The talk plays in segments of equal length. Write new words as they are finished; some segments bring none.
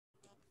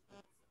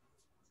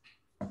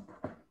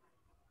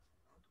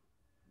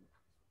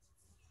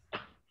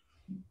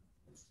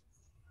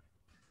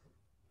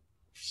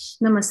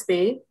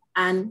Namaste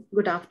and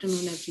good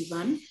afternoon,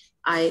 everyone.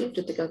 I,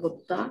 Ritika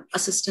Gupta,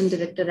 Assistant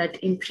Director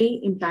at IMPRI,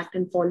 Impact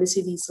and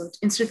Policy Research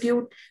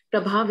Institute,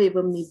 Prabhav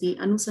Evam Niti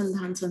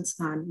Anusandhan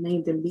Sansthan,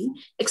 Nair Delhi,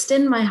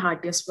 extend my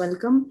heartiest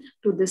welcome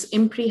to this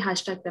IMPRI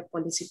 #Web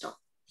Policy Talk.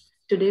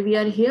 Today, we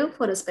are here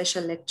for a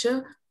special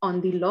lecture on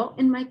the law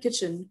in my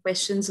kitchen,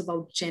 questions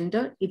about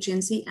gender,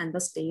 agency, and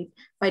the state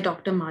by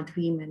Dr.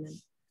 Madhavi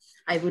Menon.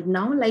 I would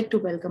now like to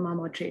welcome our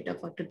moderator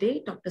for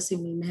today, Dr.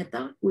 Simi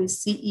Mehta, who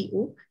is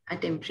CEO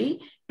at IMPRI,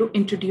 to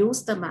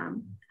introduce the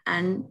ma'am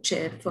and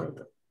chair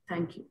further.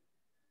 Thank you.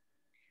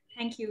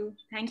 Thank you.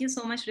 Thank you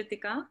so much,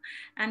 Ritika.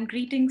 And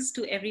greetings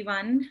to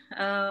everyone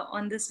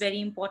on this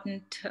very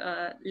important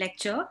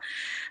lecture.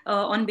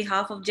 On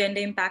behalf of Gender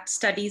Impact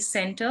Studies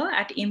Center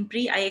at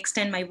IMPRI, I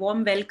extend my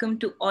warm welcome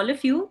to all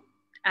of you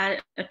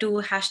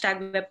to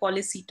 #Web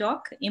Policy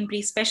Talk,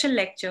 IMPRI special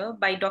lecture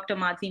by Dr.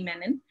 Madhavi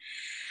Menon.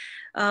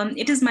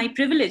 It is my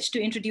privilege to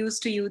introduce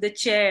to you the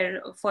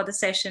chair for the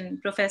session,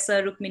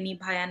 Professor Rukmini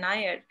Bhaya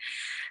Nair,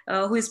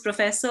 who is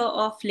Professor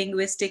of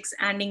Linguistics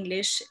and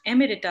English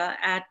Emerita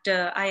at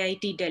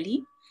IIT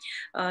Delhi.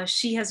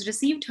 She has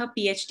received her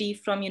PhD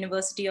from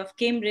University of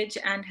Cambridge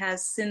and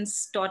has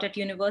since taught at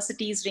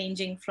universities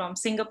ranging from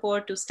Singapore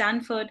to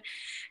Stanford.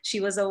 She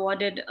was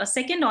awarded a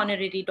second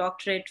honorary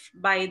doctorate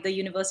by the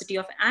University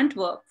of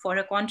Antwerp for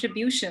her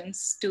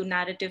contributions to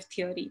narrative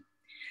theory.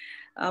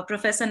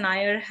 Professor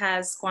Nair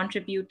has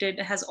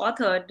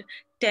authored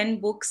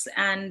 10 books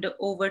and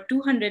over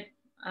 200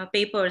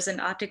 papers and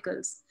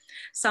articles.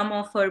 Some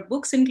of her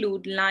books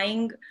include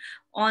Lying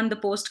on the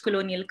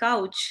Post-Colonial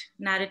Couch,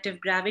 Narrative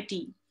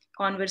Gravity,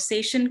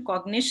 Conversation,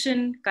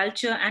 Cognition,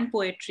 Culture and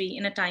Poetry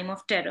in a Time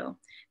of Terror,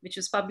 which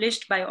was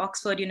published by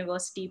Oxford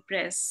University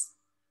Press,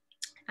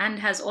 and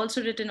has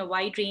also written a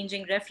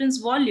wide-ranging reference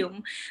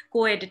volume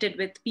co-edited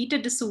with Peter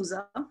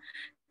D'Souza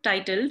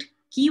titled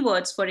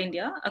Keywords for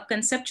India, a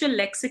conceptual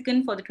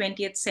lexicon for the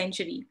 20th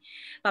century,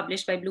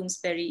 published by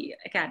Bloomsbury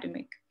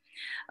Academic.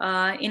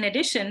 In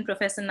addition,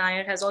 Professor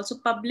Nair has also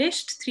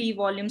published 3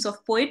 volumes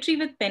of Poetry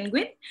with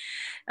Penguin.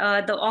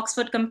 The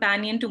Oxford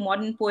Companion to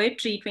Modern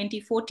Poetry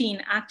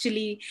 2014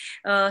 actually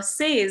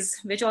says,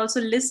 which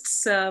also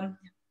lists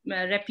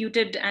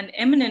reputed and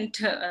eminent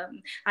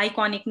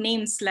iconic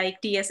names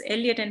like T.S.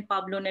 Eliot and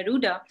Pablo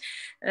Neruda.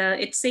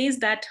 It says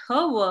that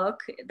her work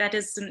that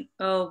is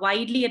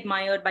widely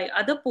admired by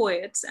other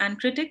poets and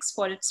critics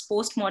for its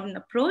postmodern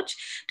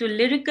approach to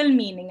lyrical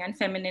meaning and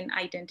feminine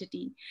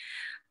identity.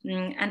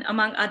 And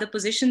among other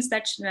positions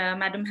that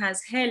Madam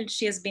has held,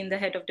 she has been the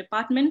head of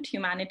Department,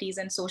 Humanities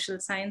and Social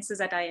Sciences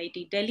at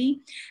IIT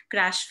Delhi,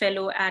 Crash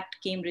Fellow at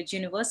Cambridge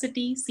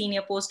University,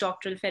 Senior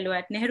Postdoctoral Fellow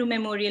at Nehru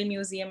Memorial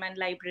Museum and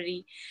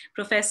Library,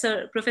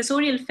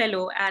 Professorial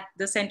Fellow at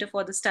the Center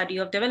for the Study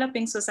of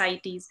Developing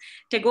Societies,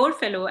 Tagore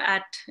Fellow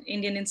at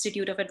Indian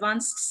Institute of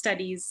Advanced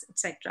Studies,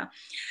 etc.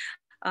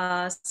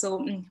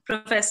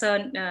 Professor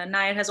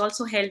Nair has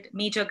also held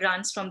major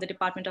grants from the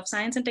Department of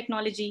Science and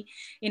Technology,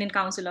 Indian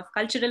Council of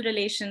Cultural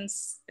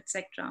Relations,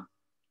 etc.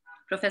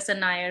 Professor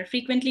Nair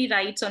frequently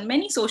writes on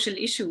many social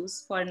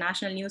issues for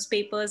national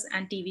newspapers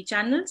and TV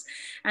channels,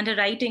 and her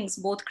writings,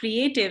 both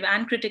creative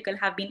and critical,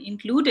 have been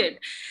included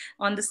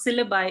on the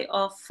syllabi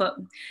of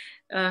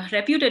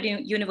reputed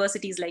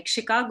universities like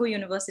Chicago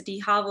University,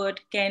 Harvard,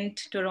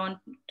 Kent,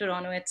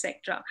 Toronto,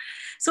 etc.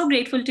 So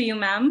grateful to you,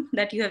 ma'am,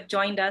 that you have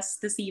joined us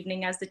this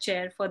evening as the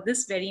chair for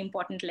this very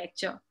important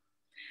lecture.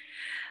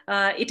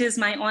 It is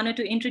my honor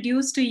to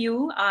introduce to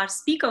you our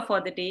speaker for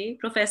the day,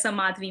 Professor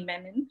Madhavi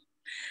Menon.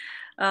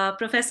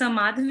 Professor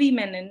Madhavi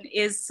Menon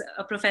is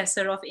a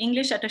professor of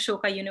English at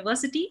Ashoka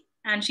University,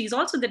 and she's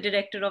also the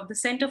director of the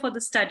Center for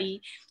the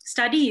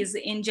Studies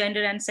in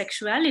Gender and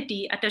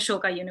Sexuality at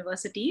Ashoka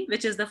University,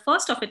 which is the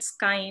first of its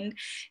kind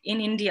in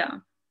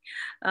India.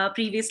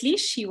 Previously,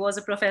 she was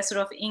a professor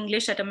of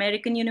English at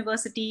American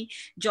University,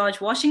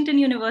 George Washington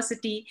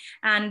University,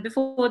 and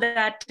before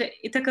that,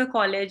 Ithaca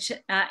College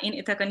in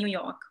Ithaca, New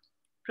York.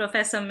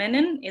 Professor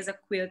Menon is a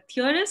queer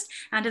theorist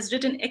and has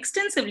written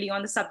extensively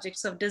on the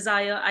subjects of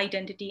desire,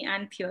 identity,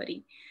 and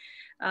theory.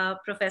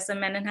 Professor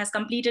Menon has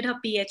completed her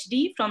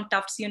PhD from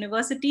Tufts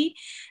University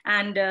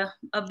and a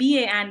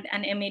BA and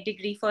an MA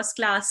degree first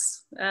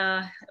class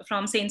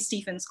from St.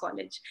 Stephen's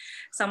College.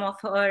 Some of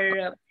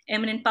her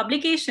eminent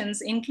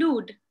publications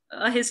include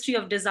A History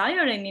of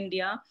Desire in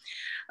India,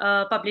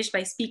 published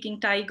by Speaking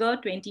Tiger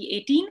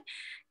 2018,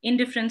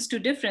 Indifference to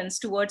Difference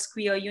Towards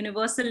Queer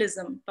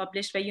Universalism,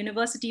 published by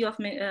University of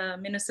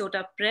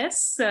Minnesota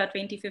Press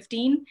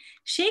 2015,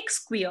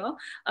 Shakespeare,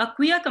 a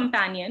queer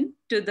companion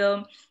to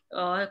the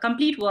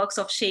complete works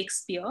of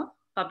Shakespeare,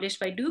 published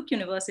by Duke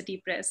University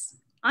Press,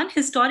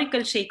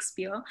 Unhistorical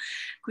Shakespeare,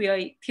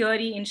 Queer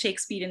Theory in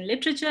Shakespearean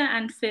Literature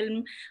and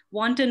Film,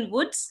 Wanton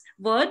Words,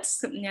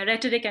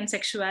 Rhetoric and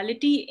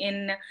Sexuality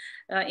in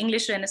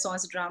English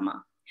Renaissance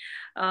Drama.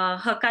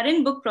 Her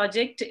current book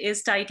project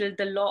is titled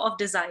The Law of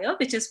Desire,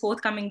 which is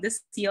forthcoming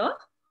this year.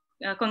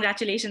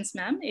 Congratulations,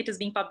 ma'am. It is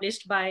being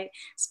published by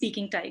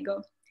Speaking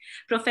Tiger.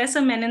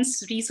 Professor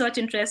Menon's research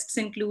interests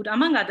include,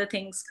 among other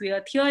things,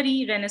 queer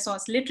theory,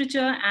 Renaissance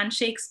literature, and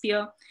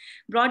Shakespeare.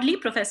 Broadly,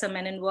 Professor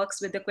Menon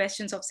works with the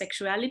questions of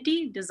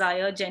sexuality,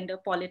 desire, gender,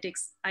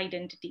 politics,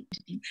 identity.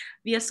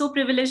 We are so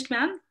privileged,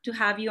 ma'am, to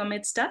have you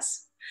amidst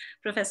us.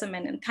 Professor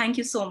Menon, thank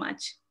you so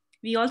much.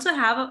 We also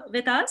have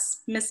with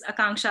us Ms.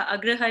 Akanksha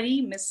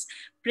Agrahari, Ms.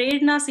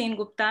 Prerna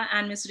Sengupta,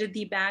 and Ms.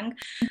 Riddhi Bang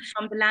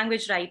from the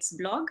Language Rights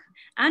blog,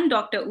 and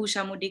Dr.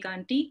 Usha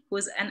Mudiganti, who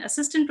is an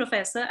assistant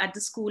professor at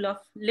the School of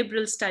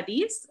Liberal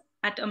Studies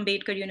at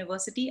Ambedkar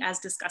University as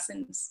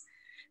discussants.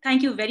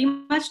 Thank you very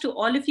much to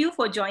all of you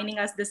for joining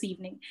us this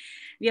evening.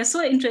 We are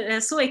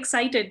so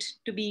excited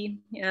to be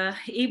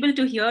able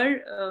to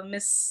hear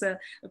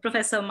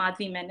Professor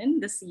Madhavi Menon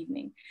this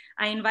evening.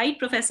 I invite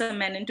Professor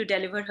Menon to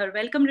deliver her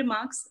welcome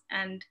remarks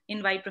and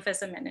invite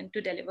Professor Menon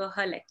to deliver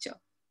her lecture.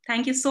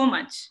 Thank you so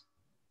much.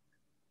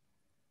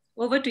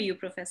 Over to you,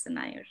 Professor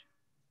Nair.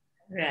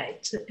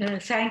 Right.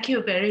 Thank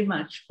you very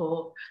much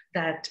for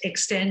that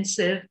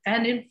extensive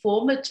and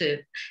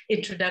informative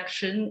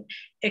introduction,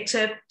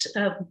 except,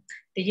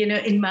 you know,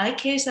 in my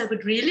case, I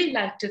would really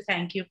like to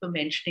thank you for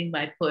mentioning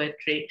my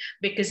poetry,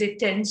 because it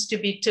tends to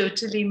be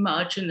totally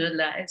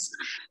marginalized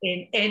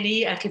in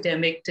any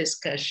academic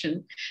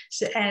discussion.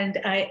 So, and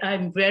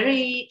I'm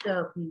very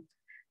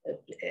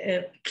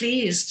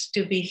pleased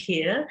to be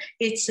here.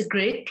 It's a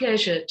great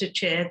pleasure to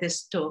chair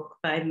this talk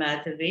by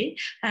Madhavi,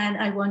 and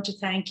I want to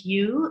thank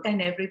you and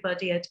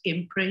everybody at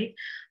IMPRI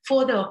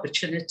for the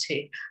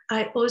opportunity.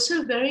 I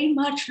also very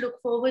much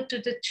look forward to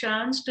the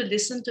chance to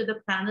listen to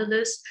the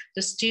panelists,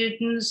 the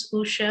students,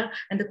 Usha,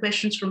 and the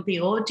questions from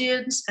the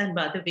audience and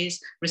Madhavi's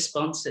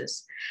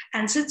responses.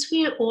 And since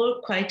we are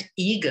all quite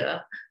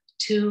eager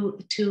to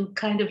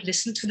kind of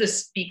listen to the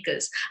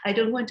speakers, I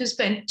don't want to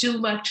spend too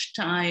much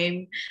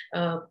time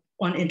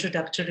on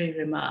introductory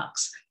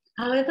remarks.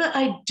 However,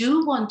 I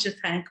do want to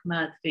thank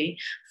Madhavi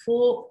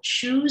for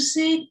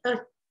choosing a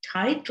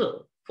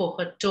title for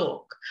her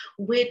talk,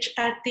 which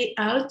at the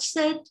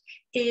outset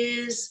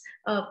is,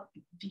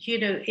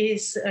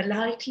 is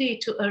likely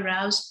to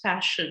arouse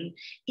passion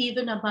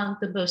even among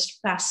the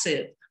most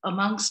passive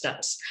amongst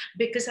us.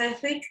 Because I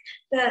think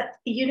that,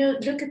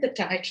 look at the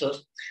title,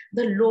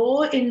 The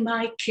Law in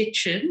My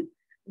Kitchen,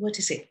 what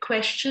is it?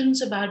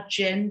 Questions about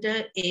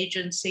gender,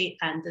 agency,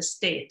 and the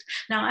state.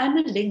 Now, I'm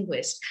a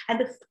linguist,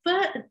 and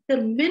the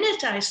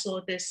minute I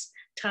saw this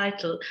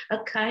title, a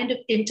kind of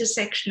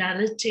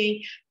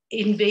intersectionality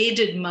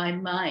invaded my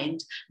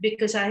mind,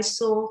 because I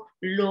saw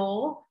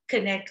law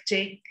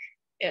connecting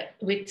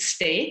with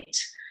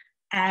state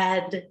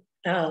and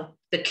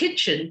the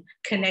kitchen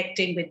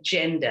connecting with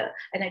gender.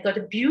 And I got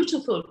a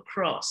beautiful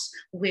cross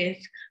with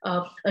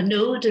a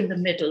node in the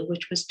middle,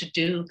 which was to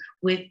do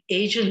with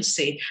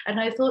agency. And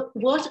I thought,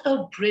 what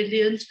a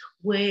brilliant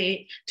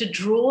way to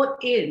draw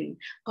in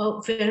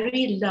a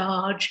very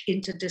large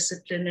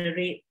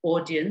interdisciplinary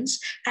audience.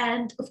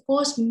 And of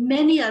course,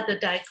 many other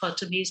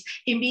dichotomies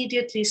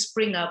immediately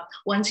spring up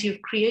once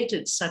you've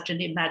created such an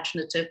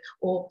imaginative,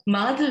 or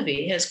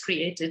Madhavi has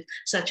created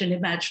such an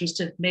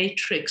imaginative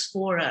matrix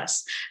for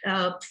us,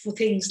 for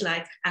things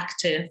like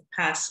active,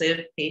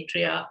 passive,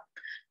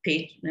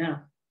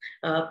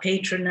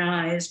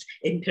 patronized,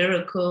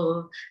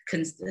 empirical,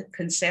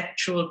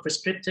 conceptual,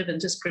 prescriptive,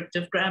 and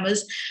descriptive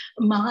grammars,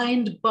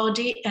 mind,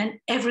 body, and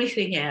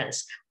everything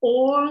else,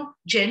 all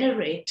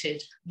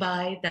generated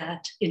by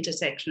that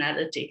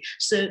intersectionality.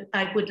 So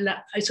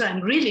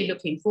I'm really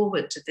looking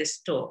forward to this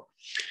talk.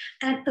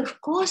 And of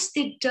course,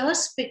 it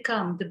does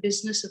become the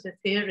business of a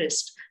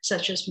theorist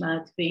such as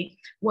Madhavi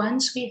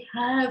once we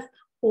have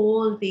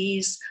all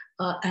these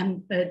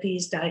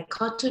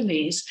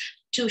dichotomies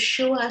to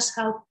show us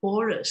how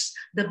porous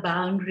the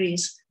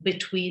boundaries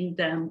between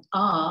them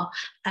are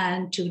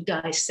and to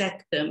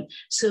dissect them.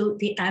 So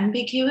the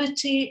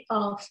ambiguity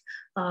of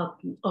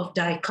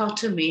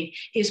dichotomy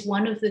is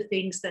one of the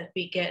things that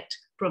we get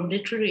from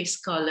literary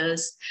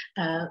scholars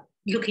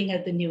looking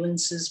at the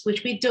nuances,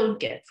 which we don't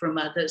get from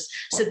others.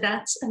 So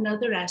that's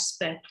another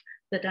aspect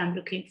that I'm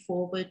looking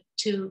forward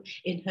to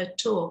in her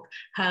talk,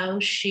 how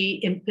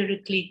she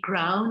empirically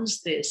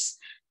grounds this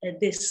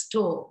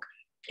talk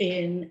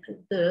in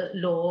the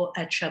law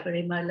at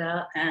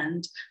Sabarimala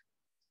and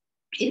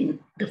in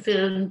the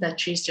film that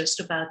she's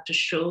just about to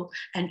show,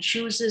 and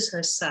chooses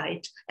her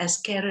site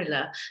as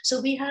Kerala.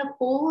 So we have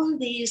all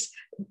these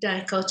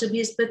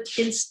dichotomies, but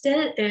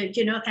instead,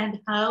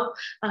 and how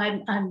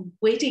I'm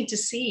waiting to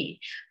see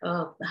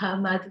how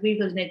Madhavi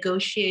will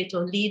negotiate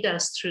or lead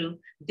us through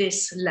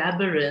this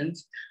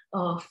labyrinth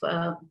of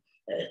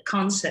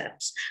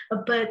concepts.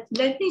 But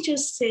let me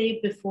just say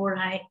before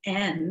I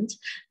end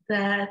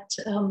that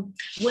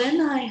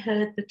when I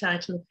heard the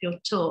title of your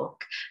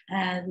talk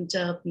and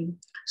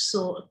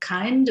saw a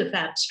kind of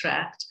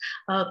abstract,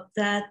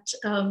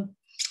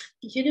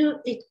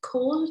 it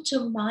called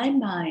to my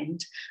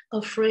mind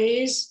a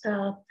phrase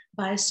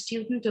by a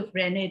student of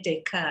René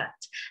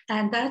Descartes.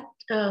 And that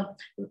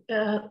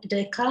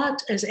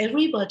Descartes, as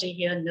everybody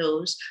here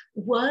knows,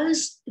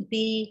 was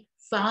the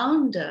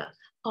founder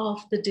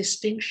of the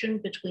distinction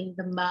between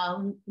the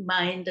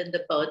mind and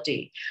the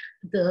body,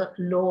 the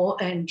law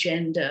and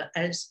gender,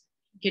 as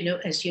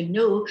you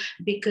know,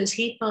 because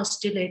he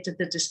postulated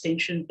the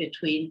distinction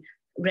between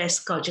res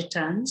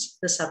cogitans,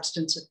 the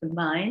substance of the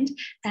mind,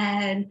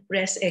 and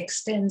res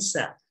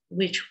extensa,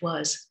 which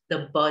was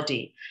the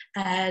body.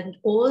 And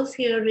all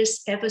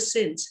theorists ever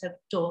since have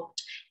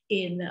talked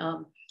in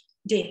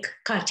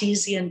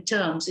Cartesian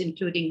terms,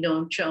 including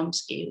Noam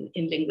Chomsky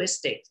in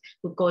linguistics,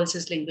 who calls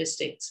his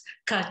linguistics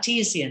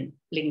Cartesian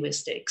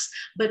linguistics.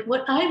 But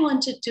what I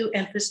wanted to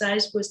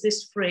emphasize was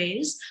this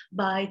phrase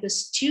by the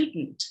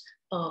student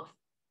of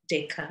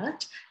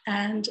Descartes,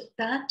 and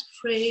that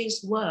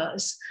phrase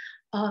was,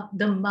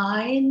 the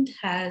mind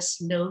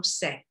has no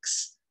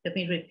sex. Let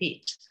me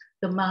repeat,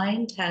 the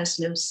mind has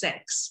no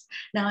sex.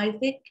 Now, I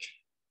think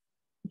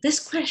this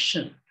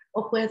question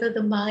of whether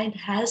the mind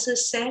has a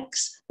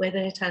sex, whether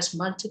it has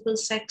multiple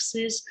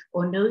sexes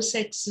or no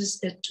sexes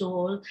at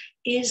all,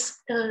 is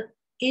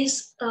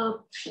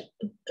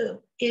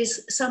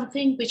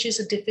something which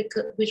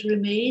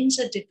remains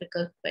a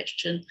difficult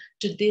question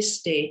to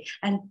this day.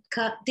 And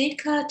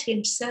Descartes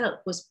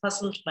himself was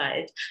puzzled by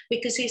it,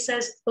 because he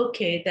says,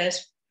 okay,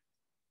 there's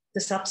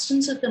the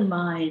substance of the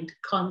mind,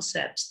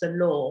 concepts, the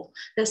law.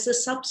 There's the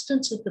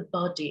substance of the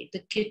body,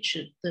 the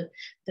kitchen, the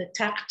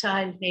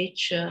tactile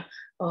nature,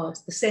 or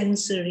the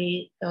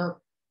sensory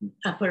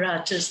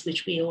apparatus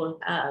which we all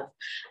have.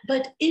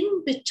 But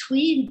in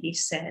between, he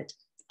said,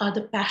 are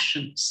the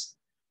passions.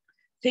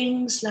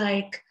 Things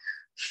like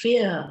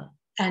fear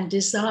and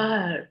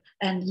desire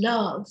and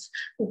love.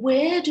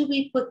 Where do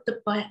we put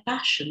the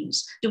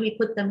passions? Do we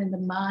put them in the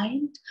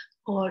mind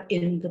or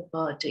in the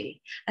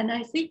body? And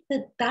I think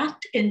that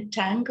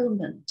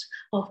entanglement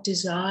of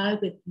desire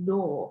with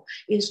law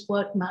is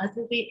what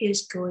Madhavi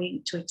is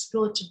going to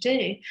explore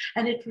today.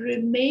 And it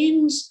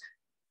remains,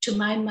 to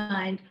my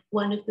mind,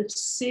 one of the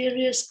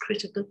serious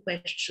critical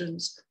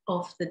questions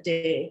of the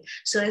day.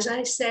 So as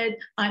I said,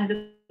 I'm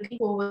looking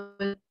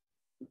forward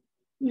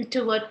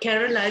to what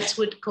Carolites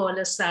would call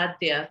a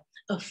sadhya,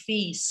 a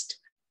feast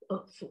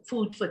of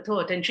food for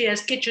thought. And she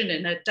has kitchen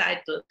in her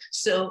title.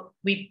 So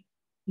we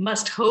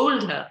must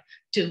hold her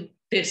to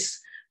this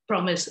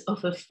promise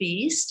of a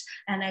feast.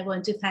 And I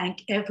want to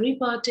thank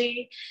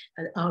everybody,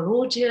 our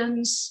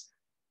audience,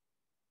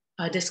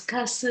 our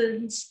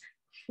discussants,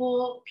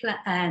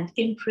 and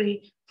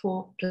IMPRI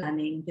for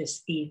planning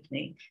this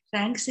evening.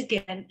 Thanks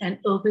again, and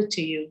over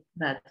to you,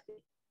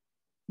 Madhavi.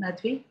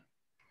 Madhavi?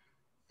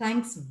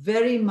 Thanks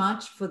very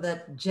much for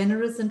that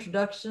generous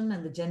introduction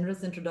and the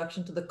generous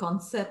introduction to the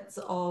concepts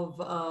of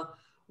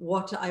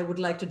what I would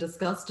like to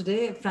discuss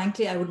today.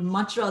 Frankly, I would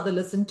much rather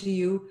listen to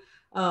you,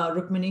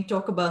 Rukmini,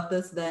 talk about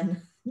this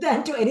than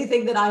to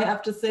anything that I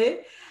have to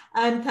say.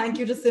 And thank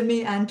you to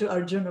Simi and to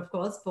Arjun, of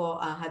course,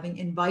 for having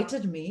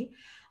invited me.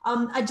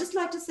 I'd just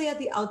like to say at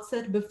the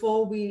outset,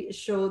 before we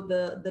show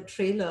the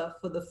trailer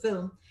for the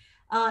film,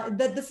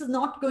 that this is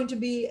not going to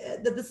be,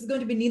 that this is going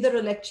to be neither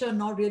a lecture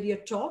nor really a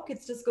talk.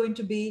 It's just going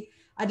to be,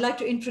 I'd like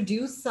to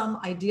introduce some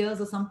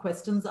ideas or some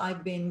questions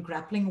I've been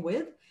grappling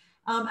with.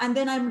 And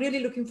then I'm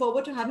really looking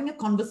forward to having a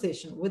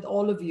conversation with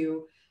all of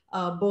you,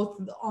 both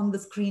on the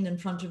screen in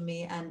front of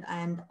me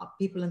and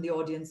people in the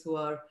audience who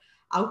are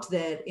out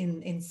there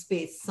in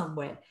space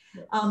somewhere.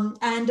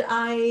 And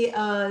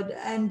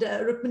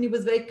Rukmini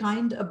was very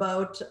kind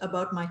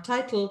about my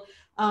title,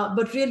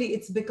 but really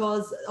it's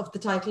because of the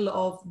title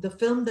of the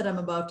film that I'm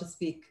about to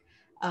speak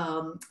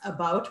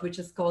about, which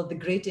is called The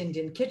Great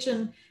Indian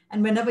Kitchen.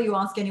 And whenever you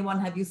ask anyone,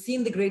 have you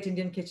seen The Great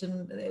Indian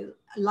Kitchen? They're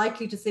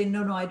likely to say,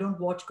 no, I don't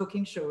watch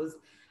cooking shows.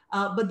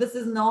 But this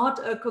is not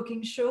a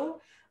cooking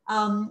show.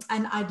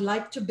 And I'd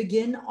like to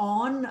begin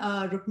on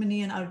Rukmini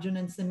and Arjun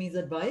and Simi's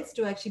advice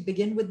to actually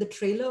begin with the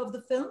trailer of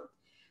the film.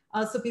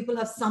 So people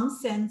have some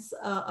sense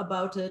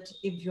about it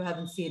if you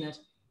haven't seen it.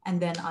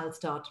 And then I'll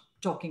start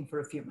talking for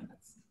a few minutes.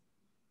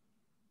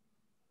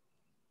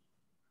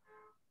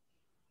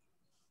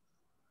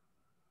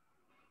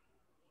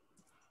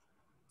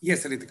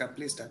 Yes, Riddhi,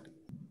 please start.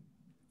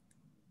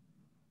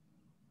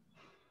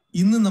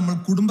 ഇന്ന് നമ്മൾ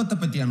കുടുംബത്തെ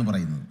പറ്റിയാണ്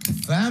പറയുന്നത്.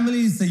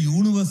 Family is a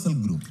universal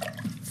group.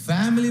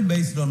 Family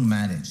based on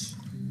marriage.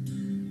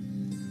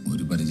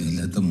 ഒരു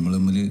പരിചയമില്ലാത്ത നമ്മൾ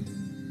തമ്മിൽ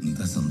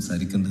എന്താ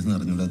സംസാരിക്കേണ്ടതെന്ന്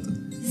അറിഞ്ഞൂടാത്ത.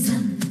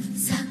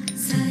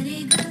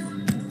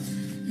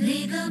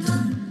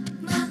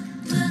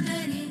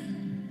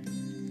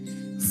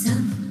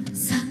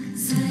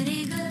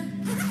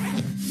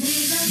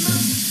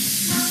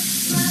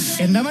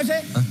 എന്താ മാഷേ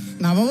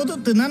നവവധു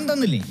തിന്നാൻ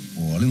തന്നില്ലേ?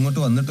 ഓളിങ്ങോട്ട്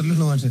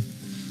വന്നിട്ടല്ലോ മാഷേ.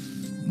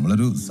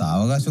 നമ്മളൊരു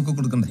സാവകാശമൊക്കെ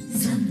കൊടുക്കണ്ടേ?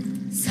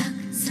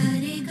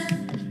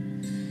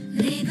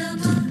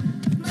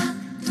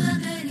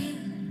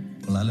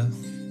 കൊള്ളാലോ.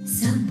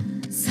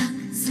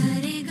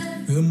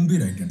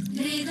 ഗംഭീരായിട്ടുണ്ട്.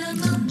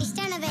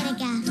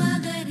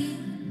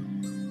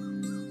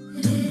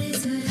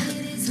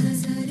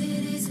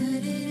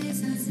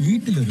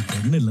 വീട്ടിലൊരു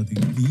പെണ്ണുള്ളത്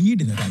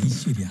വീടിനൊരു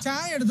ഐശ്വര്യ.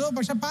 ചായ എടുത്തോ,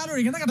 പക്ഷെ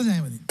പാലൊഴിക്കണ കട്ട ചായ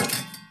മതി.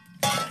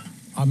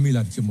 അമ്മിയിൽ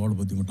അരച്ച് മോള്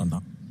ബുദ്ധിമുട്ടുണ്ട.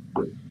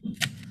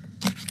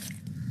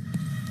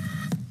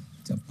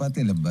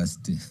 ചപ്പാത്തിയല്ല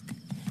ബെസ്റ്റ്.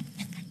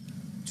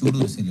 ചൂട്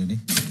ദിവസമല്ലേ?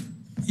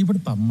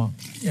 ഇവിടുത്തെ അമ്മ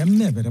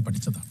എന്നെ വരെ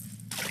പഠിച്ചതാണ്.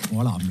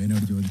 ഓളെ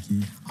അമ്മേനോട് ചോദിക്ക്,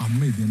 അമ്മ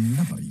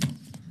ഇതെന്നെ പറയും.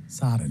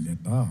 സാരല്ലേ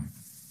കേട്ടോ.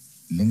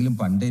 ഇല്ലെങ്കിലും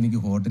പണ്ട് എനിക്ക്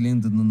ഹോട്ടലിൽ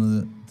നിന്ന് തിന്നുന്നത്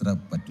ഇത്ര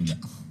പറ്റില്ല.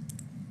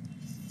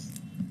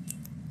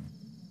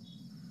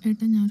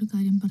 ഏട്ടാ, ഞാൻ ഒരു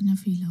കാര്യം പറഞ്ഞാൽ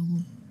ഫീൽ ആവോ?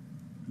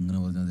 ഇങ്ങനെ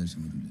പറഞ്ഞാൽ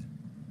ദേഷ്യം വരില്ലേ?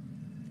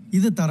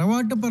 ഇത്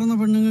തറവാട്ട് പറഞ്ഞ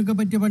പെണ്ണുങ്ങൾക്ക്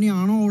പറ്റിയ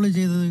പണിയാണോ ഓള്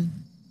ചെയ്തത്?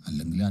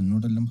 അല്ലെങ്കിൽ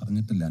എന്നോടെല്ലാം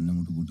പറഞ്ഞിട്ടില്ല എന്നെ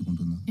അങ്ങോട്ട്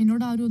കൂട്ടിക്കൊണ്ടുവന്നു.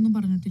 എന്നോട് ആരും ഒന്നും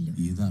പറഞ്ഞിട്ടില്ല.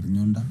 ഇത്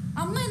അറിഞ്ഞോണ്ടാ?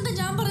 അമ്മ എന്താ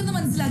ഞാൻ പറയുന്നത്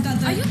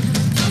മനസ്സിലാക്കാത്ത? അയ്യോ,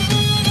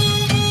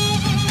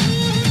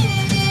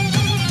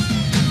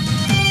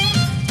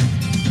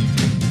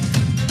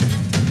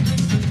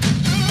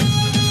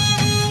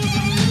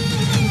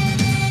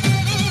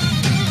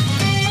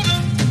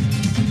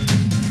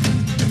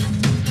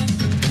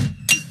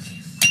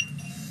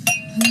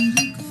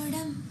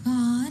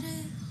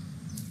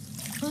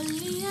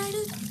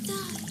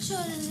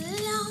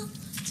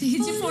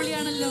 ചേച്ചി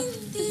പൊളിയാണല്ലോ.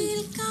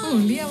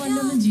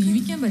 പൊളിയാവണ്ടൊന്നും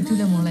ജീവിക്കാൻ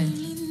പറ്റൂല മോളെ.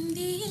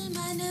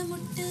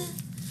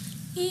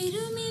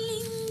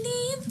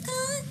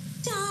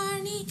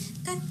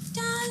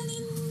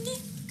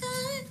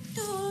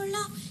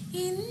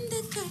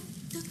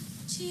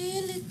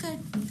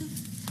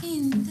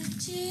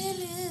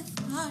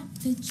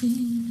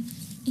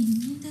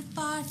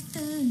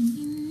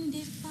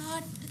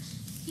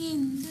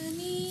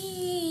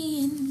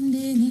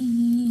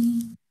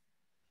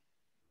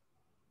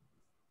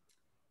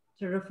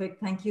 Terrific.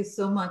 Thank you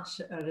so much,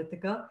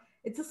 Ritika.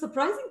 It's a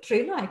surprising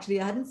trailer, actually.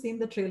 I hadn't seen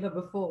the trailer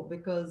before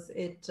because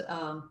it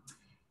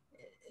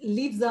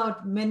leaves out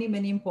many,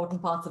 many important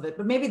parts of it.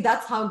 But maybe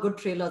that's how good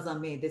trailers are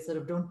made. They sort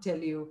of don't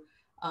tell you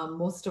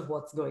most of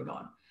what's going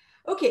on.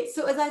 Okay,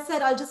 so as I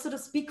said, I'll just sort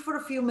of speak for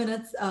a few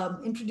minutes,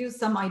 introduce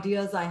some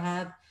ideas I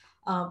have,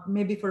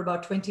 maybe for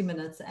about 20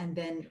 minutes, and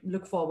then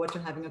look forward to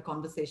having a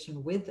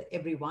conversation with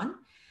everyone.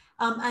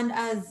 And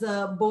as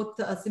both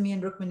Simi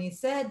and Rukmini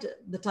said,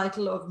 the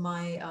title of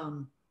my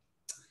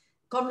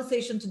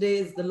conversation today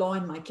is The Law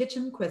in My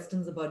Kitchen,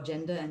 Questions About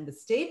Gender and the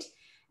State.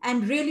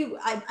 And really,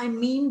 I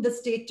mean the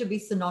state to be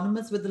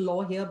synonymous with the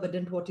law here, but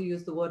didn't want to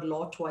use the word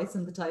law twice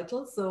in the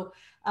title. So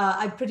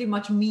I pretty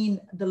much mean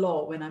the law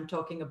when I'm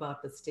talking about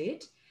the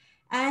state.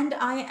 And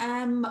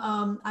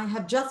I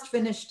have just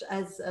finished,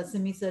 as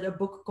Simi said, a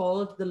book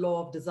called The Law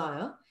of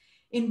Desire,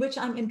 in which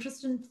I'm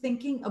interested in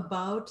thinking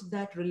about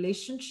that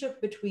relationship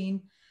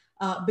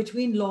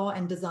between law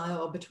and desire,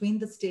 or between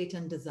the state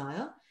and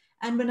desire.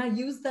 And when I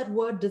use that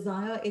word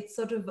desire, it's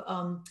sort of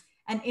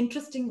an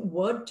interesting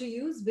word to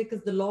use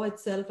because the law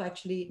itself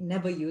actually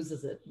never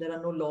uses it. There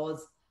are no laws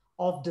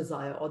of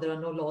desire, or there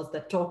are no laws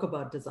that talk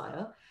about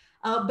desire.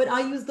 But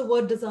I use the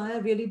word desire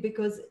really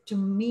because to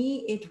me,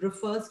 it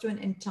refers to an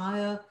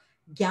entire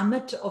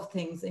gamut of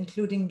things,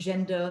 including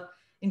gender,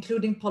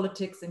 including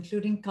politics,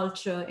 including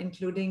culture,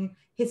 including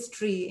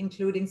history,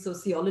 including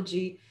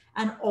sociology,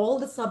 and all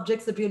the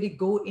subjects that really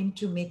go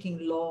into making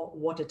law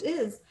what it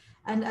is.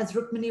 And as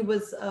Rukmini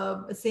was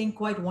saying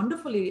quite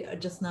wonderfully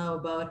just now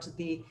about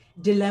the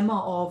dilemma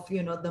of,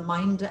 the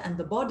mind and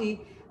the body,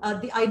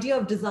 the idea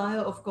of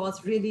desire, of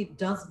course, really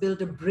does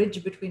build a bridge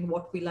between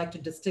what we like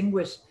to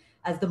distinguish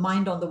as the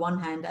mind on the one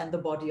hand and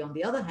the body on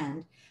the other hand.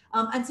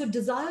 And so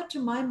desire, to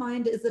my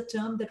mind, is a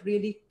term that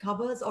really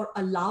covers or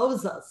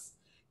allows us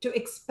to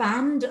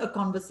expand a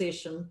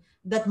conversation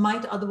that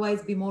might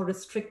otherwise be more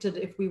restricted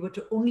if we were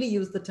to only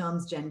use the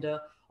terms gender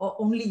or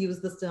only use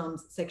the terms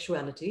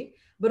sexuality.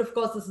 But of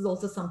course, this is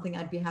also something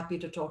I'd be happy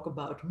to talk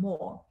about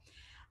more.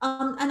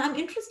 And I'm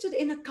interested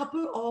in a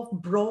couple of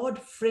broad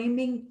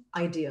framing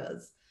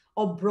ideas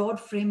or broad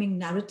framing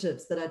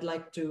narratives that I'd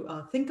like to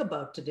think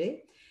about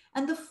today.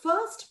 And the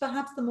first,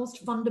 perhaps the most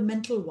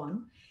fundamental one,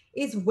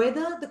 is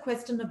whether the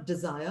question of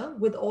desire,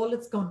 with all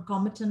its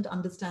concomitant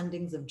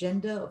understandings of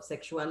gender, of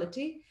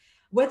sexuality,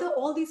 whether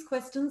all these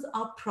questions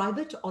are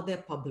private or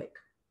they're public.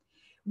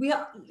 We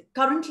are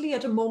currently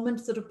at a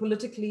moment, sort of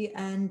politically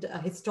and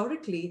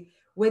historically,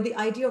 where the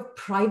idea of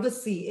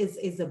privacy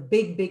is a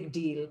big, big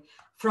deal,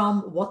 from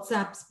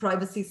WhatsApp's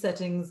privacy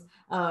settings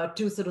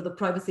to sort of the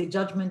privacy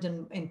judgment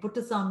in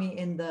Puttasamy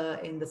in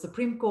the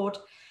Supreme Court.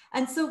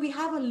 And so we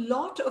have a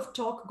lot of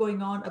talk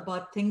going on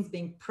about things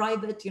being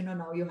private.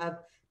 Now you have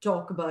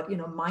talk about,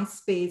 my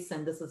space,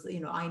 and this is,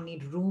 I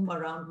need room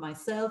around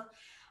myself.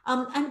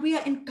 And we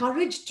are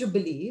encouraged to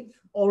believe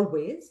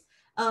always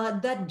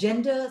that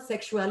gender,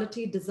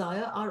 sexuality,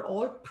 desire are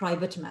all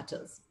private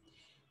matters.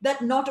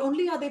 That not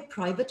only are they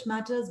private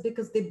matters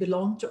because they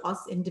belong to us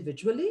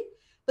individually,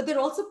 but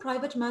they're also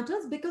private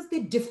matters because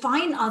they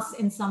define us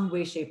in some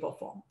way, shape, or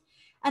form.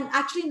 And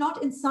actually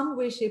not in some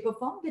way, shape, or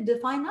form, they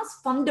define us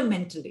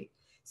fundamentally.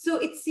 So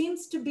it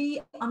seems to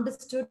be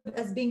understood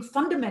as being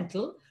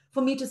fundamental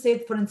for me to say,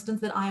 for instance,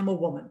 that I am a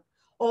woman,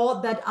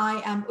 or that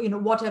I am,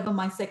 whatever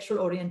my sexual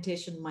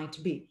orientation might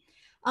be.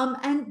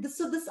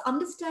 So this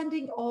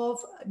understanding of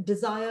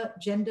desire,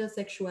 gender,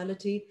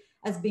 sexuality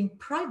as being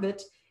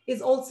private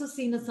is also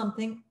seen as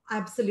something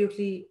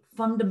absolutely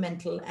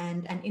fundamental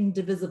and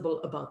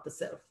indivisible about the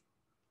self.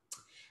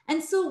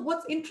 And so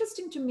what's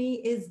interesting to me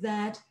is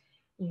that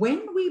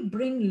when we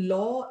bring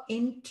law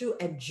in to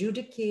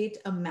adjudicate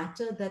a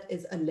matter that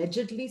is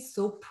allegedly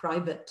so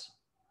private,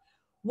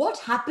 what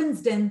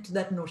happens then to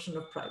that notion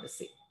of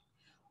privacy?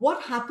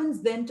 What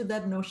happens then to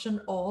that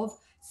notion of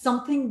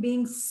something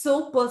being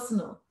so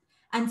personal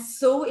and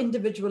so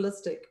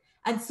individualistic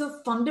and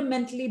so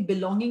fundamentally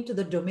belonging to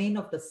the domain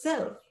of the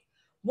self?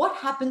 What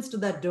happens to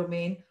that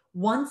domain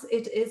once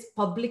it is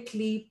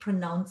publicly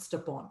pronounced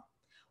upon?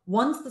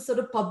 Once the sort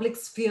of public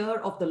sphere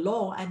of the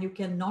law, and you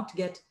cannot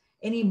get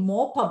any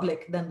more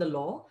public than the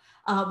law,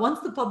 once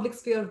the public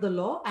sphere of the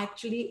law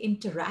actually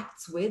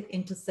interacts with,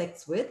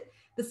 intersects with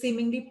the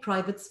seemingly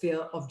private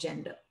sphere of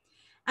gender.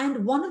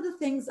 And one of the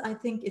things I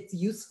think it's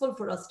useful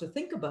for us to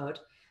think about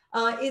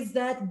is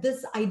that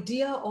this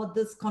idea or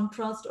this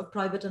contrast of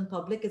private and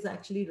public is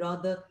actually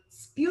rather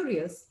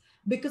spurious,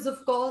 because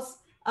of course,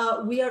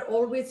 we are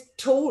always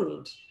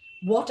told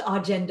what our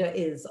gender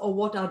is, or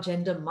what our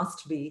gender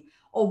must be,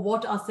 or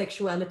what our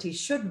sexuality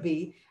should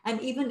be.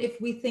 And even if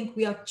we think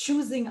we are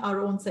choosing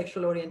our own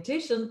sexual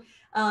orientation,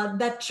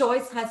 that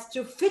choice has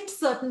to fit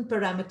certain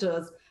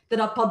parameters that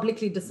are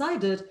publicly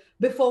decided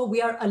before we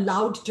are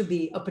allowed to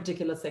be a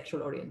particular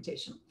sexual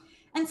orientation.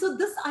 And so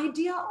this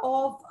idea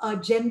of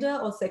gender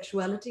or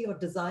sexuality or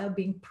desire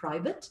being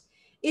private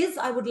is,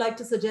 I would like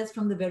to suggest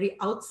from the very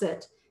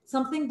outset,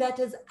 something that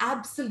is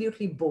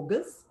absolutely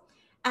bogus,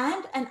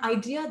 and an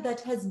idea that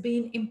has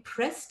been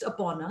impressed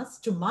upon us,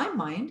 to my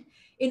mind,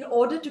 in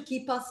order to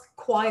keep us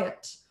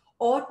quiet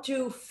or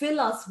to fill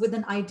us with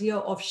an idea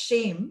of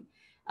shame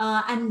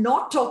and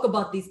not talk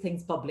about these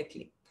things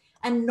publicly,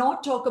 and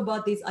not talk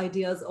about these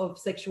ideas of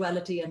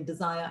sexuality and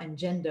desire and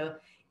gender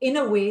in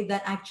a way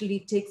that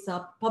actually takes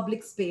up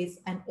public space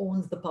and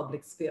owns the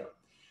public sphere.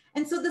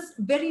 And so this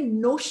very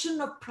notion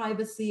of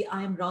privacy,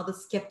 I am rather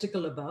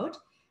skeptical about,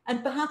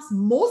 and perhaps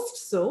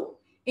most so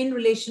in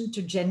relation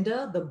to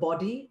gender, the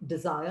body,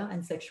 desire,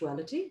 and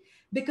sexuality,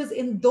 because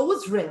in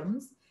those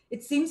realms,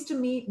 it seems to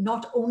me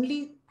not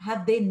only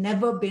have they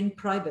never been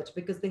private,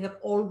 because they have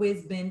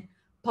always been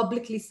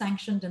publicly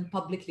sanctioned and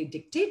publicly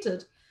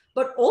dictated,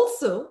 but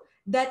also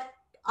that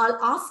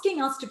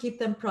asking us to keep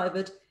them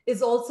private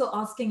is also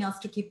asking us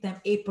to keep them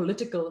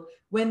apolitical,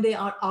 when they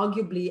are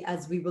arguably,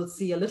 as we will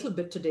see a little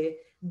bit today,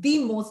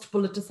 the most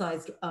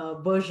politicized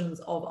versions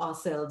of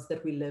ourselves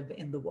that we live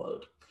in the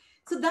world.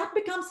 So that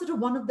becomes sort of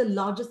one of the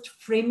largest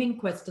framing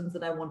questions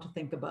that I want to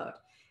think about,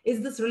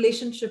 is this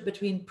relationship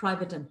between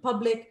private and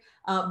public,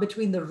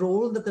 between the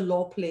role that the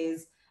law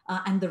plays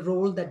and the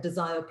role that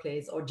desire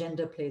plays, or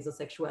gender plays, or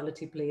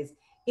sexuality plays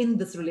in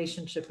this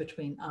relationship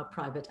between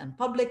private and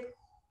public.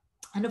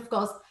 And of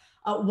course,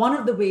 one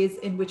of the ways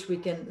in which we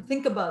can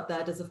think about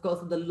that is, of course,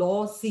 the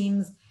law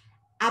seems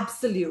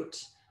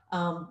absolute,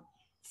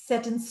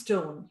 set in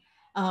stone,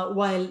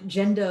 while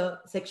gender,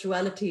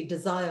 sexuality,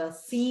 desire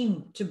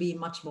seem to be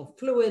much more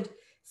fluid,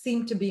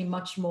 seem to be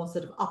much more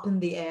sort of up in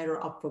the air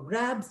or up for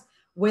grabs.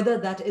 Whether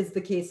that is the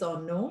case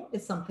or no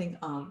is something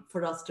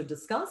for us to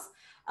discuss.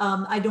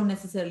 I don't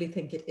necessarily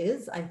think it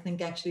is. I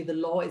think actually the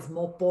law is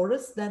more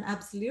porous than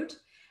absolute,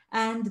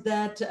 and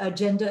that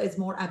gender is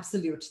more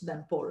absolute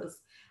than porous,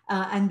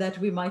 and that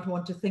we might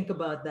want to think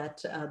about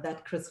that,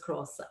 that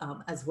crisscross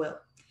as well.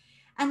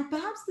 And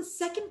perhaps the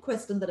second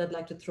question that I'd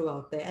like to throw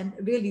out there, and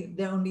really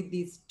there are only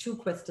these two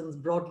questions,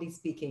 broadly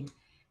speaking,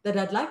 that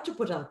I'd like to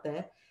put out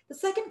there. The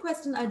second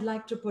question I'd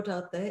like to put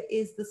out there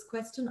is this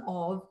question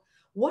of,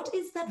 what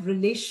is that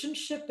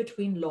relationship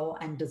between law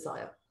and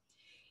desire?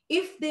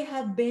 If they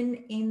have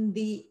been in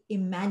the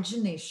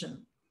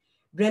imagination,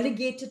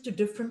 relegated to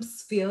different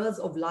spheres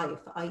of life,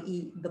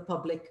 i.e. the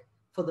public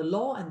for the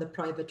law and the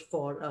private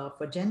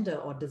for gender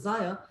or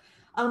desire,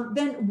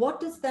 then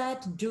what does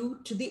that do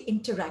to the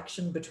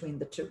interaction between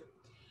the two?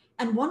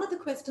 And one of the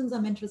questions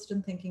I'm interested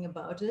in thinking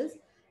about is,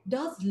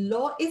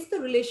 is the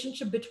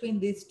relationship between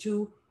these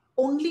two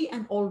only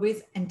and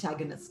always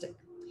antagonistic?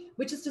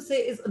 Which is to say,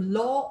 is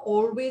law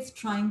always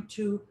trying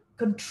to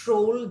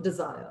control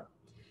desire?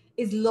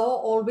 Is law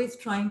always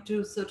trying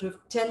to sort of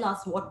tell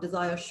us what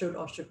desire should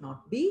or should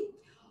not be?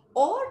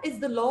 Or is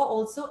the law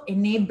also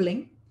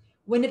enabling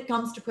when it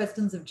comes to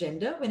questions of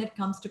gender, when it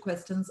comes to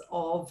questions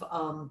of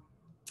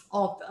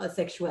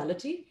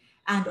sexuality,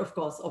 and of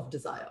course of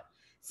desire?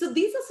 So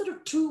these are sort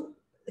of two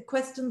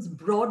questions,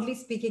 broadly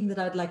speaking, that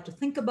I'd like to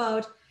think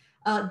about.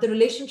 The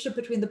relationship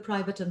between the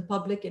private and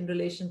public in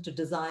relation to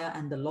desire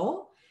and the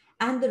law,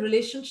 and the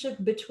relationship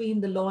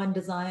between the law and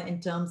desire in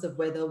terms of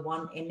whether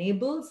one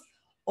enables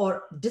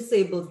or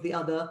disables the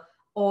other,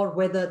 or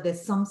whether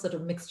there's some sort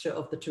of mixture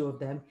of the two of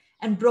them.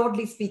 And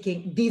broadly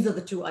speaking, these are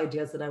the two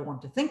ideas that I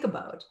want to think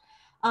about.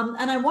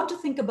 And I want to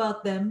think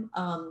about them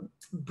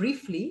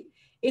briefly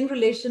in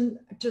relation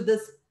to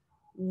this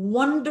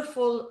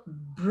wonderful,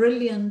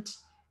 brilliant,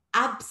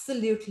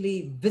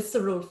 absolutely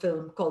visceral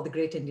film called The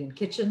Great Indian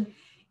Kitchen.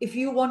 If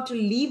you want to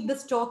leave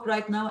this talk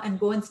right now and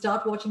go and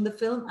start watching the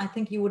film, I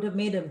think you would have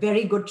made a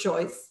very good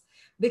choice,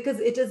 because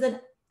it is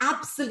an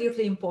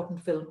absolutely important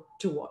film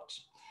to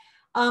watch.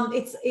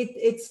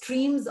 It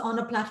streams on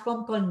a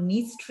platform called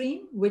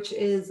Stream, which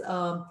is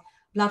a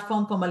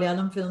platform for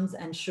Malayalam films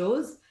and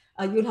shows.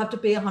 You'll have to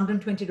pay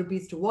 120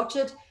 rupees to watch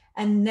it,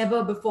 and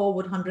never before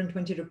would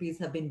 120 rupees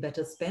have been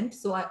better spent.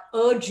 So I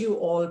urge you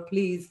all,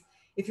 please,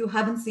 if you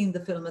haven't seen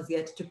the film as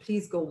yet, to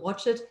please go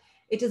watch it.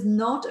 It is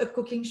not a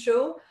cooking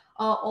show,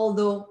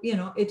 although, you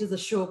know, it is a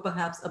show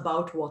perhaps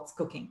about what's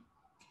cooking.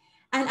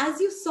 And as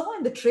you saw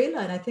in the trailer,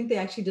 and I think they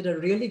actually did a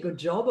really good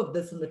job of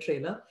this in the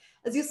trailer,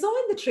 as you saw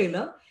in the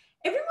trailer,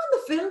 everyone in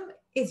the film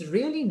is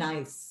really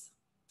nice.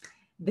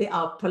 They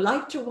are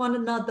polite to one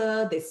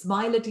another, they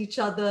smile at each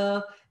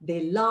other,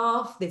 they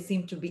laugh, they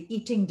seem to be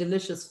eating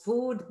delicious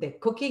food, they're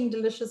cooking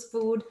delicious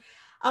food.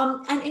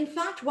 And in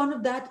fact,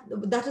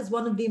 that is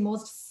one of the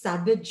most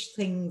savage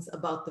things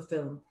about the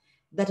film,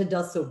 that it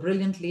does so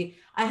brilliantly.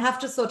 I have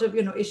to sort of,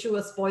 you know, issue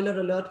a spoiler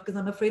alert because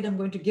I'm afraid I'm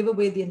going to give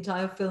away the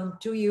entire film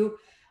to you.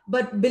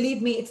 But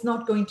believe me, it's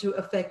not going to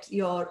affect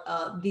your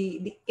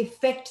the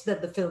effect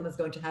that the film is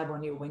going to have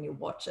on you when you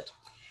watch it.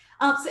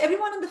 So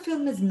everyone in the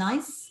film is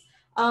nice.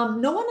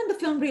 No one in the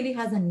film really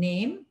has a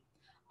name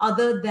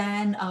other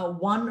than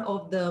one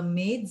of the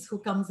maids who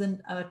comes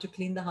in to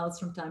clean the house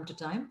from time to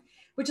time,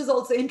 which is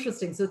also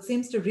interesting. So it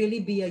seems to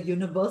really be a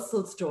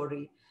universal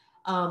story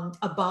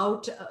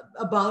about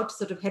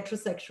sort of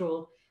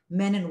heterosexual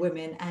men and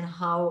women and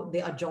how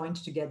they are joined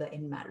together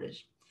in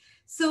marriage.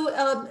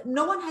 So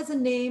no one has a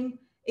name.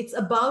 It's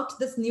about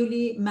this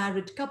newly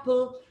married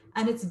couple,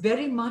 and it's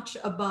very much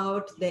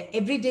about their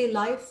everyday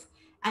life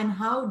and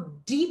how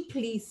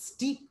deeply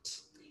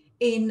steeped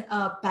in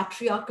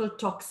patriarchal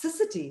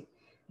toxicity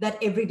that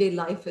everyday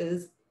life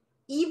is,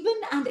 even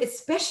and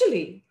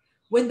especially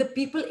when the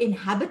people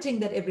inhabiting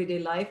that everyday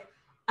life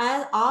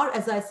are,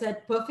 as I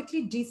said,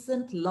 perfectly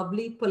decent,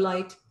 lovely,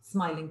 polite,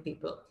 smiling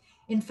people.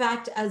 In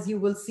fact, as you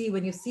will see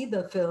when you see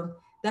the film,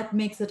 that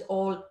makes it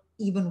all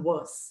even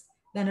worse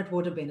than it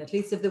would have been. At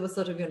least if there was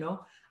sort of, you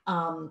know,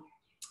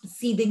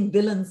 seething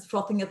villains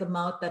frothing at the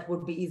mouth, that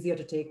would be easier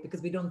to take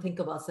because we don't think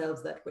of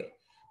ourselves that way.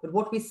 But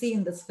what we see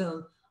in this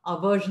film are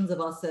versions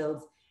of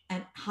ourselves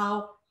and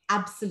how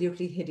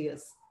absolutely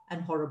hideous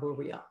and horrible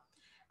we are.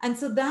 And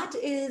so that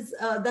is,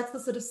 that's the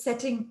sort of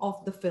setting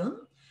of the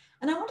film.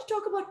 And I want to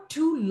talk about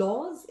two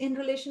laws in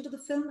relation to the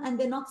film, and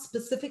they're not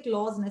specific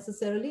laws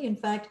necessarily. In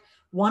fact,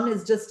 one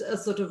is just a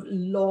sort of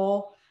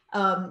law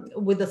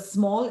with a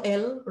small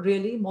L,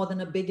 really, more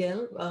than a big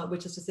L,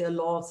 which is to say a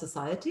law of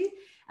society.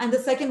 And the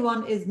second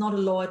one is not a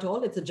law at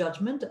all, it's a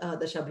judgment,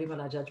 the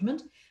Sabrimala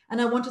judgment.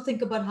 And I want to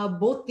think about how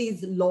both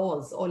these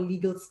laws or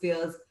legal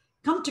spheres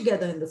come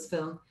together in this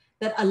film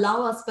that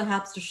allow us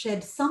perhaps to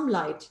shed some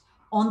light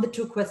on the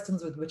two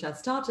questions with which I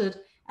started,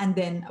 and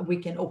then we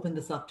can open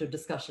this up to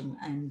discussion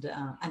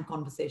and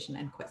conversation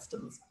and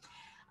questions.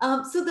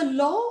 So the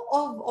law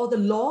of, or the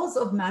laws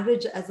of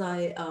marriage, as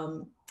I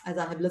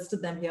have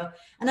listed them here,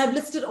 and I've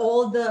listed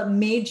all the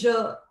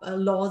major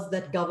laws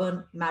that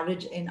govern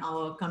marriage in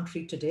our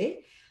country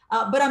today.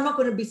 But I'm not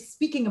going to be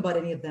speaking about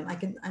any of them.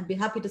 I'd be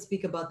happy to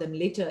speak about them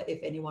later if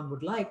anyone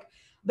would like.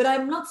 But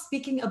I'm not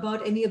speaking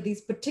about any of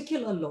these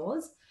particular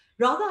laws.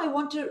 Rather, I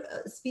want to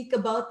speak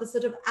about the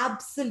sort of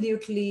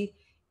absolutely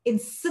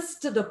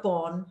insisted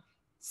upon,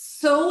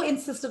 so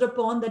insisted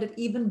upon that it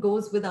even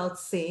goes without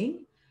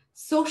saying,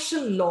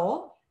 social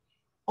law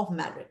of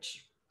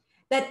marriage,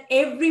 that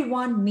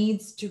everyone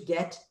needs to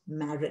get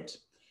married.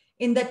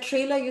 In that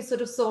trailer you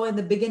sort of saw in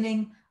the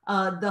beginning,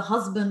 the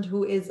husband,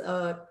 who is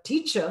a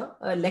teacher,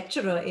 a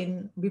lecturer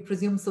in, we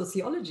presume,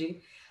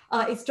 sociology,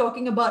 is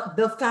talking about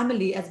the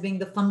family as being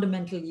the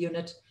fundamental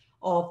unit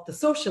of the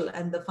social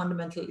and the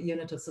fundamental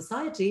unit of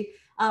society.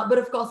 But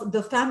of course,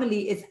 the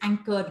family is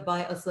anchored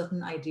by a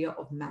certain idea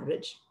of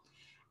marriage.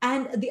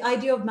 And the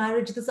idea of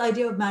marriage, this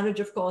idea of marriage,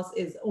 of course,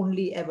 is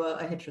only ever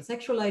a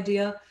heterosexual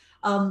idea.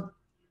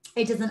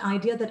 It is an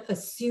idea that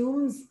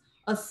assumes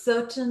a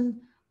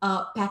certain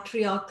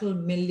patriarchal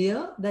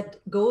milieu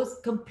that goes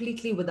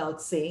completely without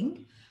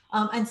saying.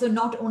 And so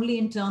not only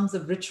in terms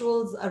of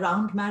rituals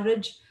around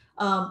marriage,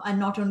 and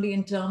not only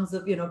in terms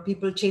of, you know,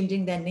 people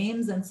changing their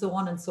names and so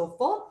on and so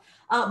forth,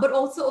 but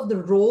also of the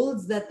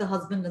roles that the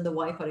husband and the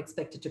wife are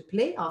expected to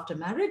play after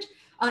marriage.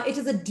 It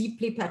is a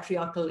deeply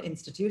patriarchal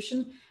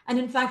institution. And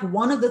in fact,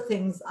 one of the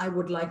things I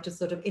would like to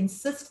sort of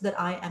insist that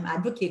I am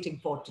advocating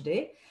for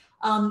today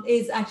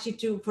is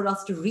actually for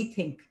us to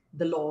rethink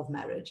the law of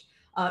marriage,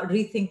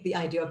 rethink the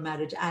idea of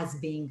marriage as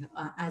being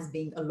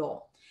a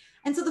law.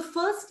 And so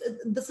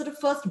the sort of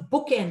first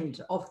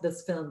bookend of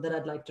this film that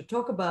I'd like to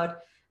talk about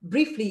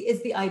briefly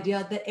is the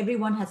idea that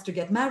everyone has to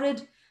get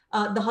married.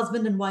 The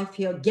husband and wife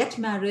here get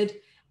married,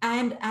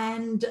 and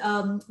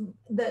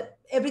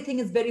everything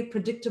is very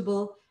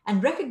predictable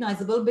and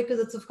recognizable because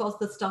it's, of course,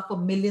 the stuff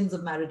of millions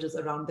of marriages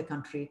around the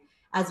country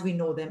as we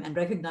know them and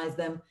recognize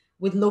them.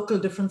 With local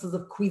differences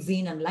of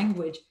cuisine and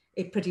language,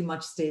 it pretty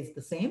much stays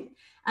the same.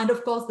 And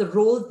of course, the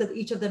roles that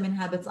each of them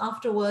inhabits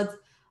afterwards,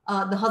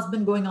 the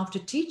husband going off to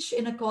teach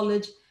in a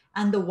college,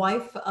 and the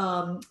wife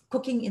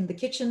cooking in the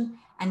kitchen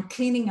and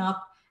cleaning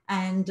up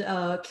and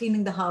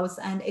cleaning the house.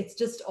 And it's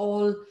just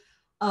all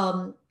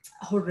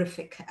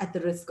horrific, at the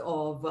risk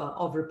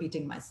of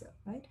repeating myself,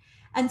 right?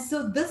 And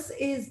so this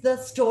is the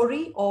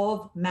story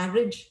of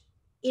marriage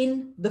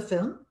in the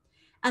film.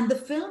 And the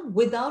film,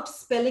 without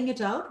spelling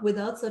it out,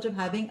 without sort of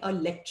having a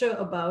lecture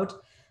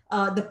about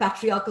the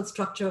patriarchal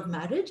structure of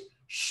marriage,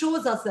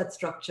 shows us that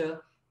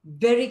structure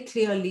very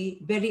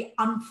clearly, very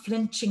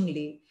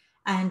unflinchingly,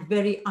 and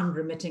very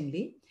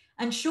unremittingly,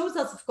 and shows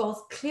us, of course,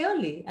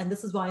 clearly, and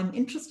this is why I'm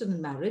interested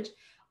in marriage,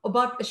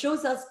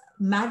 shows us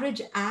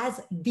marriage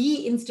as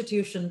the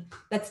institution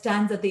that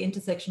stands at the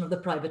intersection of the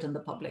private and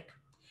the public,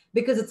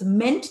 because it's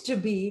meant to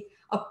be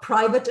a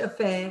private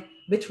affair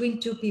between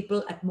two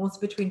people, at most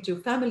between two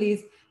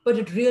families, but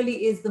it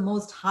really is the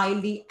most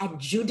highly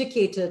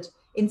adjudicated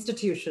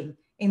institution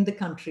in the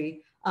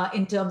country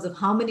in terms of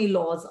how many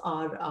laws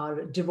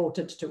are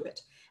devoted to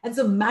it. And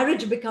so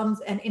marriage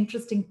becomes an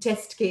interesting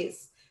test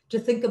case to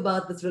think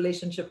about this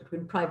relationship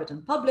between private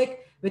and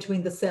public,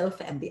 between the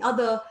self and the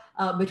other,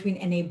 between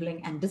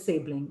enabling and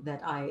disabling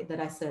that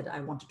I said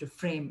I wanted to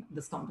frame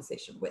this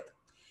conversation with.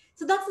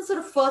 So that's the sort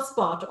of first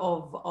part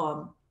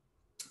of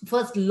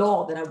first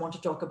law that I want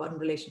to talk about in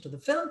relation to the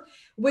film,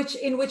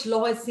 in which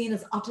law is seen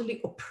as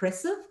utterly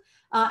oppressive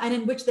and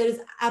in which there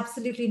is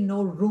absolutely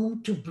no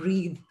room to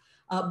breathe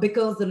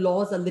because the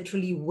laws are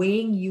literally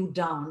weighing you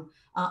down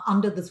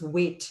under this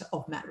weight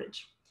of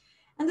marriage.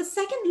 And the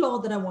second law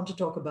that I want to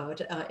talk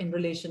about in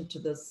relation to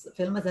this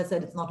film, as I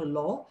said, it's not a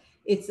law,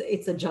 it's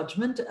a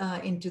judgment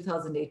in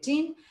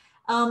 2018,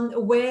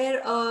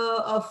 where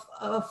a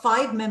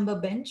 5-member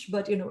bench,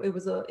 but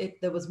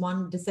there was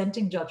one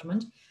dissenting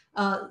judgment.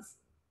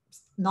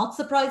 Not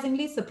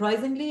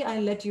surprisingly, I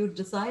let you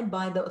decide,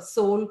 by the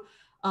sole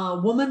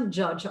woman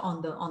judge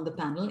on the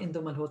panel,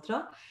 Indu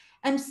Malhotra.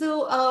 And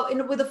so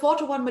with a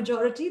 4-to-1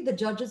 majority,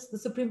 the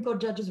Supreme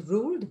Court judges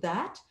ruled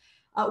that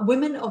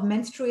women of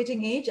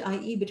menstruating age,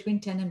 i.e. between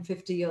 10 and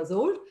 50 years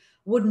old,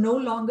 would no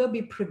longer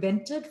be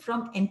prevented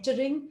from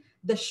entering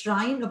the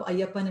shrine of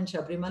Ayyappan and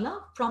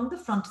Sabrimala from the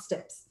front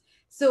steps.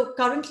 So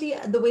currently,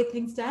 the way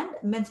things stand,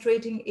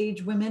 menstruating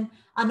age women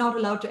are not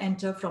allowed to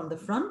enter from the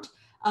front,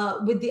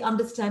 with the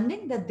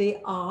understanding that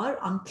they are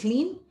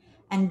unclean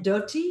and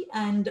dirty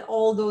and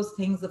all those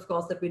things, of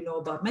course, that we know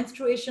about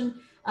menstruation.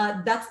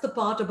 That's the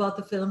part about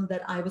the film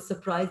that I was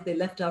surprised they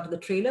left out of the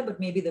trailer, but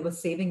maybe they were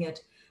saving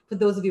it. For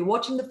those of you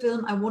watching the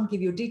film, I won't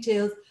give you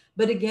details,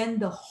 but again,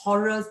 the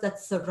horrors that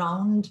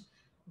surround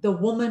the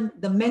woman,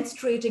 the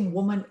menstruating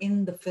woman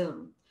in the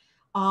film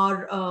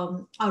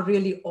are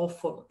really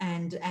awful.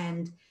 And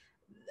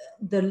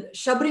the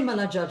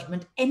Sabrimala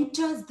judgment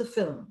enters the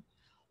film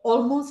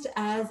almost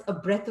as a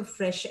breath of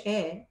fresh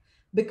air,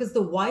 because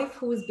the wife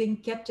who is being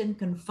kept in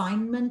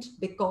confinement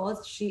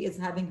because she is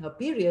having her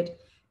period,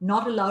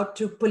 not allowed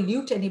to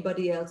pollute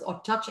anybody else or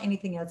touch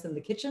anything else in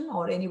the kitchen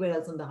or anywhere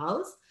else in the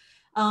house,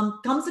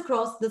 comes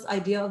across this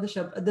idea of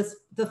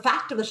the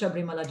fact of the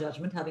Sabrimala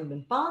judgment having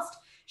been passed.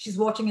 She's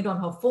watching it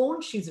on her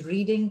phone. She's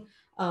reading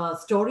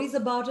stories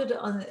about it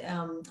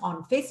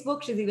on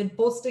Facebook. She's even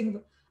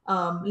posting,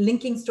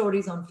 linking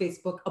stories on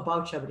Facebook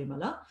about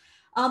Sabrimala.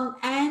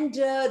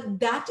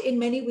 That in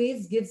many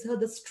ways gives her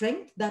the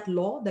strength, that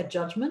law, that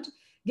judgment,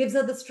 gives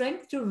her the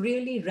strength to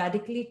really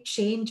radically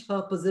change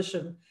her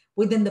position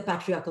within the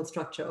patriarchal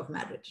structure of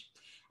marriage.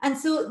 And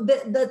so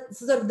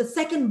the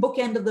second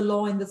bookend of the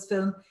law in this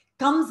film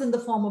comes in the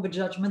form of a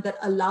judgment that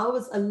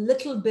allows a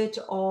little bit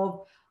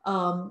of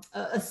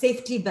a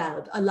safety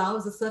valve,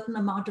 allows a certain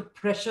amount of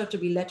pressure to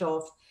be let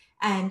off,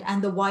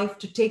 and the wife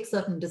to take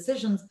certain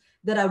decisions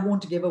that I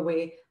won't give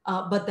away,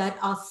 but that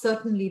are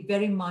certainly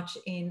very much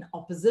in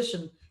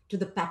opposition to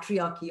the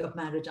patriarchy of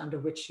marriage under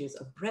which she is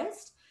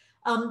oppressed.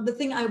 The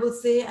thing I will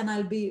say, and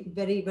I'll be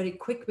very, very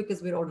quick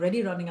because we're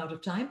already running out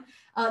of time.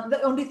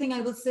 The only thing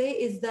I will say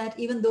is that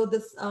even though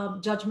this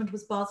judgment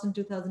was passed in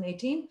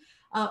 2018,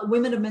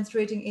 women of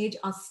menstruating age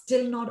are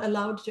still not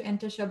allowed to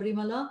enter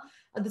Sabrimala.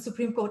 The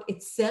Supreme Court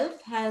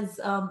itself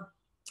has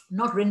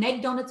not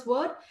reneged on its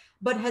word,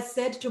 but has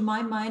said, to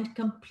my mind,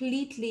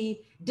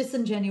 completely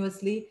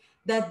disingenuously,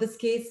 that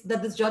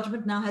this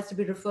judgment now has to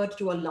be referred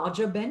to a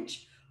larger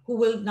bench who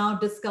will now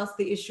discuss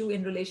the issue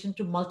in relation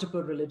to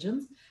multiple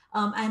religions.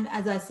 And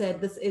as I said,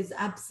 this is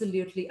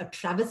absolutely a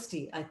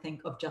travesty, I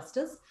think, of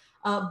justice.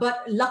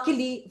 But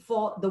luckily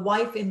for the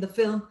wife in the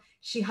film,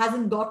 she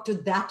hasn't got to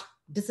that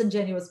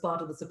disingenuous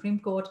part of the Supreme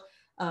Court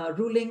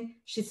ruling.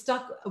 She's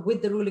stuck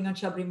with the ruling on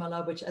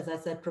Sabrimala, which, as I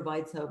said,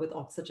 provides her with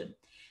oxygen.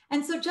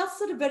 And so just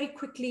sort of very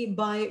quickly,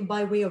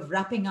 by way of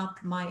wrapping up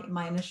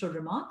my initial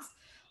remarks,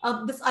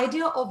 this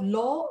idea of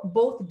law,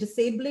 both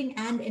disabling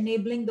and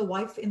enabling the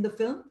wife in the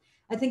film,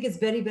 I think is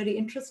very, very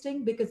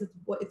interesting, because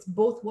it's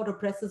both what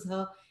oppresses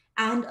her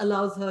and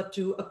allows her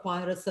to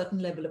acquire a certain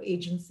level of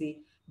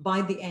agency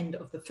by the end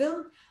of the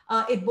film.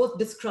 It both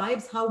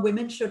describes how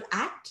women should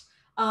act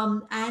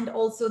and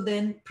also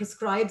then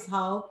prescribes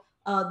how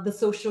the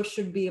social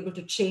should be able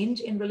to change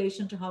in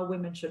relation to how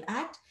women should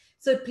act.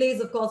 So it plays,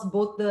 of course,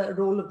 both the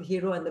role of the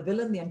hero and the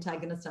villain, the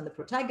antagonist and the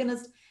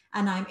protagonist.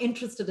 And I'm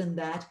interested in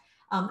that.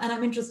 And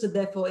I'm interested,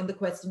 therefore, in the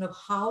question of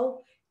how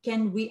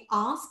can we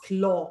ask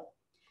law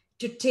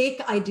to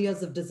take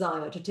ideas of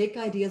desire, to take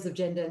ideas of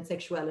gender and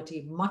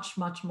sexuality much,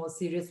 much more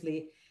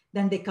seriously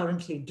than they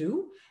currently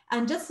do.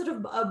 And just sort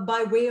of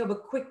by way of a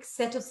quick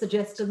set of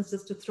suggestions,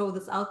 just to throw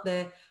this out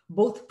there,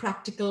 both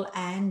practical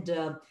and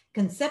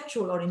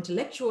conceptual or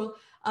intellectual,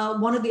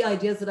 one of the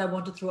ideas that I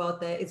want to throw out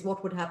there is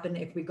what would happen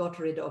if we got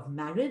rid of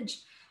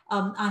marriage.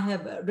 I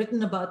have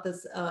written about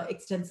this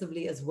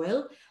extensively as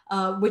well,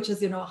 which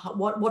is,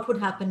 what would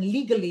happen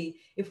legally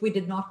if we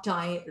did not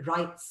tie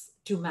rights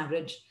to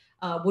marriage?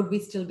 Would we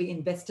still be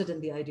invested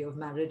in the idea of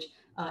marriage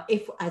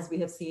if, as we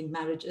have seen,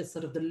 marriage is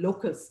sort of the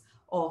locus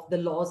of the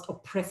law's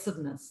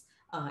oppressiveness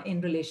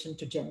in relation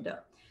to gender?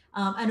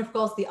 And of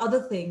course, the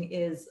other thing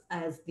is,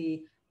 as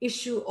the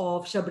issue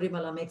of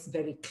Sabarimala makes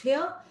very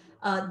clear,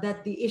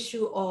 that the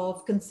issue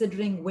of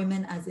considering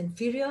women as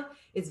inferior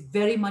is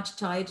very much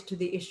tied to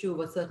the issue of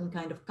a certain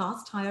kind of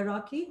caste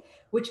hierarchy,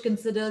 which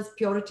considers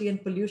purity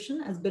and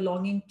pollution as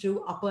belonging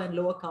to upper and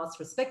lower castes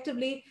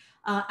respectively,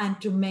 and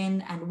to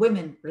men and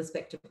women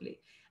respectively.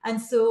 And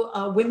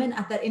so women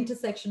at that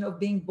intersection of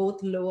being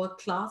both lower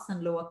class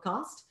and lower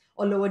caste,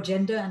 or lower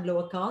gender and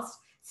lower caste,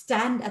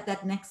 stand at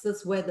that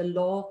nexus where the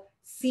law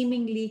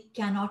seemingly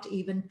cannot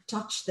even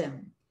touch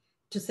them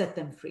to set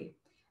them free.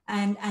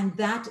 And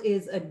that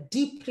is a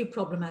deeply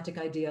problematic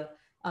idea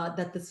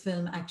that this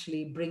film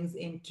actually brings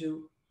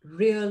into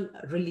real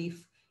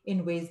relief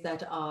in ways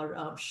that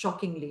are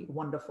shockingly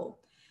wonderful.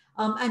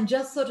 And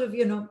just sort of,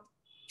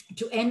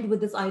 to end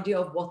with this idea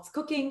of what's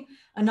cooking,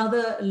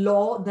 another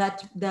law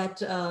that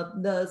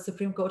the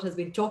Supreme Court has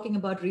been talking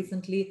about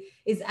recently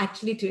is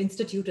actually to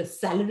institute a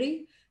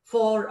salary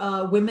for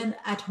women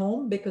at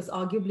home, because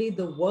arguably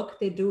the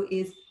work they do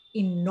is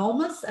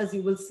enormous, as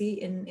you will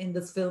see in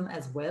this film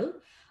as well.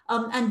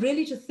 And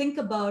really to think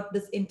about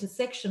this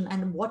intersection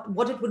and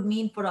what it would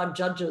mean for our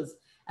judges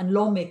and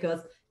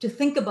lawmakers to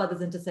think about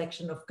this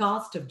intersection of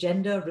caste, of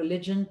gender,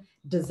 religion,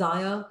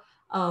 desire,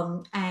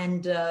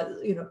 and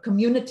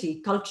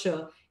community,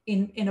 culture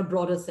in a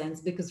broader sense,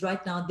 because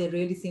right now there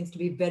really seems to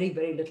be very,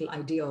 very little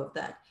idea of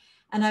that.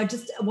 And I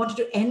just wanted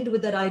to end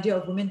with that idea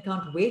of women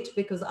can't wait,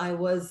 because I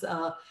was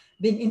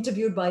being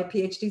interviewed by a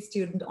PhD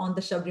student on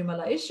the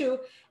Sabarimala issue,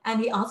 and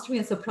he asked me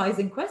a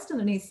surprising question,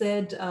 and he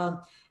said,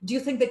 do you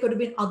think there could have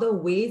been other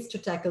ways to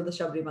tackle the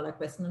Sabarimala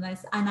question?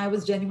 And I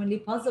was genuinely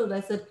puzzled.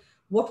 I said,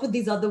 what would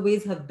these other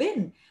ways have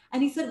been?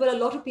 And he said, well, a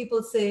lot of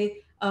people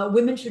say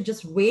women should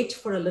just wait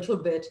for a little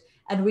bit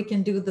and we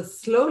can do this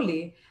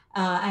slowly.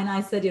 And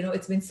I said,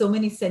 it's been so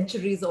many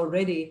centuries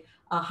already.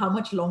 How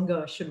much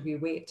longer should we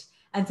wait?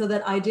 And so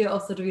that idea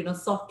of sort of,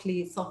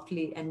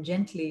 softly and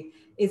gently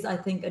is, I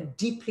think, a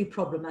deeply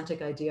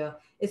problematic idea,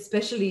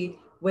 especially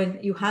when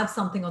you have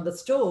something on the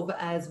stove,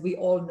 as we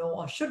all know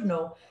or should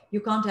know, you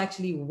can't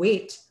actually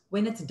wait.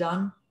 When it's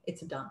done,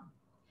 it's done.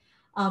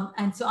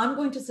 And so I'm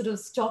going to sort of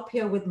stop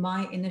here with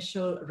my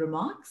initial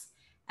remarks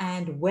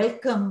and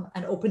welcome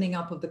an opening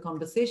up of the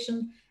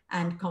conversation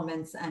and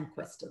comments and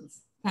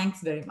questions.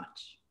 Thanks very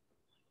much.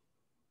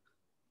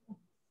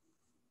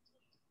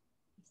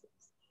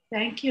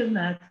 Thank you,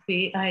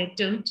 Madhavi. I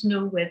don't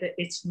know whether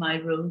it's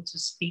my role to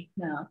speak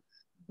now,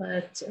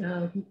 but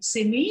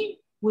Simi,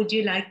 would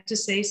you like to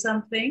say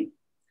something?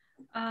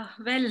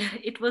 Well,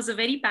 it was a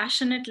very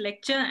passionate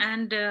lecture,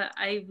 and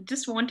I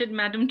just wanted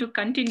Madam to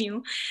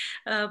continue.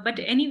 But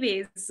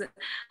anyways,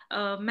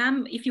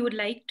 ma'am, if you would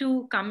like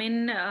to come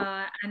in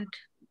and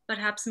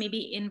perhaps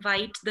maybe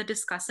invite the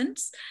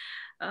discussants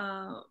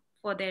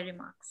for their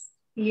remarks.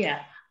 Yeah,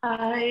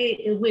 I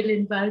will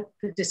invite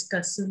the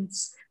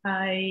discussants.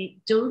 I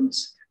don't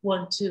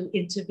want to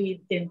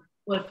intervene in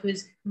what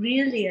was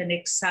really an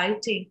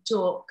exciting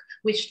talk,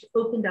 which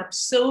opened up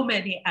so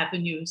many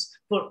avenues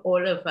for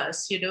all of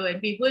us,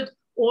 and we would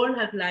all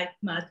have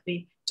liked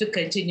Madhavi to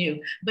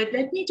continue. But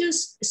let me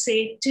just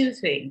say two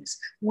things.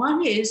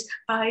 One is,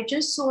 I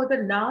just saw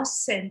the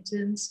last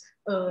sentence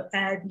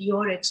and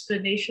your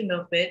explanation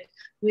of it,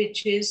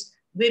 which is,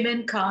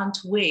 women can't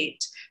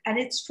wait. And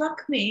it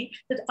struck me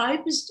that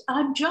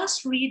I'm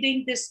just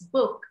reading this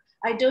book.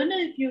 I don't know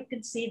if you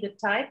can see the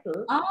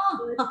title.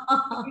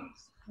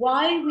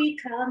 Why We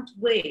Can't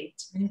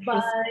Wait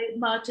by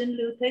Martin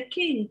Luther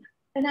King.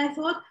 And I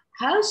thought,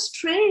 how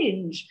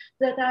strange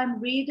that I'm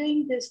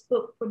reading this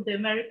book from the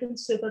American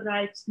Civil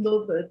Rights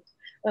Movement,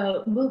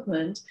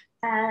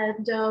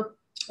 and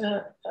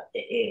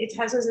it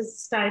has as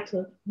its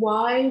title,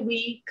 Why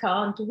We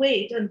Can't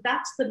Wait. And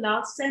that's the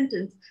last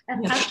sentence.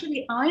 And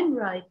actually, I'm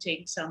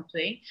writing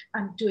something.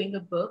 I'm doing a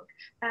book.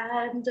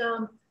 And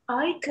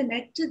I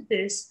connected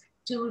this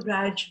to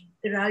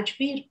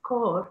Rajveer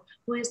Kaur,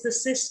 who is the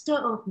sister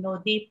of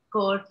Nodeep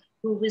Kaur,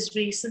 who was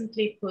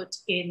recently put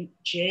in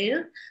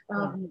jail.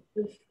 And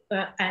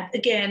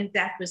again,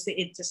 that was the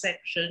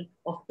intersection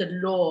of the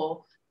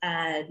law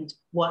and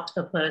what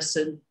a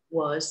person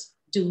was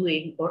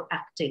doing or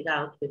acting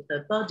out with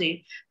her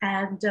body.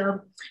 And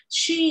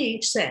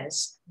she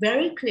says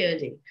very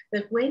clearly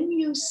that when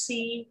you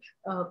see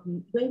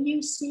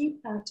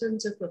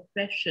patterns of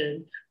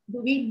oppression,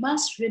 we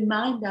must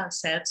remind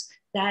ourselves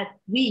that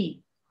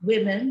we,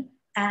 women,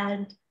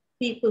 and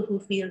people who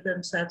feel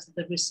themselves at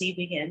the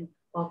receiving end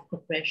of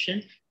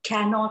oppression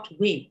cannot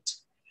wait.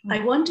 I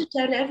want to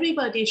tell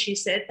everybody, she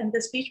said, and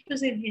the speech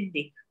was in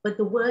Hindi, but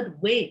the word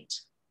wait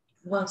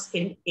was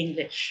in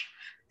English.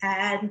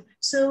 And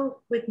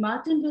so with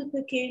Martin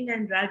Luther King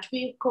and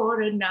Rajveer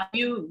Kaur and now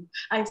you,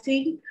 I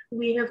think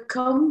we have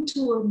come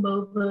to a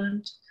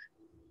moment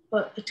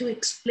to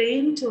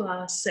explain to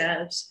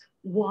ourselves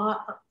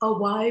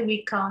why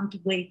we can't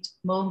wait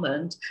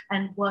moment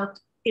and what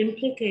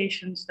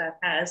implications that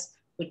has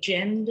for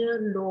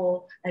gender,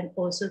 law, and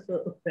also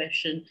for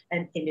oppression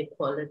and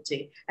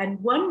inequality. And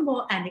one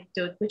more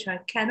anecdote, which I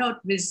cannot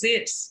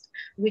resist,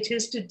 which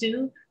is to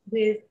do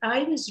with,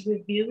 I was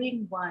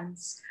reviewing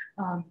once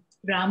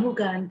Ramchandra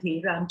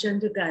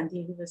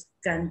Gandhi, who was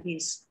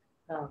Gandhi's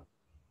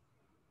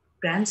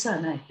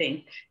grandson, I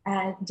think.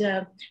 And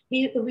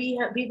we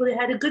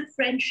had a good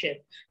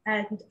friendship.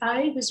 And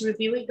I was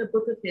reviewing a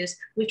book of his,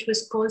 which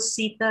was called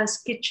Sita's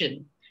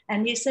Kitchen.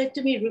 And he said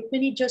to me,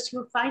 Rukmini,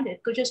 you'll find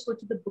it. Just go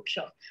to the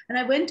bookshop. And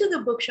I went to the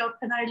bookshop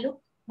and I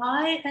looked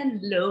high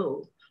and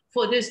low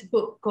for this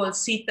book called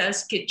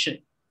Sita's Kitchen,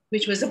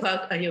 which was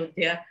about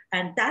Ayodhya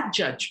and that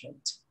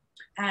judgment,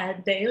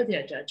 and the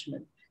Ayodhya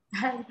judgment.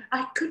 And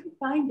I couldn't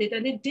find it.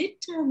 And it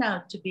did turn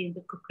out to be in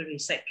the cookery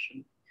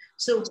section.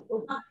 So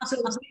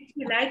if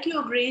you like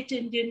your Great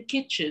Indian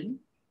Kitchen,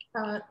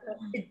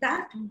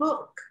 that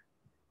book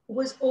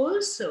was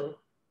also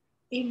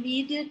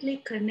immediately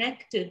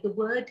connected. The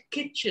word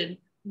kitchen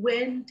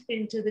went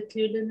into the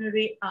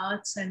culinary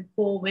arts and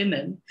for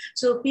women.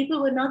 So people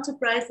were not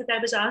surprised that I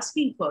was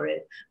asking for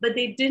it, but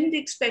they didn't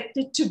expect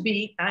it to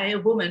be, a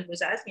woman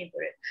was asking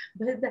for it,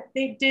 but that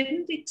they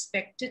didn't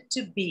expect it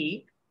to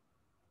be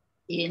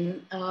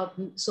in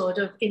sort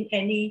of in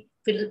any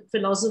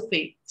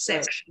philosophy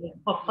section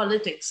or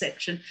politics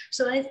section.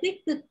 So I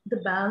think that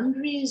the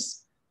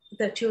boundaries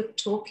that you're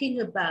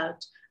talking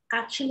about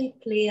actually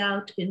play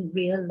out in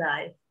real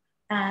life.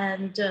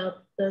 And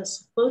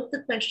there's both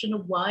the question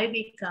of why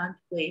we can't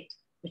wait,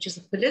 which is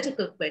a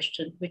political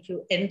question, which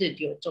you ended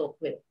your talk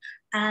with,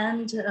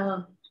 and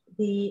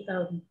the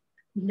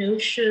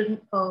notion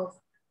of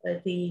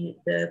the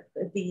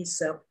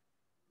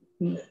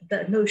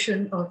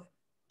notion of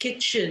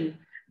kitchen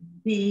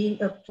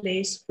being a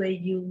place where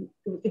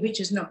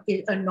which is not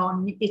it's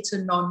a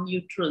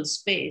non-neutral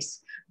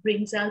space,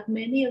 brings out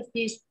many of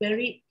these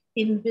very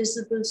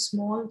invisible,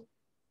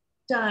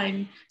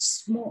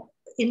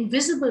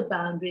 invisible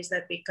boundaries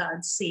that we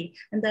can't see.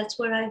 And that's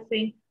where I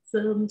think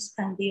films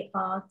and the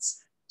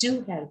arts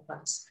do help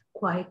us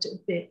quite a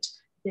bit.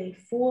 They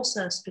force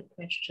us to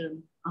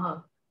question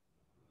our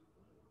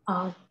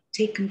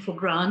taken for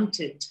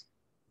granted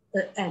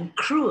and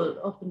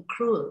often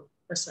cruel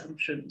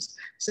assumptions.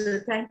 So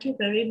thank you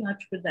very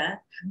much for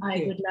that.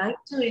 I would like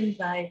to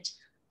invite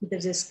the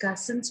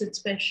discussants,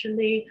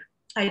 especially,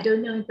 I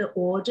don't know the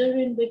order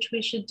in which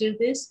we should do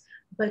this,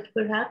 but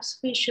perhaps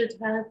we should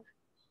have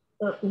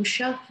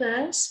Usha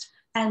first,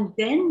 and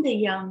then the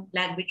young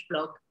language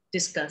block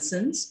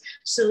discussants,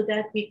 so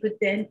that we could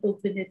then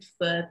open it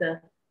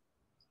further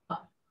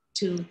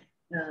to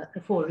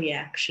for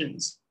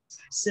reactions.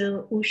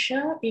 So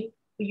Usha, if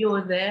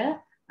you're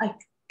there, I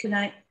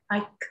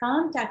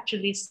can't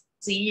actually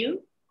see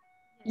you.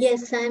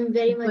 Yes, I'm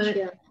very much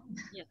here.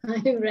 Yeah.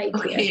 I'm right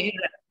here.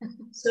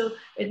 So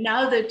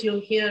now that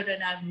you're here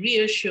and I'm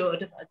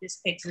reassured about this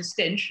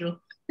existential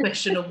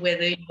question of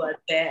whether you are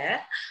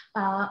there,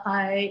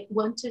 I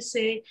want to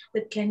say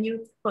that can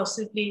you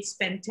possibly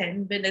spend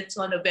 10 minutes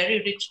on a very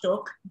rich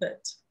talk,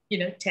 but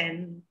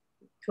 10,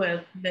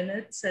 12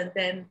 minutes, and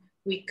then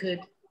we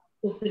could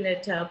open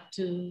it up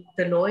to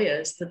the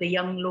lawyers, to the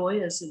young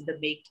lawyers in the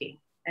making,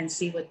 and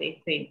see what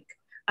they think.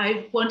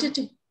 I wanted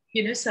to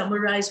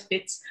summarize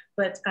bits,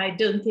 but I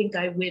don't think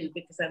I will,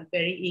 because I'm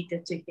very eager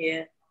to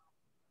hear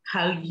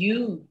how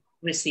you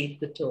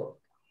received the talk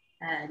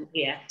and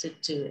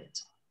reacted to it.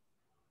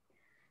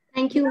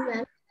 Thank you,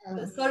 ma'am.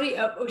 Sorry,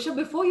 Usha,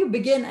 before you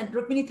begin, and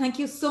Rukmini, thank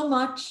you so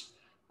much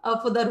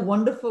for that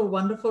wonderful,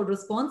 wonderful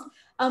response.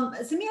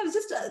 Simi, I was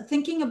just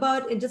thinking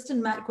about it, just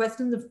in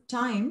questions of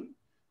time.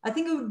 I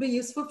think it would be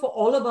useful for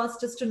all of us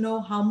just to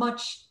know how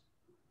much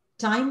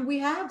time we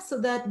have, so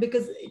that,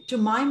 because to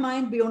my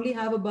mind, we only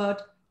have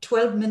about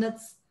 12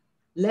 minutes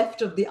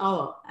left of the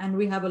hour, and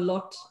we have a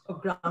lot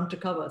of ground to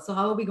cover. So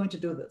how are we going to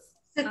do this?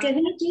 So can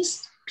I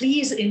just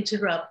please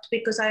interrupt,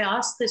 because I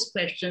asked this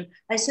question.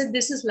 I said,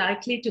 this is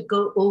likely to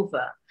go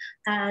over.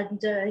 And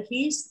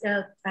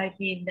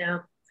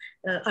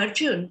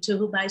Arjun, to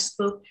whom I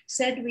spoke,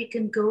 said we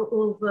can go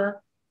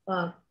over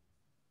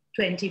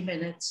 20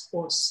 minutes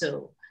or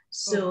so.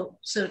 So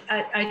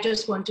I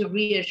just want to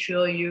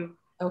reassure you.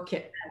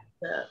 Okay.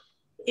 That,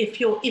 if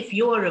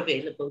you're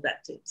available,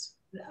 that is.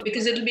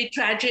 Because it'll be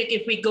tragic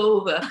if we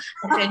go over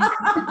and then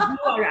you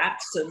are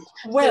absent.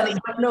 Well,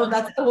 no,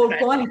 that's the whole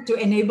point, to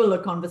enable a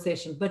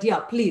conversation. But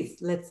yeah,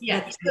 please, let's.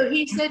 So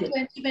he said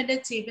 20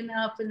 minutes, even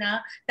half an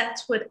hour.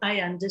 That's what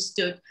I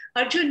understood.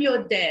 Arjun,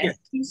 you're there. Yes.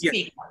 Please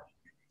speak.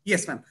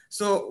 Yes, ma'am.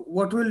 So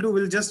what we'll do,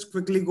 we'll just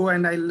quickly go,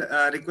 and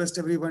I'll request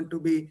everyone to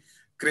be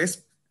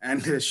crisp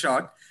and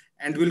short,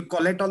 and we'll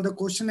collect all the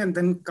question and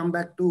then come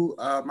back to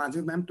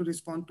Madhavi ma'am to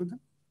respond to them.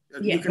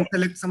 You can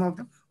select some of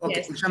them. Okay,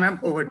 Yes. Usha ma'am,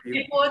 over to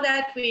you. Before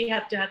that, we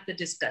have to have the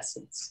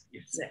discussants.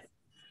 Yes. Yeah.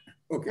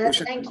 Okay,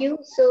 thank you.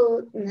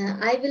 So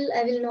I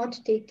will not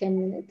take 10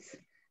 minutes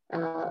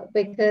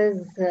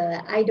because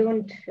I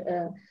don't,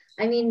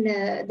 I mean,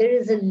 there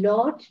is a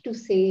lot to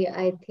say,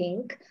 I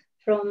think,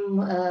 from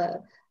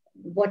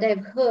what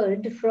I've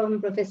heard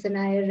from Professor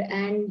Nair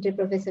and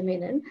Professor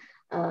Menon.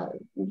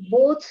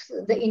 Both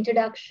the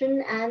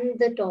introduction and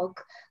the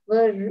talk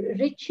were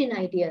rich in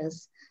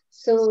ideas.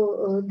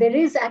 So there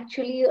is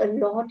actually a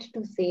lot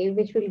to say,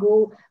 which will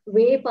go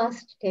way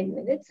past 10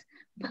 minutes.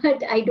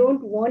 But I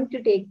don't want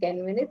to take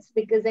 10 minutes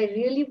because I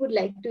really would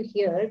like to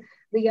hear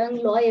the young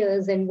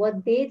lawyers and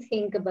what they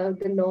think about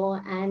the law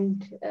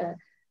and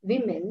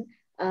women,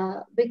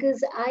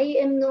 because I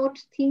am not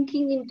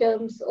thinking in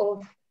terms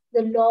of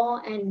the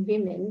law and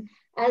women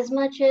as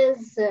much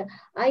as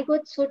I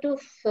got sort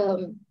of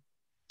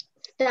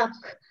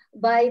stuck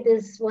by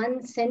this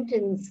one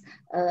sentence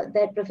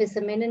that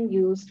Professor Menon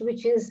used,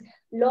 which is,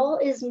 law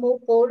is more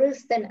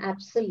porous than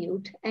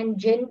absolute and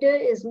gender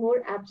is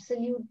more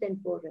absolute than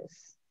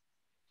porous.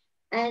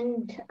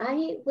 And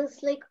I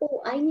was like,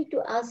 oh, I need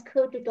to ask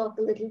her to talk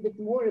a little bit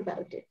more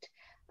about it.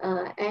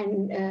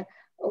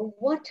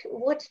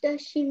 What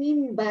does she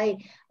mean by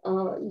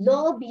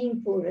law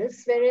being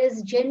porous,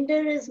 whereas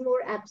gender is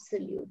more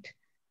absolute?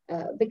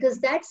 Because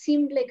that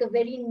seemed like a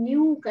very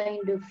new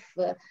kind of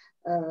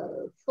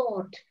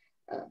thought.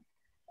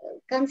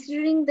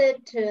 Considering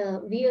that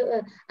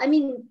I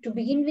mean, to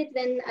begin with,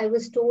 when I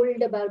was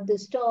told about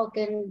this talk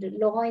and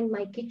law in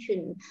my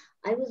kitchen,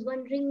 I was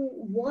wondering,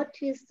 what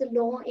is the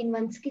law in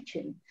one's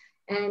kitchen?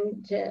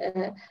 And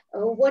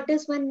what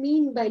does one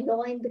mean by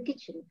law in the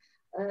kitchen?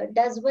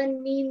 Does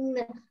one mean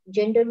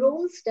gender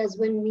roles? Does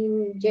one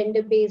mean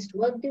gender-based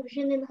work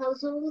division in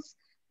households?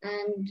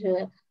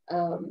 And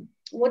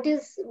what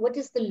is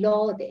the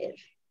law there?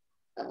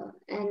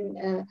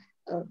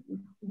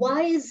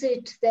 Why is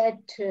it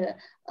that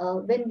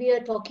when we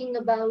are talking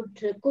about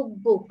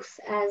cookbooks,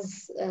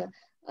 as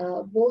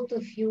both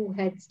of you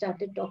had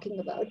started talking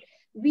about,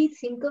 we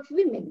think of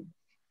women?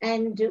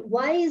 And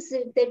why is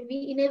it that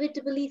we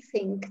inevitably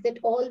think that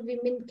all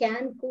women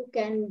can cook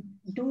and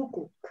do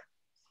cook?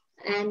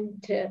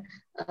 And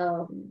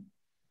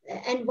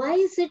why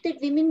is it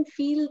that women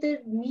feel the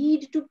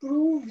need to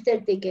prove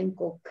that they can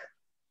cook?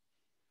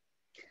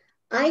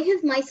 I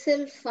have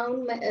myself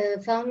found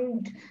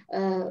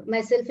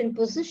myself in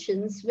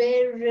positions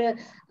where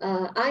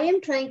I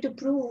am trying to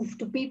prove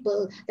to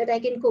people that I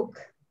can cook.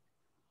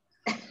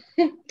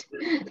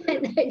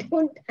 And I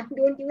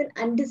don't even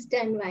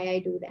understand why I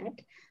do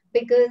that,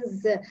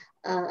 because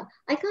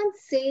I can't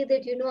say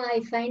that, you know,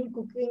 I find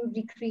cooking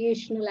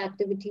recreational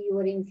activity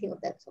or anything of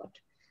that sort.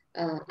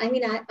 I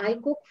mean, I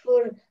cook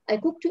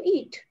to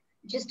eat,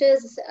 just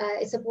as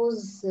I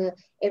suppose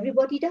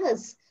everybody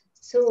does.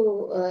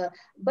 So,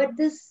 but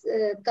this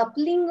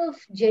coupling of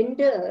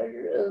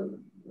gender,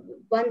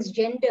 one's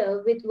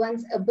gender with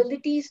one's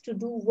abilities to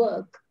do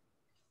work,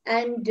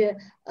 and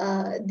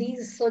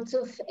these sorts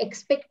of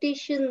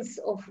expectations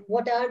of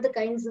what are the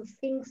kinds of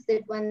things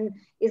that one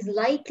is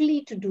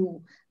likely to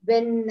do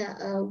when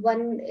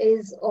one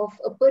is of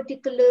a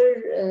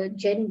particular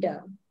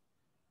gender.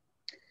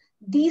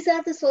 These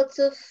are the sorts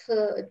of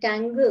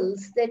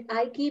tangles that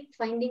I keep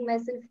finding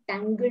myself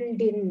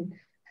tangled in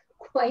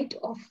quite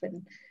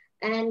often.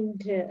 And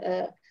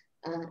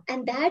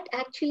that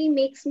actually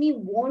makes me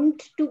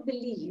want to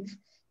believe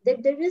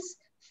that there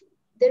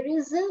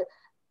is a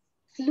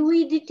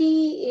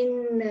fluidity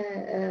in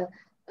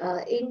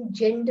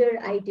gender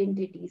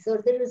identities,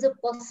 or there is a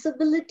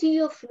possibility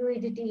of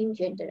fluidity in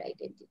gender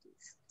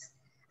identities.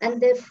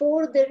 And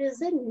therefore, there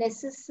is a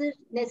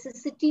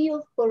necessity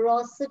of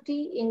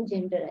porosity in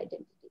gender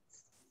identities.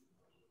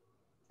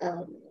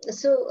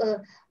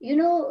 You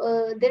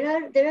know,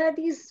 there are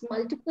these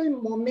multiple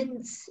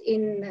moments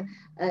in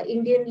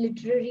Indian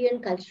literary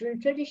and cultural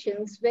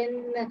traditions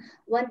when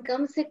one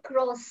comes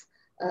across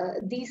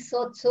these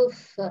sorts of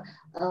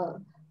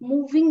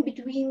moving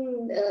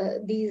between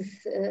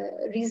these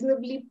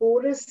reasonably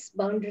porous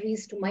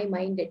boundaries, to my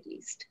mind at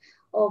least,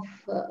 of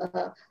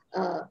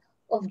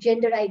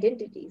gender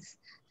identities.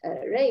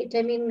 Right.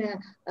 I mean,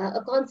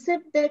 a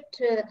concept that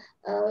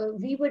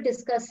we were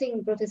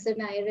discussing, Professor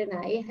Nair and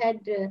I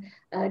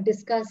had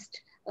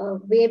discussed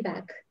way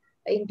back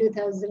in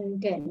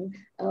 2010,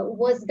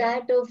 was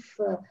that of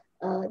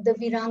the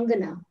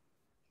Virangana,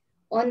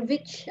 on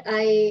which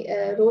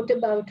I wrote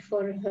about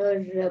for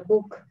her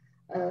book,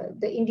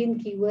 the Indian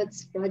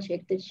Keywords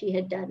project that she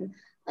had done.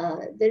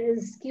 There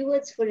is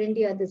Keywords for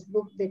India, this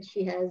book that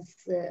she has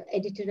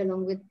edited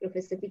along with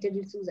Professor Peter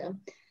D'Souza.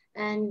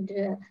 And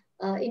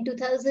in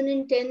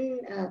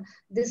 2010,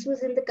 this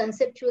was in the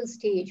conceptual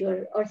stage,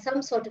 or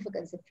some sort of a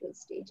conceptual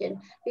stage.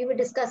 And we were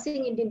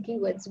discussing Indian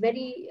keywords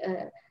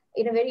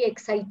in a very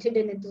excited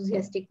and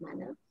enthusiastic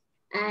manner.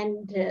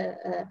 And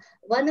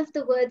one of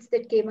the words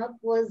that came up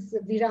was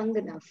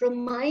Virangana,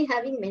 from my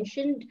having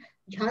mentioned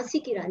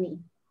Jhansi Ki Rani.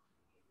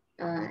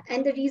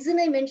 And the reason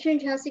I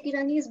mentioned Jhansi Ki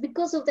Rani is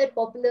because of that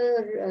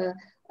popular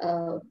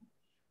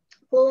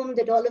poem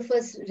that all of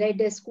us read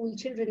as school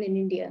children in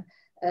India.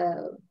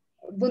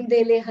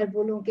 Bundele har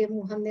bolon ke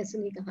muh humne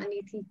suni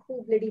kahani thi,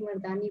 khoob ladi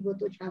mardani wo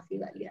to jhansi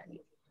wali aani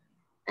thi.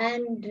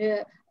 And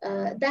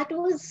that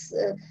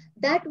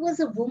was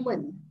a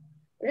woman,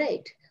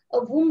 right?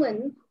 A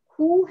woman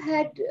who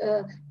had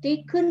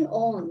taken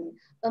on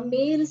a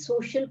male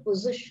social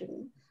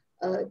position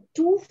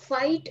to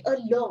fight a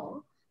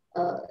law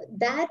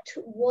that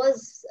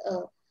was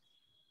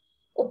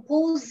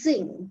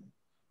opposing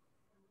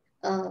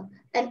an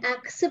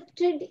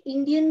accepted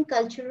Indian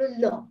cultural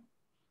law.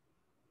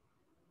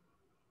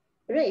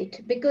 Right,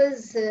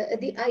 because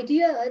the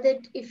idea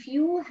that if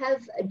you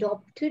have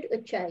adopted a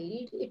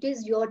child, it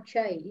is your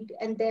child,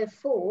 and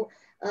therefore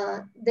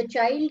the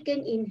child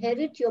can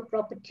inherit your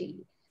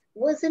property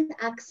was an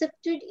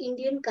accepted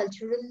Indian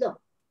cultural law.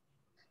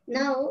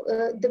 Now,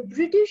 the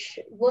British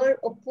were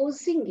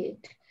opposing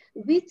it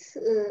with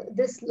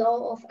this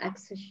law of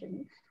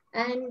accession,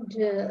 and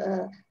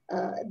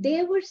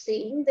they were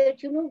saying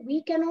that, you know,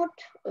 we cannot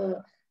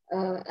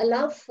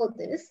allow for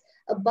this.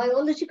 A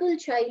biological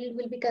child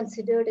will be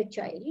considered a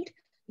child,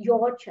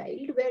 your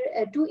child,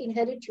 where to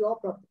inherit your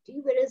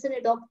property, whereas an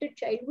adopted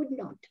child would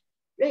not,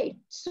 right?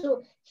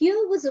 So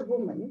here was a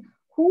woman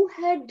who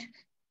had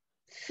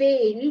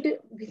failed,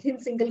 within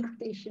single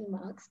quotation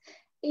marks,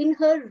 in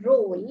her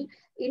role,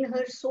 in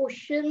her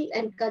social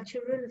and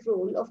cultural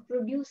role of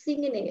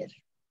producing an heir.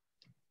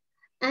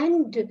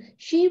 And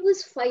she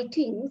was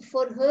fighting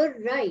for her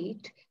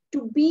right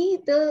to be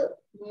the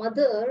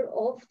mother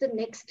of the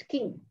next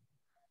king.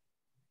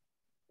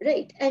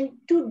 Right, and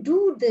to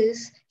do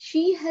this,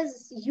 she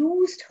has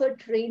used her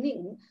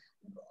training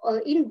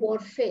in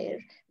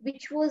warfare,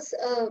 which was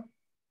a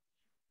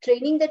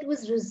training that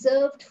was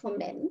reserved for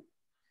men,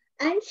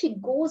 and she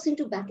goes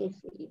into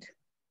battlefield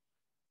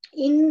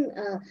in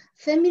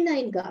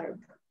feminine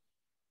garb.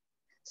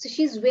 So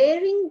she's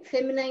wearing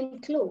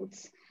feminine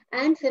clothes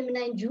and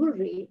feminine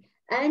jewelry,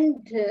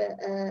 and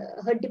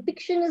her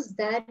depiction is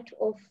that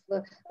of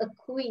a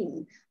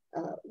queen,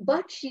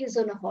 but she is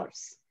on a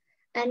horse.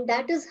 And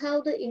that is how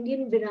the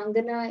Indian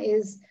Virangana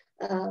is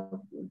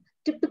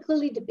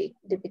typically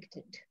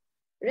depicted,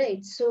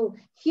 right? So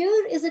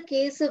here is a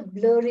case of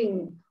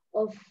blurring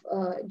of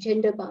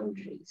gender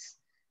boundaries,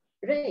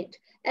 right?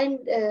 And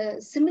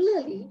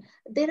similarly,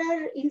 there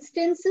are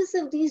instances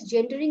of these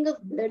gendering of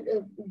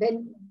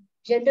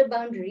gender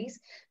boundaries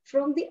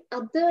from the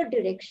other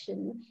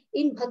direction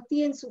in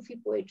Bhakti and Sufi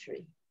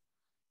poetry.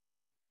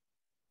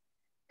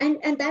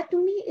 And that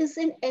to me is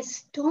an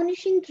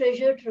astonishing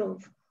treasure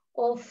trove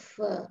of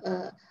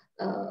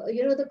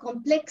you know, the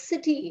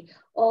complexity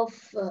of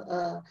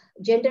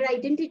gender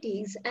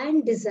identities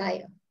and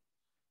desire.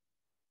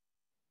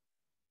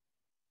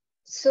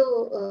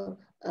 So,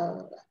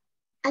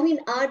 I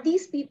mean, are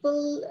these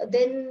people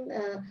then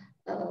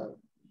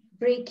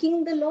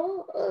breaking the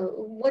law?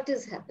 What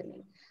is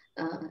happening?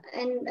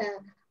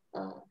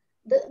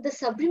 The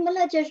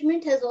Sabrimala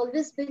judgment has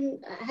always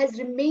has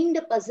remained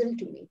a puzzle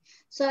to me.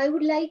 So I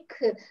would like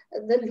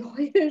the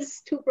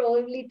lawyers to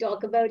probably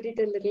talk about it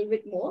a little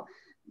bit more,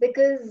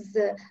 because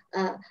the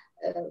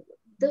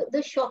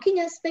shocking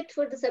aspect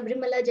for the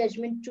Sabrimala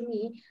judgment to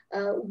me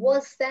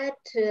was that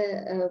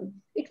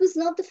it was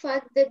not the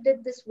fact that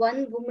this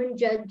one woman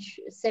judge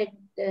said,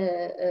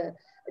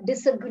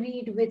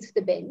 disagreed with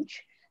the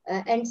bench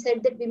and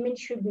said that women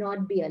should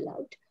not be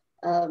allowed.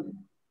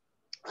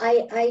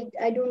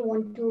 I don't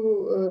want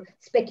to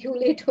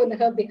speculate on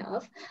her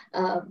behalf,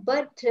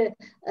 but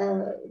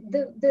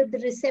the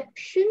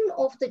reception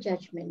of the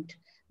judgment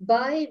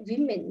by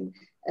women,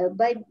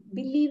 by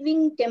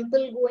believing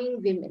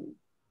temple-going women,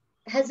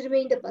 has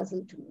remained a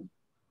puzzle to me.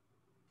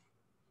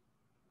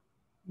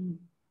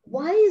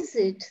 Why is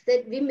it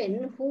that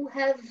women who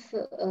are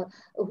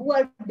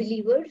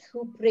believers,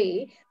 who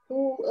pray,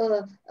 who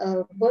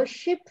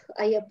worship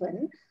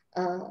Ayyappan,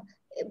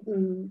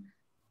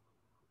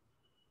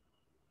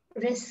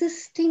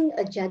 resisting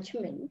a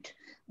judgment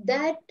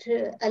that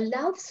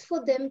allows for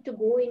them to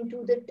go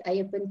into the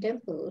Ayyappan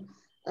temple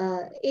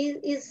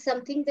is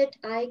something that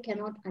I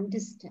cannot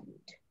understand.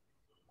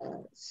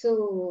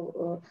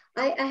 So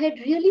I had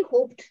really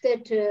hoped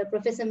that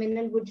Professor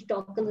Menon would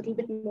talk a little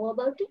bit more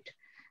about it.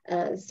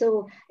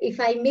 So if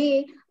I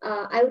may,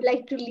 I would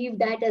like to leave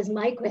that as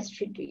my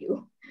question to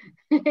you.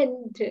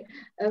 And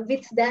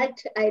with that,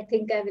 I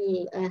think I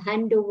will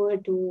hand over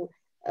to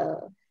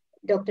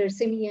Dr.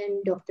 Simi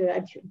and Dr.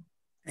 Arjun.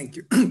 Thank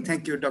you.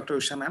 Thank you, Dr.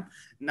 Usha ma'am.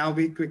 Now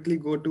we quickly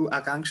go to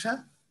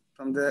Akanksha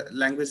from the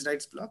language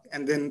rights block,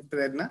 and then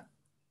Prerna.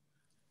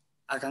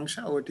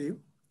 Akanksha, over to you.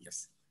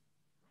 Yes.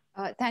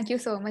 Thank you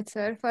so much,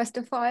 sir. First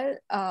of all,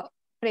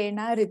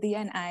 Prerna, Riddhi,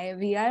 and I,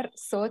 we are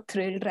so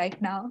thrilled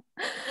right now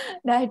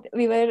that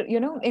we were,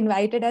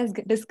 invited as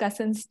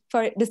discussants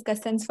for this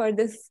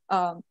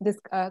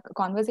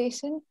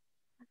conversation.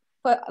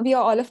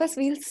 All of us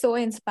feel so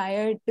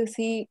inspired to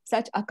see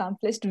such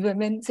accomplished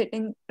women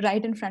sitting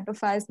right in front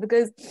of us,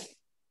 because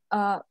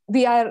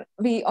we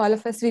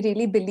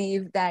really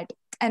believe that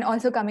and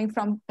also coming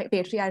from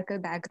patriarchal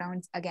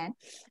backgrounds again,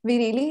 we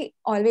really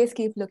always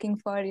keep looking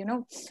for,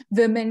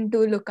 women to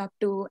look up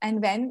to.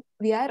 And when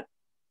we are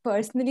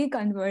personally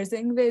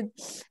conversing with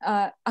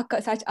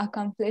such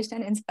accomplished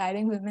and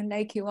inspiring women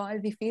like you all,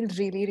 we feel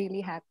really,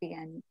 really happy.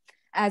 And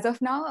as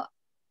of now,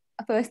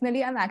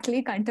 personally, I'm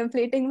actually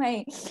contemplating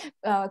my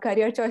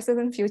career choices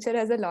in future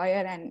as a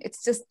lawyer, and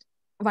it's just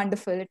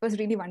wonderful. It was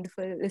really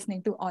wonderful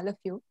listening to all of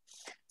you.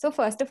 So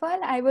first of all,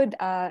 I would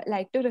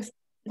like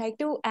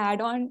to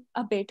add on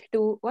a bit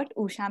to what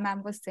Usha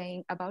ma'am was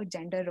saying about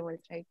gender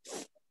roles, right?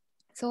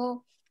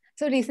 So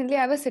recently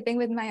I was sitting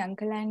with my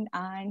uncle and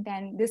aunt,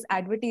 and this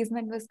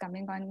advertisement was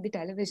coming on the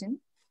television.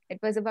 It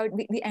was about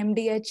the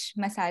MDH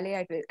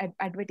masala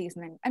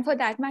advertisement. And for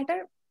that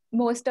matter,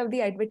 most of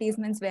the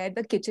advertisements where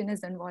the kitchen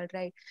is involved,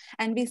 right?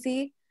 And we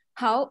see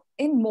how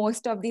in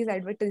most of these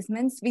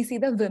advertisements, we see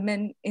the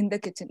women in the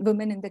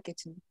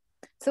kitchen.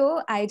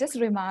 So I just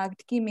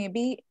remarked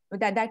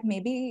that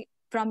maybe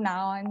from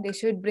now on, they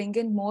should bring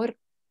in more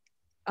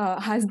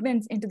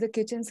husbands into the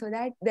kitchen, so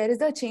that there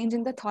is a change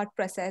in the thought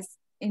process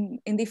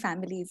in the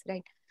families,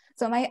 right?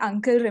 So my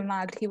uncle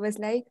remarked, he was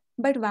like,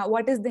 but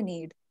what is the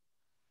need?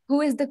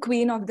 Who is the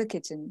queen of the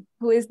kitchen?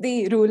 Who is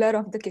the ruler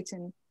of the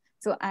kitchen?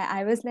 So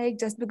I was like,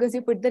 just because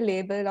you put the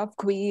label of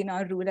queen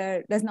or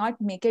ruler does not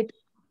make it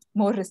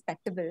more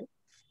respectable.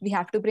 We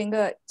have to bring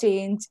a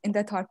change in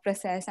the thought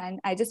process. And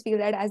I just feel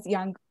that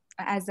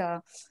as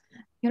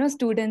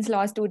students,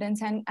 law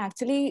students, and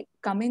actually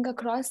coming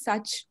across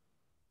such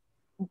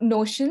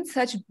notions,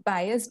 such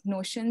biased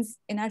notions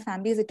in our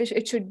families,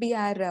 it should be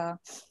our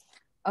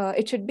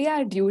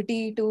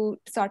duty to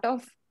sort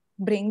of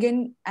bring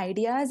in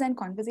ideas and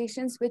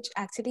conversations which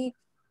actually,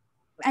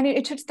 and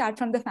it should start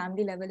from the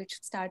family level. It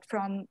should start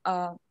from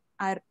our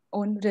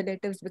own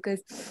relatives,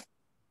 because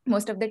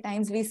most of the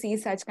times we see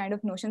such kind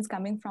of notions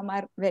coming from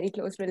our very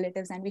close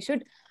relatives, and we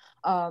should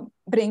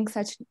bring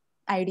such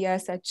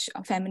ideas, such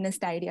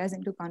feminist ideas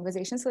into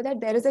conversation, so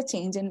that there is a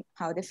change in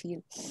how they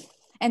feel.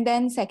 And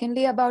then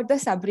secondly, about the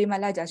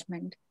Sabrimala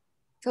judgment.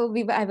 So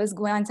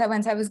once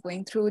I was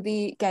going through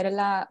the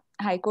Kerala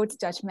High Court's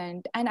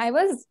judgment, and I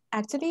was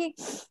actually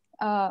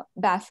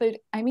baffled.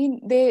 I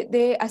mean,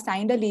 they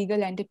assigned a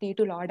legal entity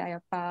to Lord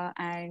Ayappa,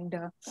 and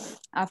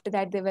after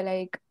that they were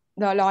like,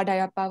 the Lord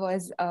Ayappa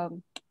was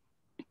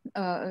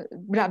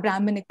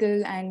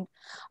Brahminical, and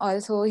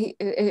also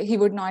he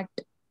would not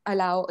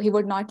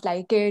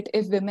like it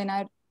if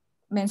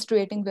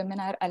menstruating women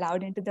are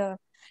allowed into the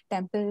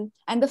temple.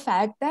 And the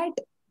fact that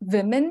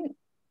women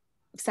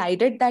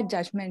sided that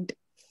judgment,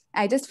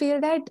 I just feel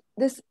that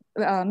this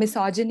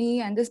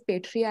misogyny and this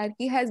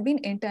patriarchy has been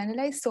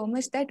internalized so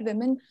much that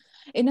women,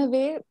 in a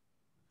way,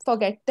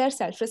 forget their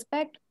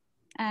self-respect,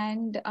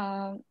 and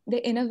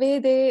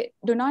they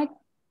do not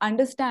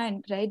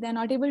understand, right? They're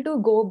not able to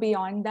go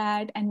beyond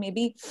that and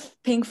maybe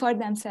think for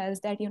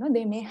themselves that,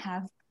 they may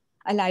have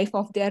a life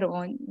of their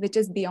own, which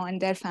is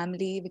beyond their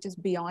family, which is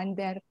beyond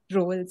their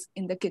roles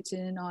in the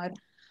kitchen, or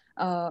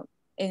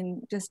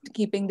in just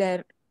keeping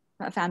their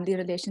family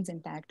relations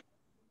intact.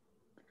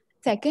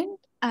 Second,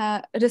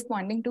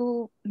 responding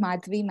to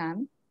Madhavi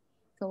ma'am.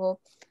 So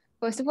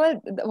first of all,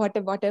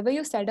 whatever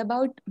you said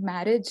about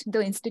marriage,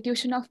 the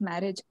institution of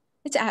marriage,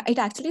 it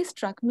actually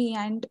struck me,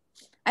 and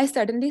I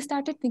suddenly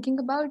started thinking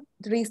about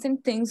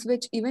recent things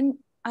which even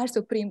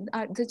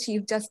the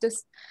Chief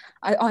Justice,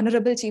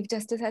 Honorable Chief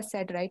Justice has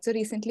said, right? So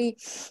recently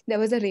there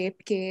was a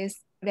rape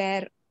case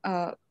where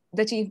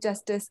the Chief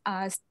Justice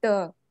asked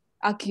the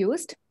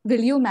accused,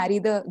 will you marry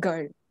the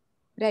girl?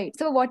 Right.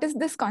 So what is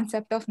this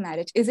concept of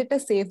marriage? Is it a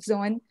safe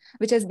zone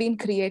which has been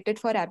created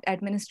for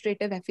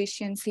administrative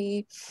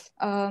efficiency?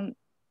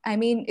 I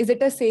mean, is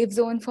it a safe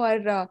zone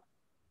for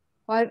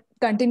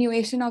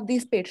continuation of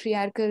these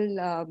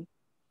patriarchal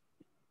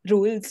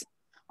rules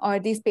or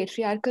these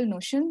patriarchal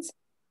notions?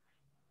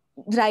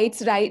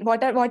 Rights, right?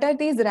 What are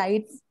these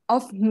rights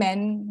of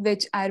men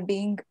which are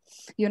being,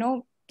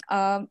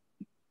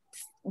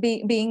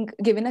 being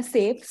given a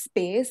safe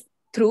space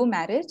through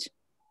marriage?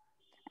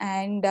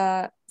 And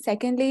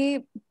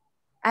secondly,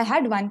 I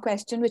had one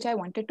question which I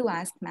wanted to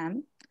ask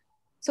ma'am.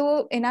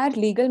 So in our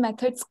legal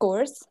methods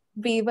course,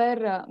 we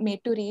were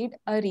made to read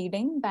a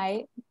reading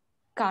by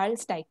Carl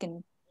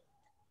Steichen.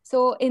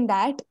 So in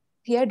that,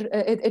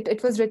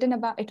 it was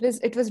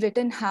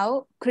written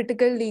how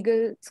critical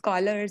legal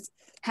scholars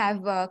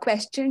have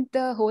questioned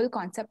the whole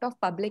concept of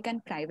public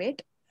and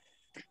private,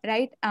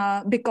 right?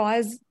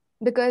 Because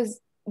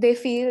they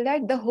feel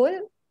that the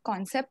whole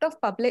concept of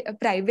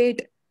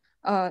private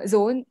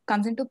zone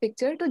comes into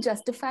picture to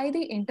justify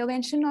the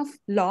intervention of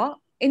law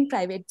in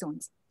private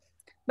zones.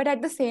 But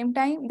at the same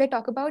time, they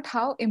talk about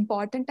how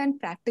important and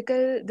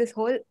practical this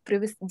whole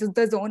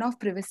the zone of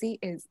privacy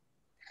is.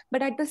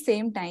 But at the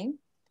same time,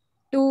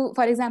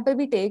 for example,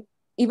 we take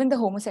even the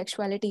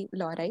homosexuality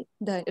law, right?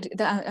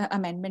 The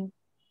amendment.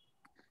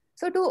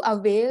 So to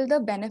avail the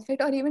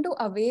benefit or even to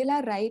avail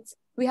our rights,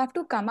 we have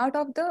to come out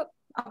of the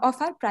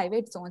our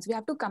private zones. We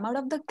have to come out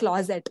of the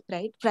closet,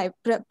 right?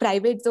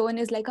 Private zone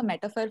is like a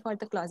metaphor for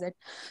the closet.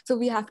 So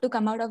we have to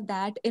come out of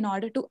that in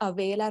order to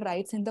avail our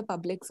rights in the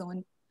public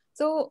zone.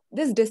 So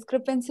this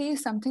discrepancy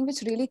is something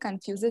which really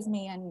confuses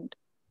me, and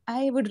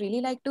I would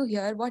really like to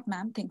hear what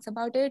ma'am thinks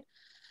about it.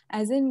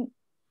 As in,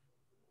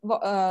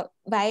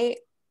 why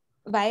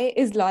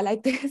is law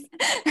like this?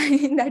 I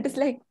mean, that is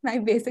like my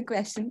basic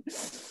question.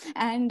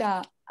 And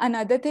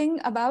another thing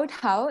about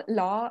how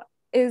law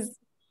is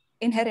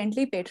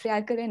inherently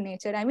patriarchal in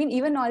nature. I mean,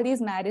 even all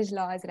these marriage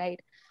laws, right?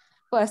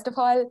 First of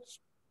all,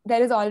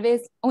 there is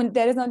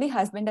only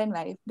husband and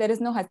wife. There is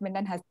no husband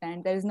and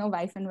husband. There is no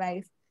wife and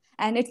wife.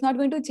 And it's not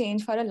going to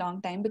change for a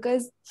long time,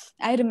 because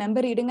I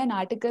remember reading an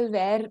article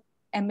where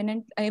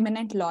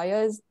eminent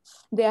lawyers,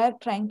 they're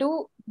trying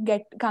to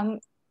get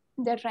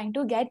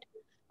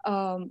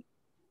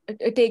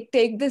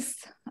take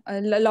this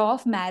law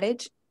of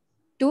marriage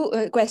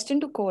to question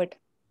to court.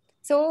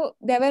 So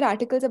there were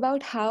articles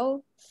about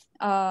how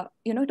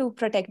to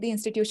protect the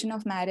institution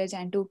of marriage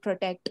and to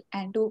protect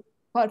and to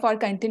for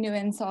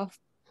continuance of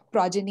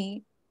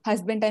progeny,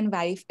 husband and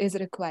wife is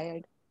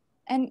required.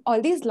 And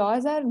all these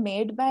laws are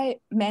made by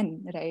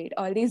men, right?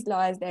 All these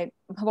laws, that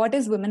what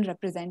is women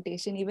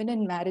representation, even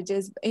in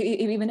marriages, and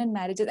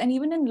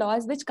even in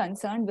laws which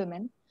concern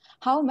women,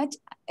 how much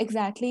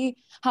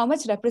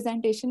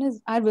representation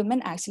are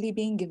women actually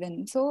being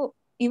given? So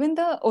even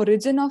the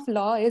origin of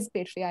law is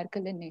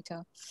patriarchal in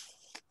nature.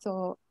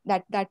 So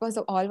that was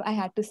all I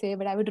had to say,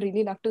 but I would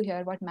really love to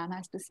hear what ma'am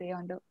has to say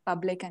on the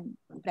public and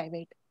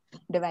private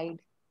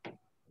divide.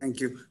 Thank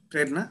you.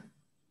 Prerna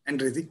and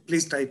Riddhi,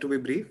 please try to be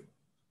brief.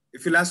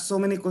 If you'll ask so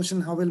many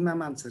questions, how will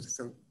ma'am answer?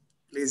 So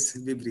please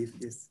be brief,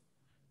 yes.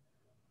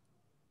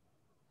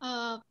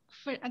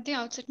 At the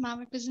outset,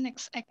 ma'am, it was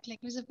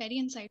a very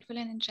insightful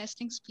and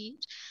interesting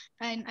speech,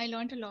 and I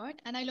learned a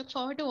lot, and I look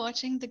forward to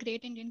watching The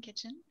Great Indian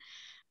Kitchen.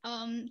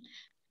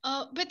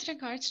 With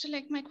regards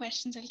to my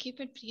questions, I'll keep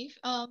it brief.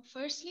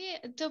 Firstly,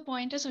 the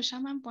point as Usha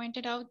ma'am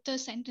pointed out, the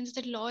sentence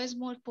that law is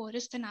more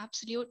porous than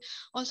absolute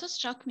also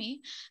struck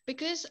me,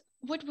 because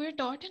what we're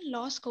taught in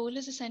law school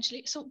is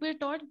essentially, so we're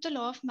taught the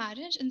law of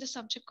marriage in the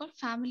subject called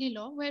family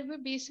law, where we're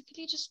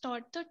basically just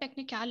taught the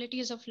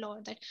technicalities of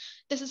law, that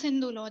this is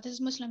Hindu law, this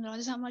is Muslim law,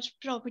 this is how much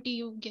property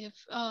you give,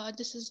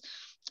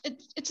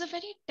 it's a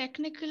very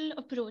technical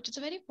approach. It's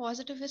a very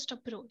positivist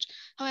approach.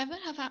 However,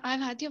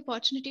 I've had the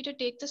opportunity to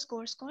take this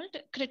course called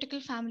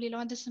Critical Family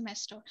Law this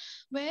semester,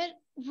 where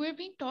we're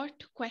being taught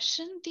to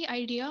question the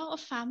idea of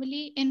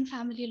family in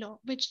family law,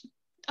 which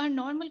our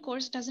normal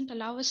course doesn't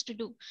allow us to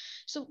do.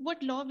 So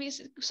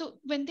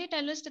when they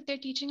tell us that they're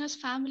teaching us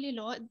family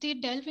law, they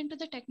delve into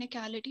the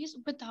technicalities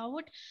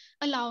without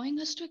allowing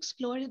us to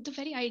explore the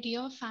very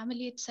idea of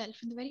family itself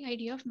and the very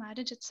idea of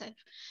marriage itself,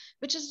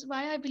 which is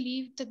why I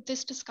believe that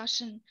this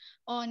discussion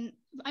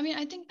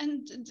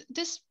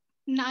this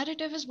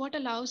narrative is what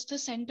allows the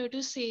center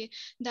to say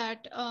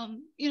that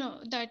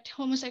that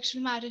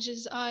homosexual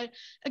marriages are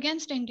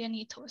against Indian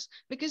ethos,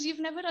 because you've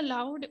never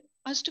allowed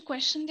us to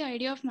question the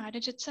idea of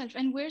marriage itself,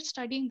 and we're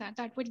studying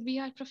that would be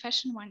our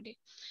profession one day.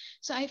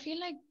 So I feel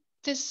like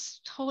this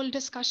whole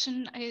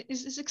discussion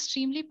is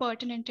extremely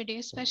pertinent today,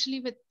 especially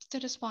with the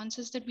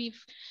responses that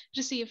we've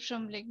received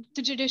from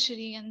the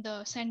judiciary and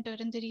the center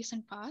in the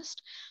recent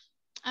past.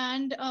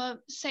 And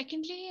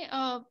secondly,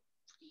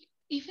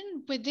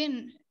 even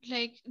within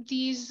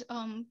these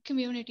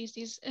communities,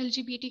 these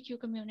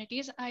LGBTQ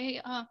communities, I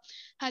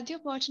had the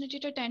opportunity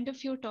to attend a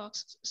few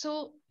talks.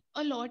 So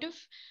a lot of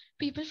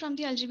people from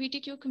the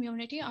LGBTQ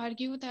community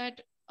argue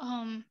that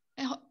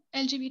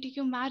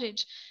LGBTQ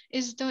marriage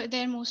is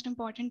their most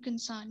important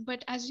concern.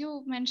 But as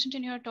you mentioned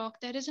in your talk,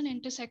 there is an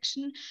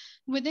intersection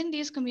within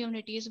these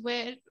communities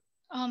where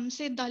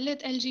say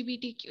Dalit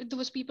LGBTQ,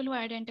 those people who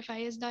identify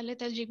as Dalit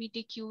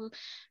LGBTQ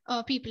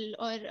people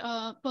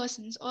or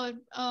persons, or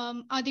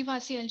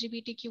Adivasi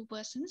LGBTQ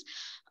persons,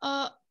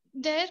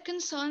 their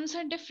concerns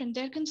are different.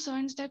 Their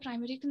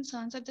primary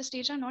concerns at this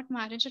stage are not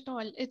marriage at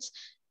all.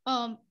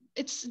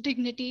 It's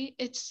dignity.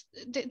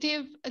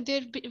 They're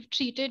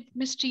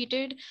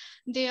mistreated.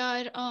 They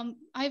are.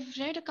 I've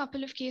read a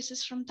couple of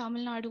cases from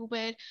Tamil Nadu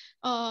where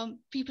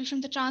people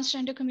from the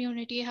transgender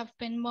community have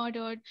been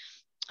murdered,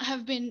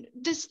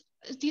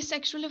 these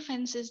sexual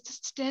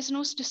offenses. There's no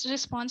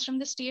response from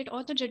the state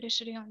or the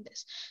judiciary on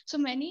this. So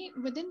many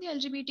within the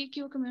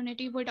LGBTQ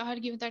community would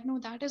argue that no,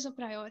 that is a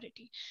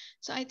priority.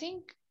 So I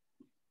think,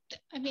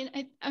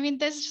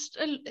 there's just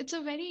it's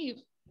a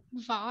very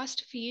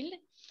vast field,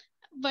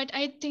 but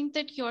I think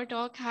that your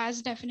talk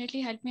has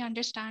definitely helped me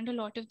understand a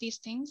lot of these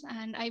things,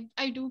 and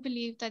I do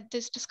believe that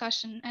this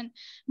discussion and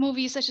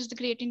movies such as The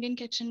Great Indian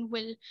Kitchen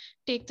will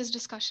take this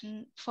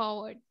discussion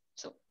forward.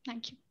 So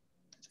thank you.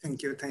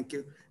 Thank you.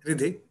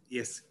 Riddhi,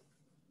 yes,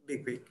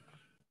 big.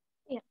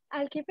 Yeah,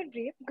 I'll keep it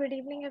brief. Good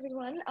evening,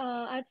 everyone.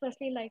 I'd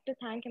firstly like to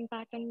thank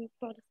Impact and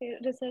Policy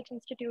Research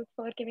Institute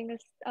for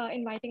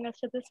inviting us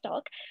to this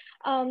talk.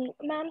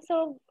 Ma'am,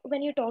 so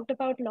when you talked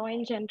about law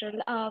in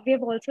general, we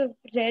have also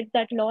read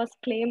that law's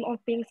claim of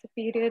being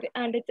superior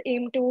and its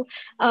aim to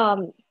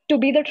to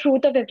be the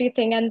truth of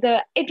everything, and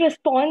it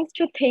responds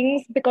to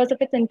things because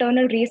of its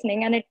internal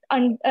reasoning, and it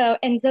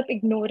ends up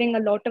ignoring a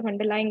lot of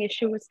underlying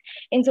issues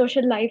in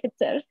social life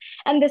itself.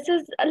 And this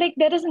is like,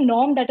 there is a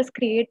norm that is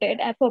created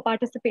for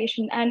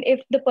participation, and if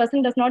the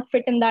person does not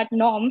fit in that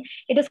norm,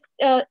 it is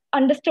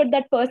understood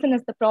that person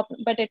is the problem,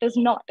 but it is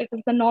not. It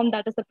is the norm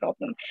that is the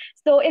problem.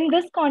 So in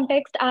this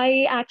context,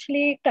 I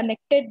actually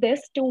connected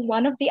this to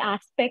one of the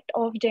aspect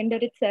of gender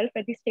itself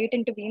where the state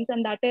intervenes,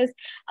 and that is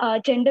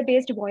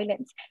gender-based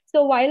violence.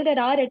 So while there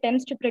are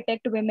attempts to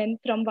protect women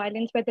from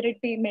violence, whether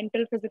it be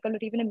mental, physical, or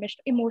even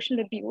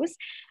emotional abuse,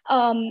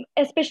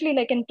 especially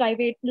like in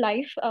private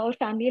life or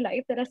family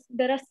life,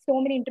 there are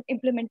so many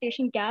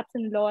implementation gaps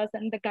in laws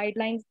and the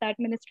guidelines that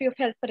Ministry of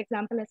Health, for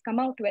example, has come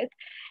out with,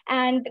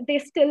 and they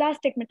still are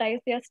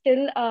stigmatized. They are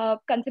still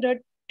considered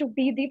to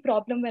be the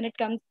problem when it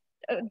comes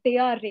they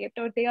are raped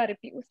or they are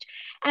abused.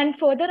 And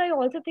further, I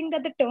also think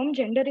that the term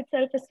gender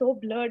itself is so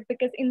blurred,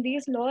 because in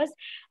these laws,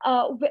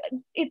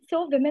 it's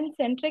so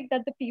women-centric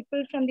that the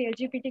people from the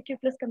LGBTQ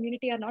plus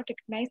community are not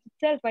recognized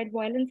itself, while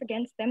violence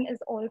against them is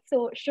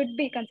also should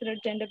be considered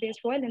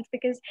gender-based violence,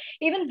 because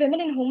even women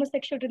in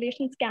homosexual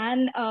relations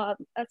can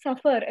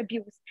suffer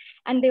abuse,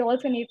 and they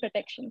also need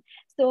protection.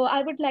 So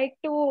I would like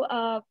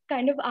to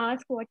kind of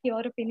ask what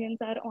your opinions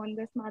are on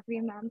this,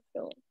 Madhavi ma'am.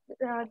 So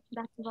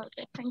that's about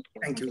it. Thank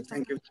you. Thank you. So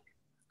much.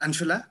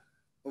 Anshula,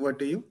 over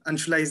to you.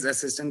 Anshula is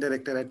Assistant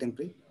Director at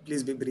IMPRI.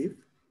 Please be brief.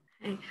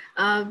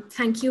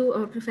 Thank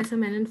you, Professor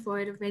Menon, for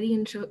a very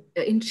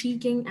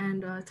intriguing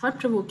and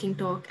thought-provoking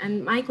talk.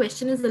 And my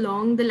question is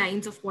along the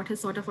lines of what has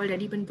sort of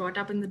already been brought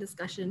up in the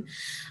discussion.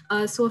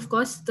 So, of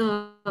course,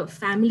 the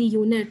family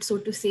unit, so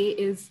to say,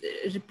 is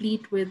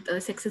replete with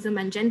sexism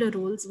and gender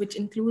roles, which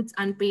includes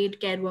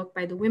unpaid care work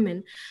by the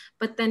women.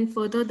 But then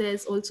further,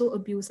 there's also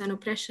abuse and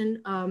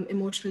oppression,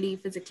 emotionally,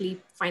 physically,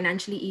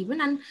 financially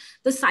even. And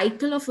the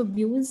cycle of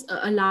abuse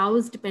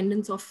allows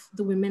dependence of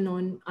the women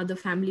on other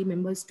family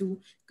members to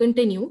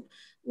continue,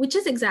 which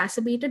is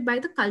exacerbated by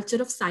the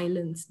culture of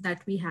silence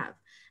that we have.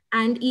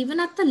 And even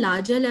at the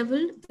larger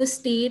level, the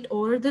state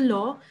or the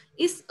law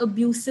is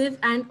abusive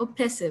and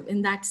oppressive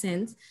in that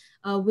sense,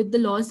 with the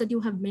laws that you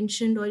have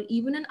mentioned, or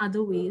even in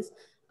other ways,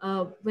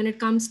 when it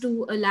comes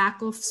to a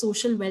lack of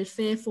social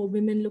welfare for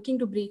women looking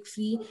to break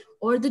free,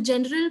 or the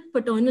general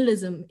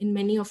paternalism in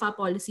many of our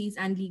policies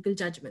and legal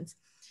judgments.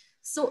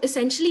 So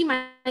essentially,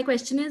 my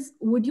question is,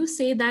 would you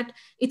say that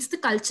it's the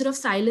culture of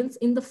silence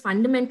in the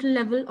fundamental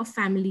level of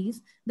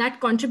families that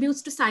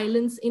contributes to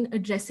silence in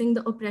addressing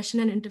the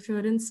oppression and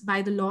interference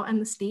by the law and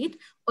the state,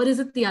 or is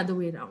it the other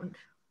way around?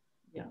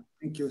 Yeah.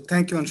 Thank you.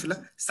 Thank you,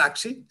 Anshula.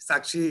 Sakshi.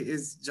 Sakshi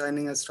is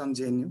joining us from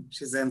JNU.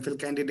 She's an MPhil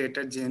candidate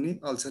at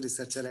JNU, also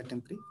researcher at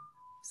IMPRI.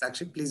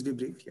 Sakshi, please be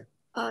brief here.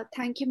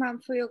 Thank you, ma'am,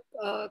 for your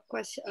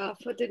question,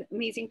 for the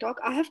amazing talk.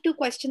 I have two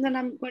questions and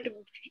I'm going to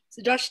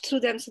rush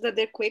through them so that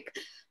they're quick.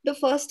 The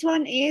first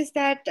one is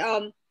that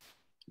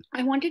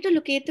I wanted to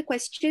locate the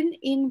question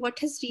in what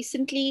has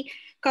recently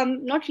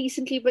come, not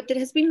recently, but there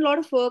has been a lot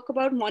of work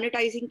about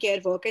monetizing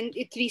care work, and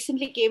it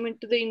recently came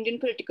into the Indian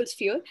political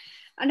sphere.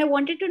 And I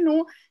wanted to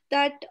know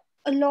that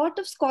a lot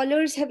of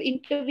scholars have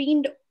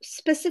intervened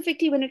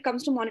specifically when it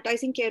comes to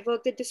monetizing care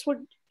work, that this would,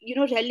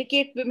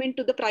 relegate women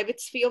to the private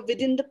sphere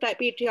within the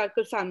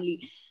patriarchal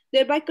family,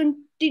 thereby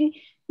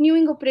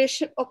continuing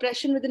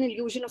oppression with an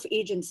illusion of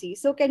agency.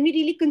 So can we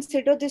really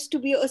consider this to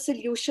be a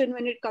solution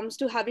when it comes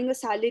to having a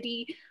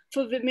salary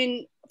for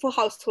women for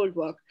household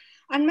work?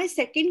 And my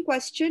second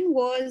question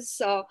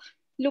was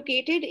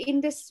located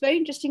in this very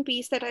interesting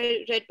piece that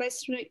I read by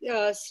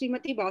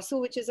Srimati Basu,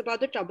 which is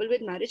about the trouble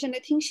with marriage. And I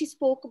think she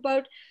spoke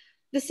about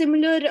the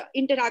similar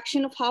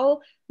interaction of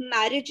how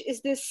marriage is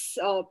this,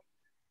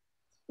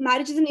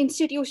 marriage as an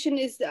institution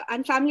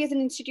and family as an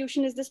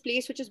institution is this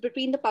place which is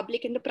between the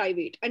public and the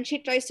private. And she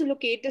tries to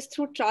locate this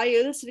through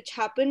trials which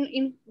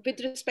happen with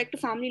respect to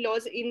family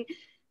laws in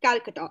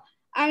Calcutta.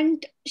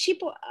 And she,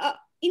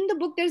 in the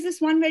book, there's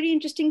this one very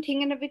interesting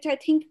thing, and which I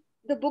think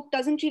the book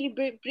doesn't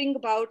really bring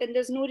about, and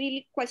there's no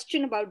really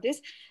question about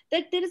this,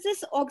 that there is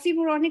this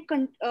oxymoronic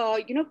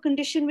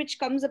condition which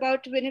comes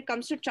about when it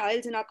comes to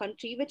trials in our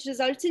country, which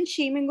results in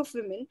shaming of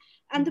women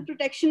and the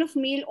protection of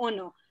male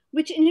honor,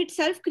 which in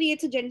itself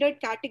creates a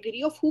gendered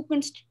category of who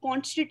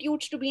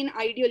constitutes to be an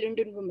ideal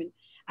Indian woman.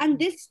 And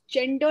this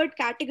gendered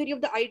category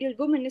of the ideal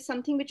woman is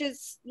something which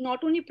is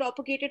not only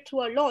propagated through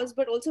our laws,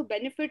 but also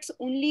benefits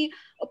only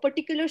a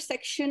particular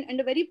section and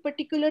a very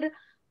particular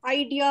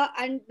idea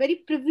and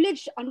very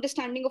privileged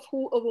understanding of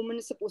who a woman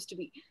is supposed to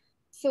be.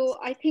 So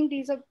I think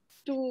these are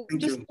two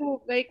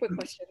very quick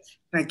questions.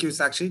 Thank you,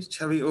 Sakshi.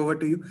 Chavi, over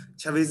to you.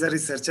 Chavi is a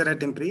researcher at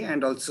IMPRI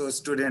and also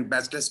a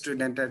bachelor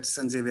student at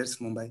St. Xavier's,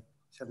 Mumbai.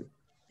 Chavi.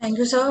 Thank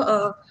you,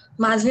 sir.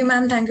 Madhavi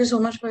ma'am, thank you so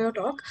much for your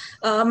talk.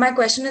 My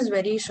question is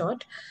very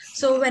short.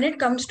 So when it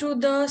comes to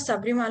the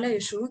Sabrimala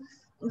issue,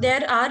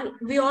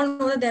 we all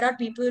know that there are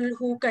people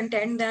who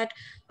contend that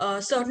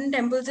certain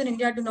temples in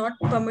India do not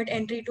permit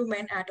entry to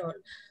men at all.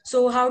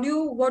 So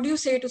what do you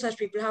say to such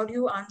people? How do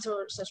you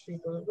answer such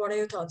people? What are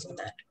your thoughts on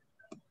that?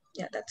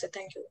 Yeah, that's it.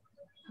 Thank you.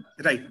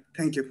 Right.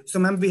 Thank you. So,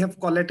 ma'am, we have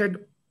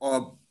collated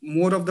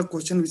more of the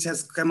question which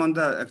has come on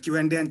the Q&A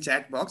and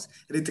chat box.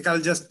 Ritika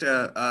will just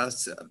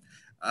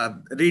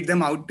read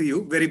them out to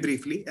you very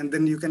briefly, and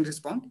then you can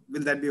respond.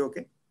 Will that be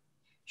okay?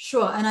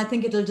 Sure, and I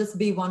think it'll just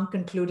be one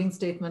concluding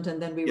statement,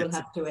 and then we will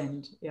have to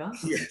end. Yeah.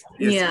 Yes.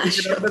 Yeah, We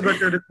sure. can also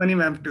go to Rukmini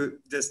ma'am to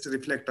just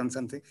reflect on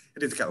something.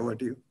 Ritika, over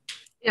to you.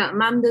 Yeah,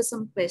 ma'am, there's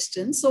some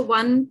questions. So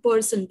one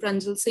person,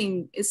 Pranjal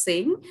Singh, is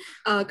saying,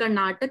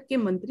 Karnataka के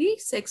मंत्री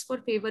sex for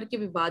favour के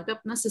विवाद में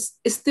अपना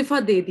इस्तीफा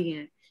दे दिए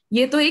हैं.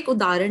 ये तो एक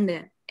उदाहरण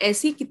है.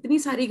 ऐसी कितनी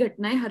सारी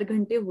घटनाएं हर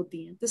घंटे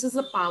होती हैं. This is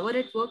the power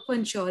at work for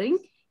ensuring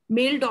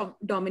male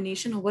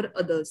domination over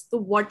others. So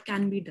what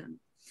can be done?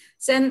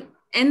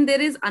 And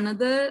there is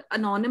another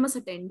anonymous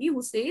attendee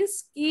who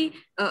says कि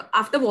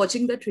after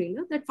watching the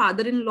trailer that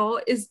father-in-law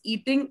is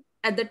eating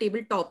at the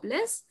table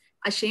topless,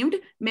 ashamed,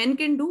 men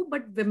can do,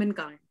 but women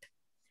can't.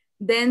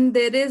 Then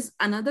there is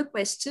another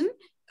question.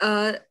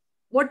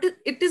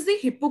 It is the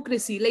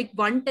hypocrisy. Like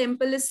one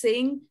temple is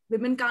saying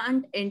women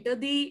can't enter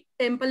the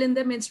temple in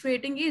their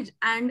menstruating age.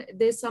 And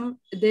there's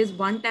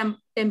one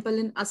temple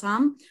in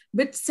Assam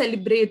which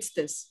celebrates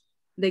this.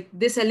 Like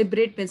they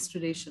celebrate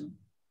menstruation.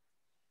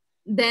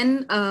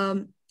 Then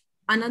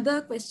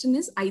another question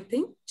is, I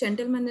think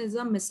gentleman is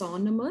a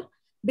misnomer.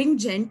 Being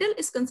gentle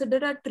is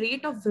considered a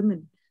trait of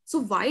women. So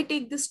why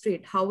take this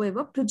trait,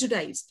 however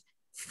prejudiced,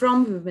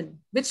 from women,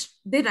 which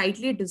they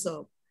rightly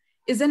deserve?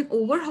 Is an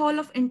overhaul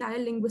of entire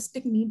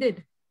linguistic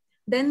needed?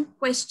 Then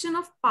question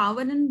of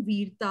power and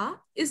virta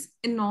is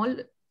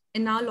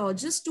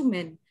analogous to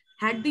men.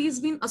 Had these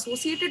been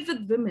associated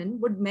with women,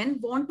 would men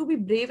want to be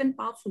brave and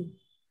powerful?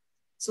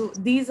 So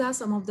these are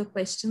some of the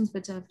questions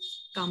which have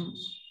come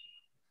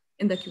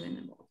in the Q&A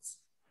box.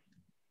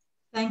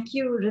 Thank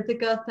you,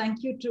 Ritika.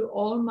 Thank you to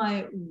all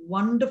my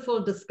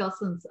wonderful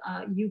discussants.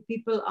 You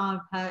people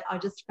are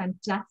just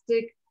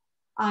fantastic.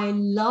 I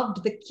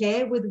loved the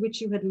care with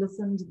which you had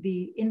listened,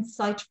 the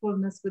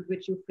insightfulness with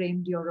which you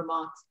framed your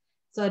remarks.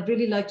 So I'd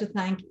really like to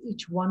thank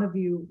each one of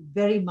you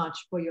very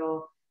much for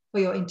your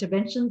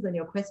interventions and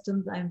your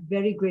questions. I'm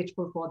very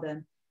grateful for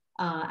them.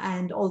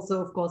 And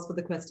also, of course, for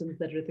the questions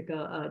that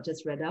Ritika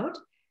just read out.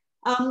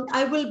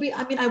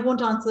 I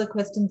won't answer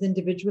questions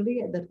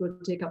individually. That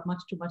would take up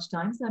much too much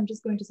time. So I'm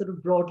just going to sort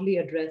of broadly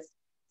address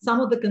some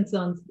of the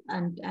concerns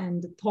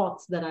and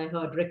thoughts that I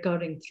heard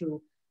recurring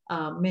through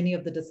many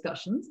of the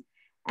discussions.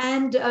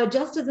 And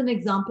just as an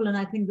example, and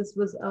I think this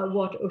was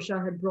what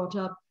Usha had brought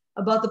up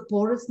about the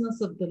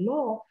porousness of the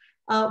law,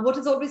 what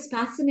has always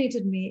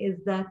fascinated me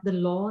is that the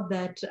law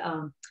that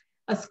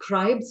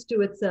ascribes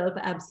to itself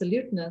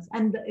absoluteness,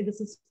 and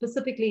this is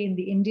specifically in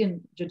the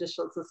Indian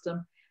judicial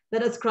system,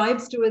 that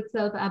ascribes to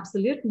itself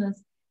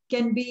absoluteness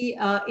can be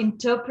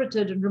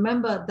interpreted. And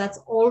remember, that's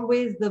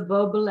always the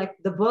verbal, like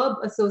the verb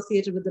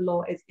associated with the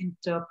law is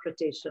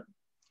interpretation.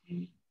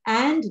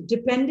 And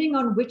depending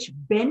on which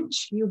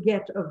bench you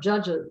get of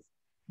judges,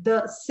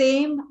 the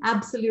same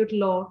absolute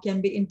law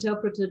can be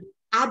interpreted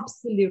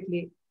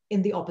absolutely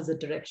in the opposite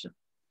direction.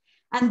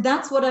 And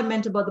that's what I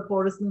meant about the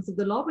porousness of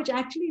the law, which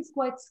actually is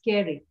quite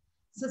scary.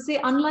 So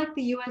say, unlike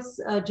the US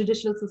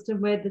judicial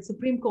system where the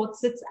Supreme Court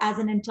sits as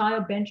an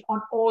entire bench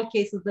on all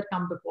cases that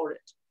come before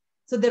it.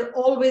 So they're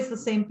always the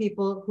same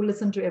people who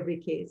listen to every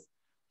case.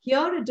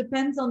 Here, it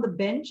depends on the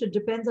bench. It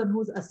depends on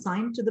who's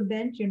assigned to the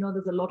bench. You know,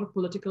 there's a lot of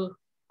political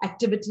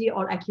activity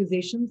or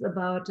accusations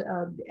about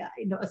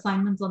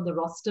assignments on the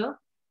roster,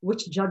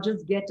 which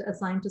judges get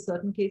assigned to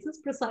certain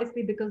cases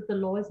precisely because the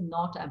law is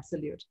not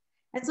absolute.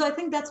 And so I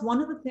think that's one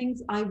of the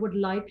things I would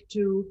like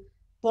to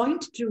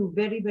point to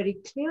very, very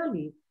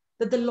clearly,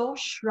 that the law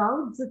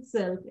shrouds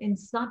itself in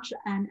such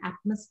an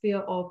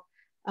atmosphere of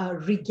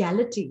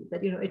regality,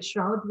 that, you know, it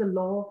shrouds the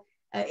law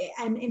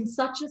and in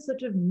such a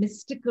sort of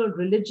mystical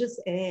religious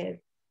air.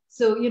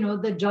 So, you know,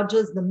 the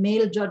judges, the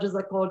male judges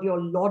are called your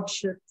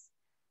lordships.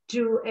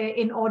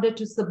 In order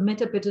to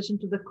submit a petition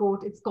to the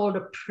court, it's called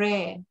a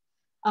prayer.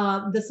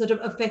 The sort of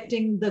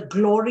affecting the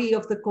glory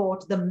of the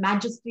court, the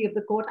majesty of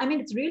the court. I mean,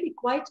 it's really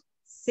quite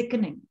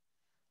sickening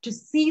to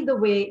see the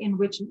way in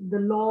which the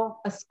law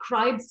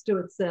ascribes to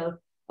itself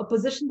a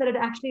position that it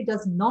actually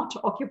does not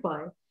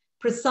occupy,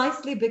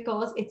 precisely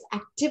because its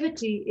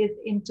activity is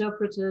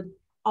interpreted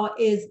or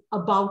is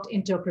about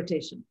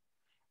interpretation.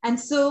 And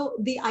so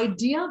the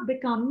idea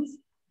becomes,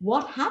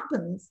 what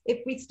happens if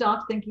we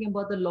start thinking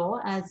about the law,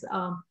 as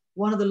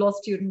one of the law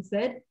students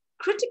said,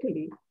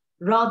 critically,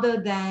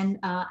 rather than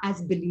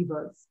as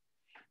believers?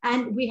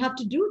 And we have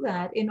to do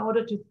that in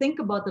order to think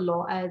about the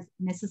law as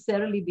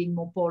necessarily being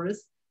more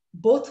porous,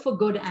 both for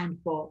good and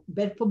for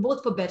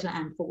better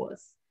and for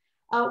worse.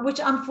 Which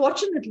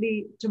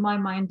unfortunately, to my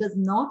mind, does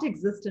not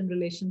exist in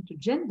relation to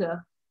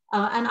gender.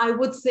 And I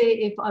would say,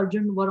 if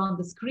Arjun were on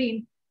the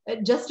screen,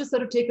 just to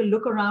sort of take a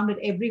look around at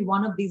every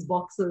one of these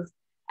boxes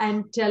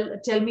and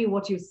tell me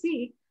what you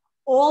see,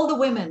 all the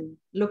women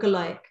look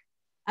alike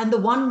and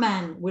the one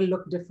man will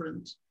look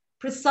different,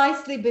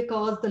 precisely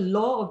because the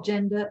law of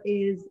gender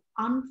is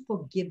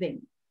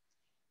unforgiving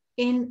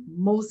in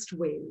most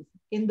ways,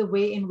 in the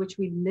way in which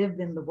we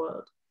live in the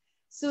world.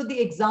 So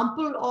the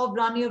example of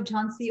Rani of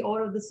Jhansi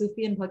or of the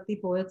Sufi and Bhakti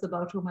poets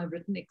about whom I've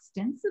written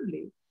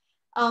extensively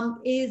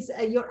is,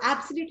 you're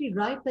absolutely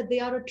right that they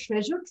are a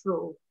treasure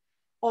trove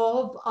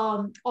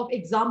of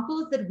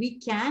examples that we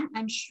can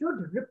and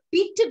should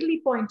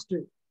repeatedly point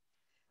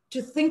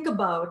to think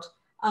about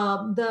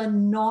the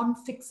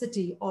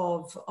non-fixity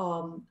of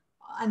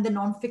and the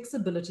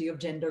non-fixability of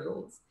gender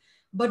roles.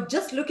 But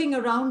just looking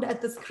around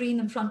at the screen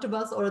in front of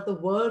us or at the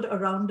world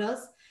around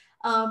us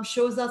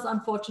shows us,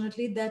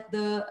 unfortunately, that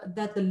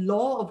the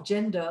law of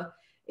gender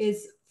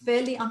is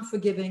fairly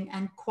unforgiving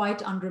and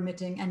quite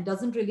unremitting, and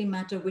doesn't really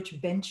matter which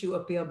bench you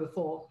appear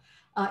before.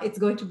 It's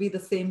going to be the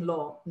same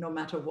law no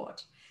matter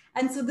what.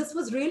 And so this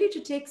was really to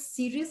take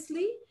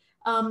seriously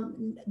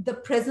the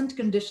present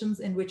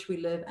conditions in which we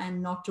live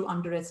and not to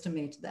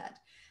underestimate that.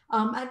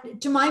 And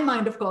to my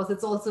mind, of course,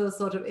 it's also a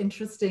sort of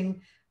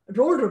interesting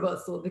role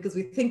reversal, because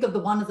we think of the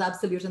one as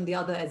absolute and the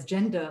other as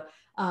gender.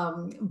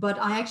 But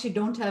I actually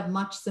don't have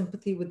much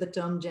sympathy with the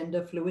term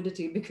gender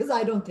fluidity, because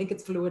I don't think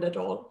it's fluid at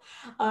all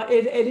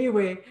in any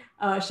way,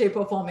 shape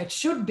or form. It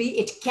should be,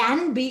 it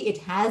can be, it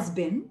has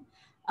been,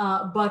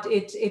 but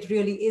it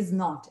really is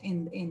not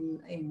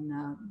in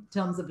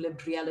terms of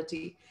lived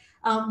reality.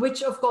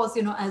 Which of course,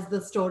 you know, as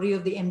the story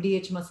of the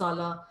MDH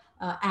masala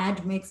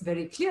ad makes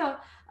very clear,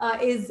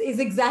 is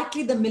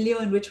exactly the milieu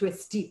in which we're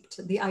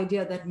steeped. The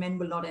idea that men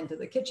will not enter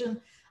the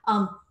kitchen.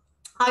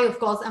 I, of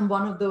course, am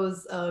one of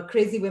those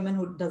crazy women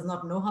who does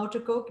not know how to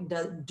cook,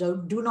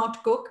 do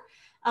not cook,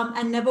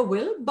 and never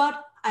will.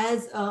 But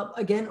as,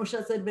 again,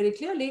 Usha said very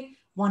clearly,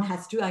 one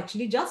has to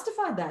actually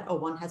justify that, or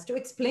one has to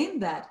explain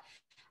that.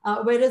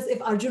 Whereas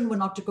if Arjun were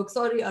not to cook,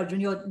 sorry, Arjun,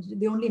 you're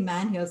the only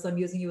man here, so I'm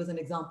using you as an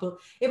example.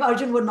 If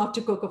Arjun were not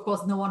to cook, of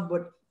course, no one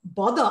would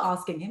bother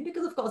asking him,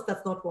 because of course,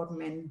 that's not what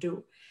men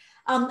do.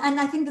 And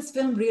I think this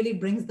film really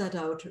brings that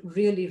out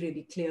really,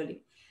 really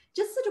clearly.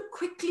 Just sort of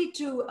quickly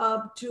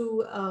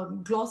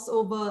to gloss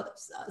over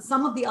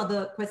some of the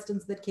other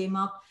questions that came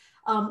up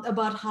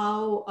about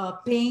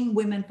how paying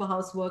women for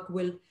housework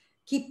will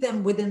keep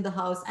them within the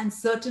house. And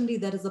certainly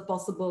that is a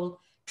possible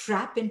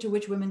trap into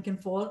which women can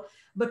fall.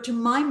 But to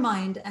my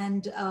mind,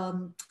 and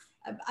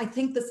I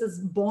think this is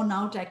borne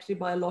out actually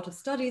by a lot of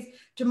studies,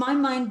 to my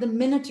mind, the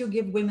minute you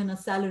give women a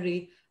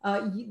salary,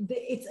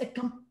 it's a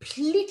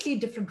completely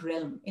different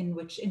realm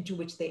into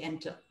which they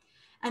enter.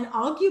 And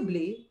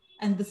arguably,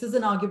 and this is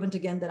an argument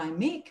again that I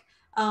make,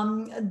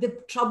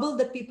 the trouble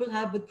that people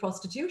have with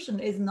prostitution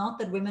is not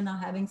that women are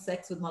having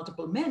sex with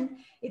multiple men,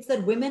 it's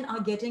that women are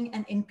getting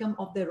an income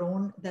of their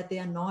own that they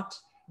are not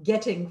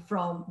getting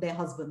from their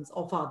husbands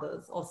or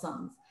fathers or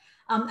sons.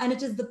 And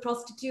it is the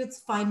prostitute's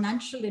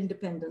financial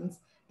independence,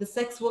 the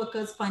sex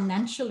worker's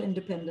financial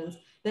independence,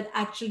 that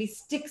actually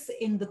sticks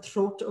in the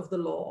throat of the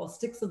law, or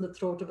sticks in the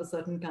throat of a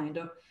certain kind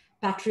of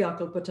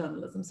patriarchal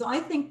paternalism. So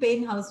I think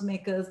paying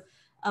housemakers,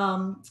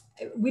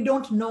 we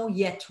don't know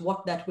yet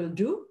what that will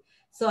do.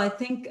 So I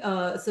think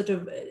sort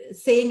of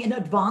saying in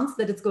advance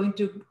that it's going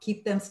to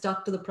keep them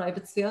stuck to the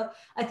private sphere,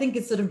 I think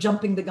it's sort of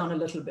jumping the gun a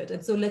little bit.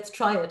 And so let's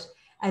try it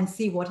and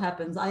see what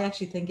happens. I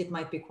actually think it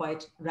might be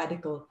quite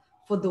radical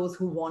for those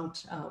who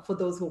want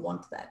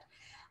that.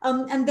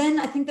 And then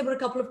I think there were a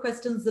couple of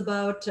questions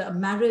about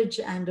marriage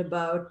and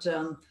about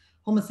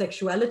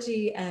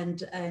homosexuality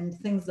and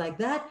things like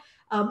that.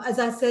 As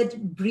I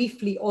said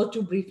briefly, all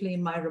too briefly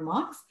in my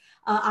remarks,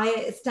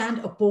 I stand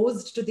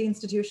opposed to the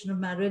institution of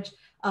marriage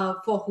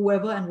for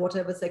whoever and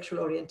whatever sexual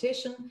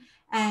orientation.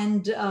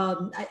 And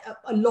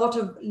a lot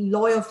of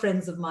lawyer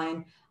friends of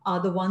mine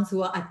are the ones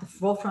who are at the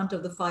forefront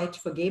of the fight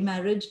for gay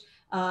marriage.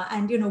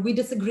 And, you know, we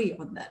disagree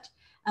on that.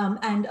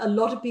 And a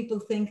lot of people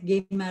think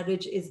gay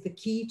marriage is the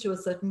key to a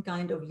certain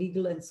kind of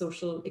legal and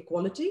social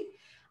equality.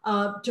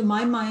 To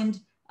my mind,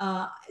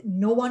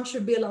 no one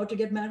should be allowed to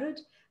get married.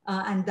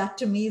 And that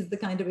to me is the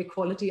kind of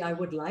equality I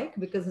would like,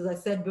 because as I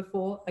said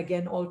before,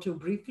 again, all too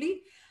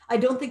briefly, I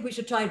don't think we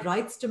should tie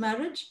rights to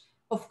marriage.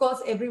 Of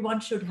course, everyone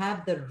should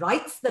have the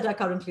rights that are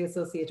currently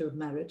associated with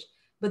marriage,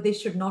 but they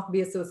should not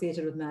be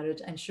associated with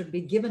marriage and should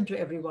be given to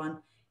everyone,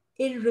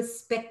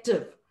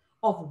 irrespective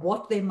of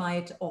what they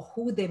might or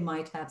who they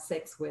might have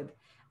sex with.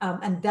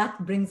 And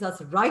that brings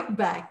us right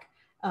back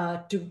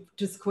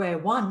to square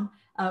one,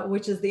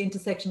 which is the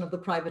intersection of the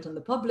private and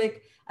the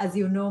public. As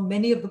you know,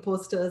 many of the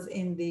posters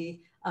in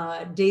the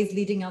days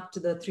leading up to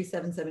the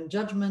 377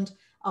 judgment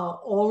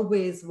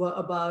always were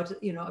about,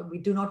 you know, we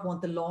do not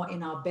want the law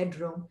in our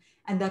bedroom.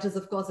 And that is,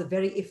 of course, a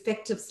very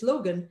effective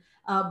slogan,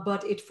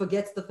 but it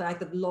forgets the fact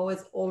that the law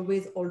is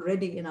always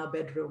already in our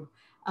bedroom.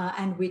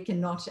 And we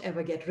cannot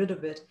ever get rid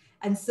of it.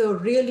 And so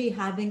really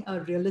having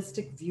a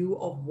realistic view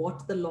of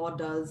what the law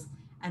does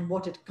and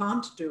what it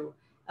can't do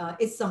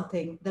is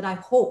something that I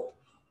hope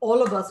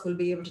all of us will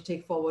be able to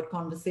take forward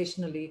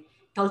conversationally,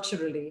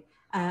 culturally,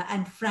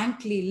 and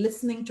frankly,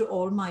 listening to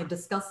all my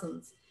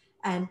discussants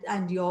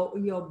and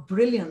your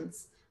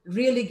brilliance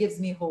really gives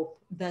me hope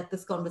that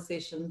this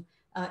conversation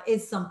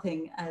is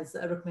something, as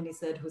Rukmini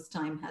said, whose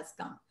time has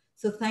come.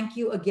 So thank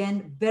you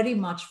again very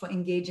much for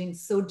engaging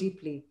so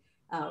deeply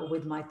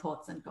with my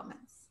thoughts and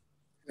comments.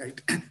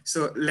 Right.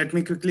 So let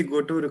me quickly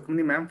go to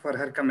Rukmini ma'am for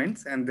her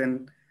comments, and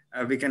then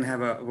we can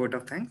have a vote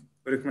of thanks.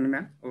 Rukmini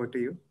ma'am, over to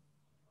you.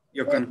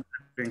 Your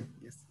concluding.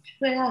 Yes.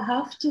 Well, I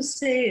have to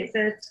say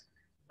that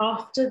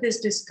after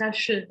this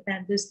discussion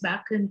and this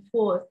back and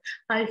forth,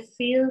 I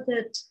feel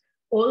that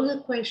all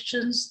the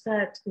questions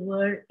that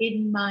were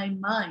in my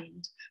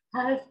mind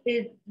have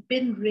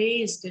been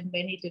raised in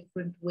many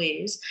different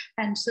ways.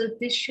 And so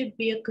this should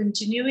be a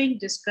continuing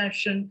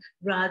discussion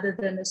rather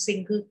than a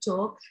single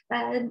talk,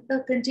 and a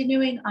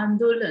continuing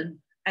andolan,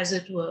 as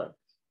it were.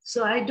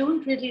 So I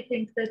don't really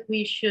think that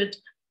we should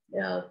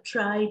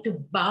try to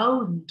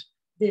bound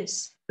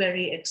this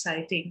very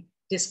exciting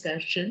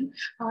discussion.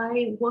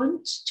 I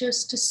want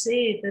just to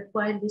say that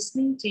while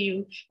listening to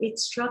you, it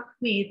struck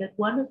me that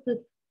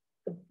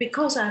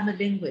because I'm a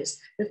linguist,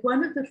 that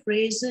one of the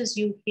phrases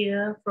you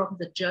hear from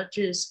the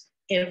judges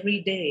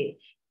every day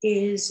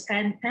is,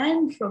 and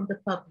from the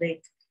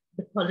public,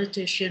 the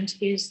politicians,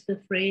 is the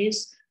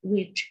phrase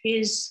which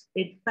is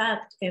in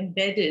fact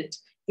embedded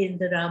in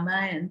the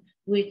Ramayana,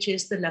 which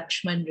is the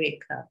Lakshman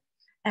Rekha.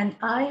 And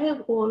I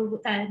have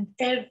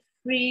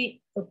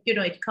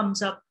it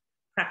comes up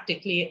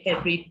practically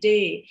every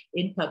day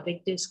in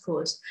public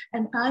discourse.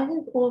 And I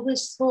have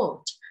always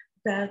thought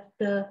that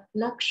the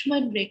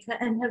Lakshman Rekha,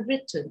 and have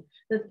written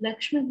that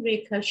Lakshman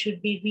Rekha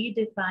should be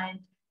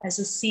redefined as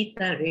a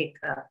Sita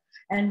Rekha.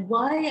 And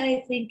why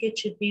I think it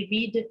should be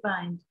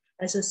redefined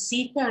as a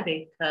Sita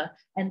Rekha,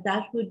 and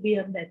that would be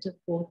a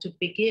metaphor to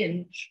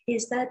begin,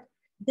 is that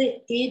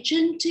the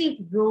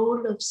agentive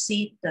role of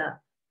Sita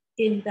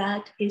in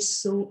that is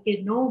so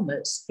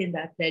enormous in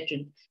that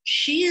legend.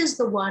 She is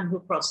the one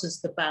who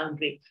crosses the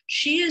boundary.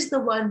 She is the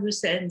one who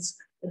sends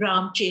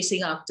Ram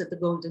chasing after the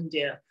golden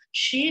deer.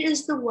 She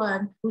is the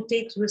one who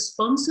takes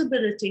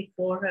responsibility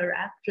for her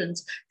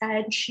actions,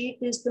 and she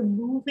is the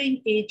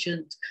moving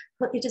agent.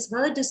 It is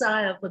her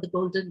desire for the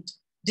golden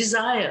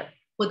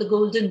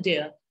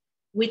deer,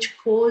 which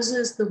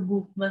causes the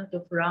movement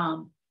of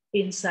Ram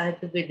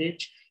inside the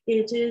village.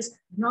 It is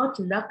not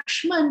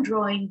Lakshman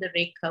drawing the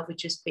Rekha,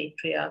 which is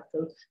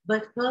patriarchal,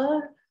 but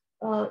her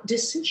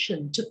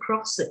decision to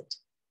cross it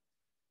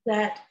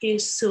that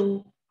is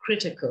so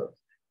critical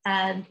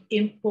and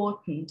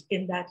important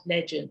in that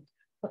legend.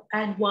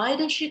 And why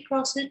does she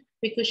cross it?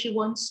 Because she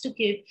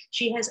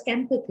has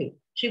empathy.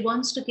 She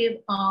wants to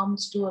give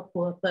alms to a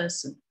poor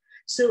person.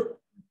 So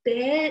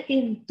there,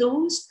 in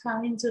those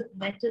kinds of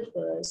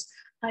metaphors,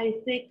 I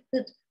think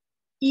that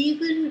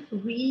even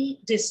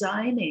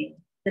redesigning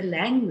the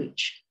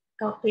language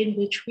in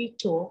which we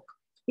talk,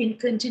 in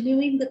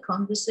continuing the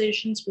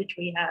conversations which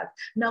we have.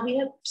 Now we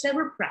have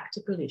several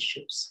practical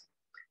issues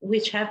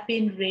which have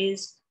been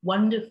raised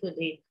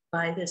wonderfully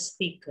by the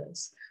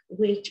speakers,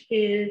 which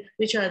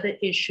are the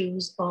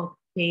issues of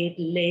paid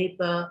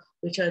labor,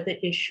 which are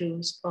the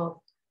issues of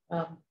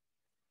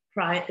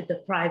the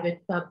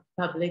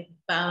private-public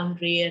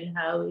boundary and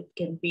how it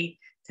can be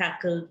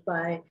tackled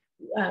by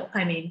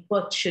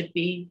what should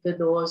be the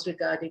laws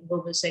regarding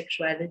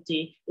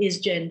homosexuality? Is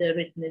gender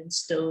written in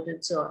stone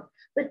and so on?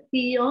 But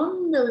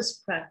beyond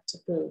those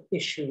practical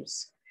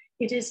issues,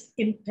 it is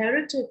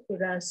imperative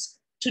for us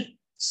to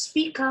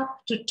speak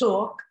up, to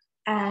talk,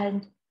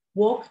 and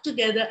walk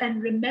together,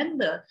 and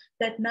remember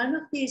that none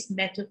of these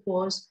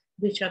metaphors,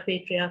 which are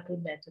patriarchal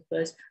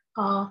metaphors,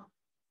 are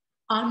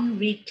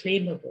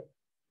unreclaimable.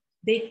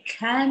 They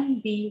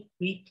can be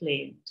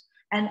reclaimed.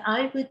 And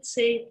I would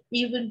say,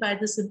 even by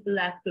the simple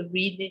act of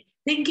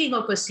thinking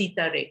of a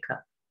Sita Rekha,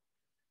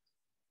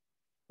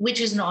 which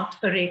is not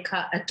a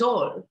Rekha at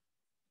all,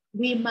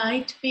 we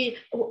might be,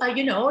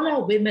 all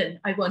our women,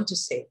 I want to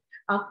say,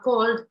 are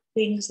called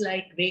things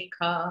like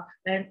Rekha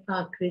and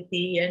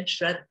Akriti and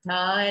Shraddha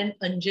and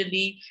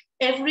Anjali.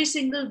 Every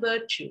single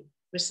virtue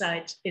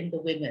resides in the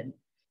women.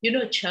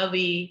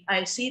 Chavi,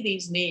 I see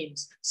these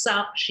names,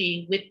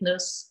 Sakshi,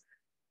 witness,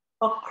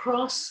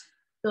 across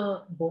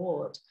the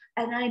board.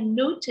 And I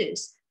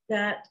notice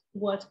that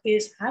what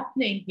is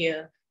happening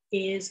here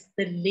is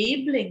the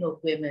labeling of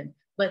women,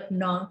 but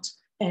not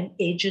an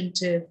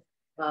agentive,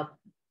 a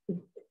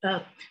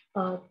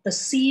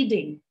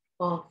seeding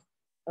of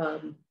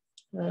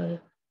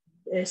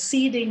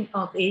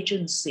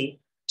agency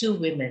to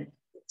women,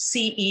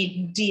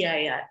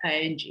 CEDIING,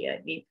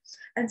 I mean.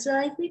 And so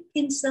I think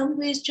in some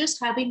ways, just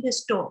having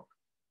this talk,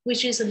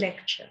 which is a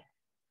lecture,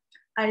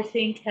 I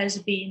think has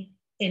been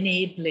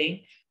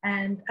enabling.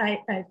 And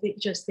I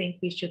just think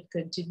we should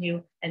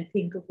continue and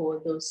think of all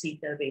those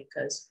Sita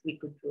Rekhas we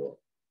could draw.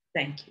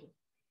 Thank you.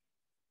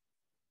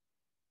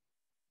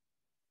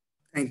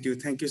 Thank you.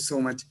 Thank you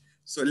so much.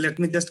 So let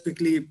me just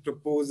quickly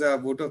propose a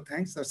vote of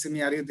thanks.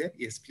 Simi, are you there?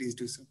 Yes, please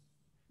do so.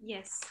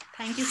 Yes,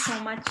 thank you so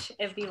much,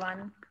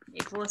 everyone.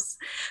 It was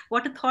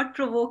what a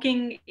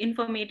thought-provoking,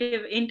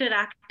 informative,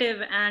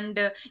 interactive,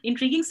 and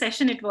intriguing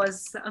session. It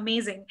was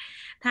amazing.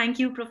 Thank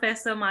you,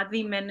 Professor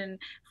Madhavi Menon,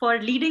 for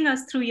leading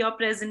us through your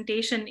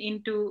presentation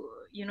into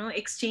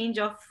exchange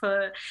of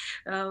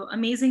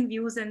amazing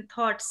views and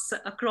thoughts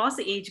across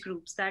age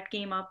groups that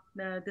came up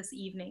this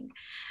evening.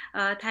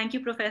 Thank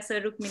you,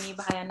 Professor Rukmini,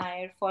 Bhaya,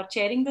 Nair, for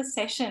chairing this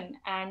session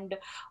and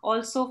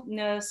also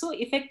so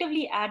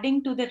effectively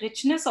adding to the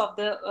richness of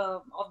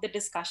the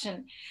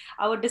discussion.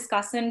 Our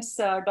discussants,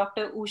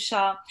 Dr.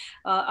 Usha,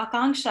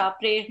 Akanksha,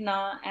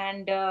 Prerna,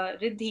 and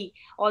Riddhi,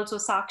 also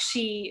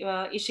Sakshi,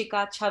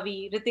 Ishika,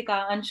 Chavi,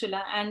 Ritika,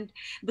 Anshula, and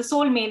the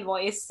soul male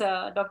voice,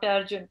 Dr.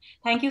 Arjun.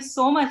 Thank you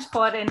so much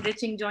for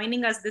enriching,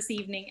 joining us this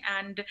evening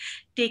and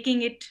taking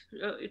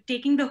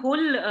the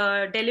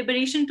whole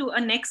deliberation to a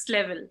next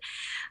level.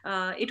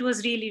 It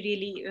was really,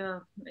 really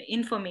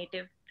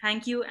informative.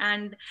 Thank you.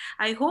 And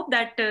I hope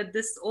that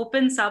this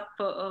opens up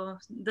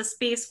the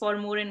space for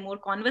more and more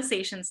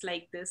conversations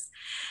like this,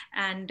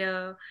 and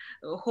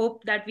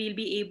hope that we'll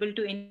be able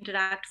to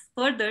interact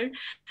further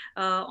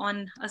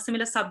on a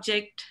similar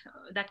subject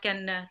that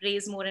can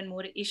raise more and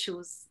more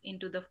issues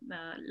into the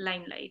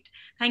limelight.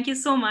 Thank you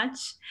so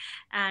much,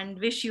 and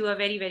wish you a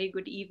very, very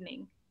good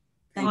evening.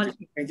 Thank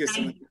you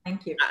so much.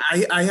 Thank you.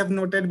 I have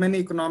noted many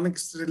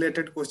economics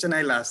related questions.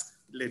 I'll ask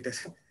later.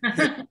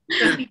 Thank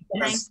you.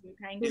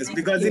 Yes,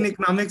 because in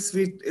economics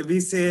we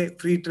say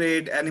free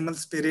trade, animal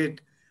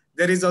spirit.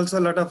 There is also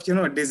a lot of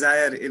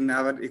desire in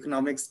our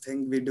economics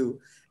thing we do.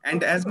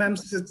 And as ma'am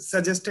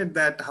suggested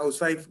that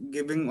housewife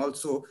giving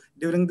also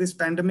during this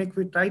pandemic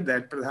we tried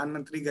that Pradhan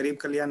Mantri Garib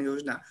Kalyan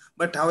Yojana.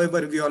 But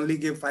however we only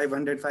give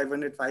 500,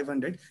 500,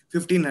 500,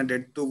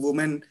 1500 to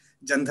women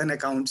Jandhan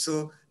account.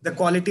 So the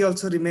quality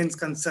also remains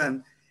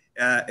concern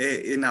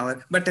in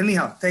our. But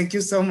anyhow, thank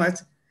you so much.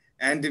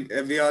 And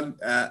we all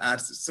are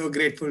so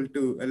grateful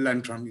to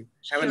learn from you.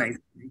 Have a nice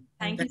evening.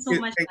 Thank you so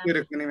much. Thank you,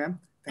 Rukmini ma'am.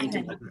 Thank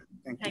you.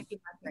 Thank you.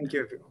 Thank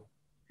you, everyone.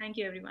 Thank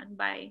you, everyone.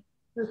 Bye.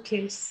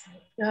 Okay,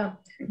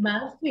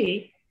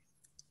 Madhavi,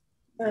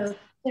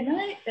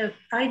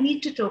 I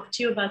need to talk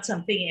to you about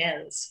something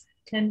else.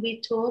 Can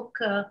we talk?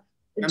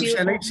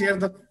 Shall I share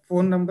the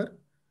phone number?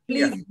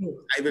 Please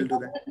do. I will do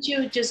that. Why don't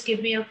you just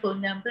give me your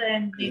phone number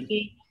and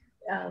maybe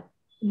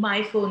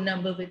my phone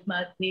number with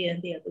Madhavi and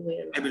the other way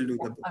around. I will do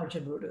that.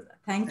 Arjun will do that.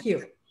 Thank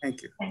you.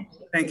 Thank you.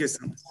 Thank you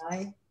so much.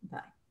 Bye. Bye.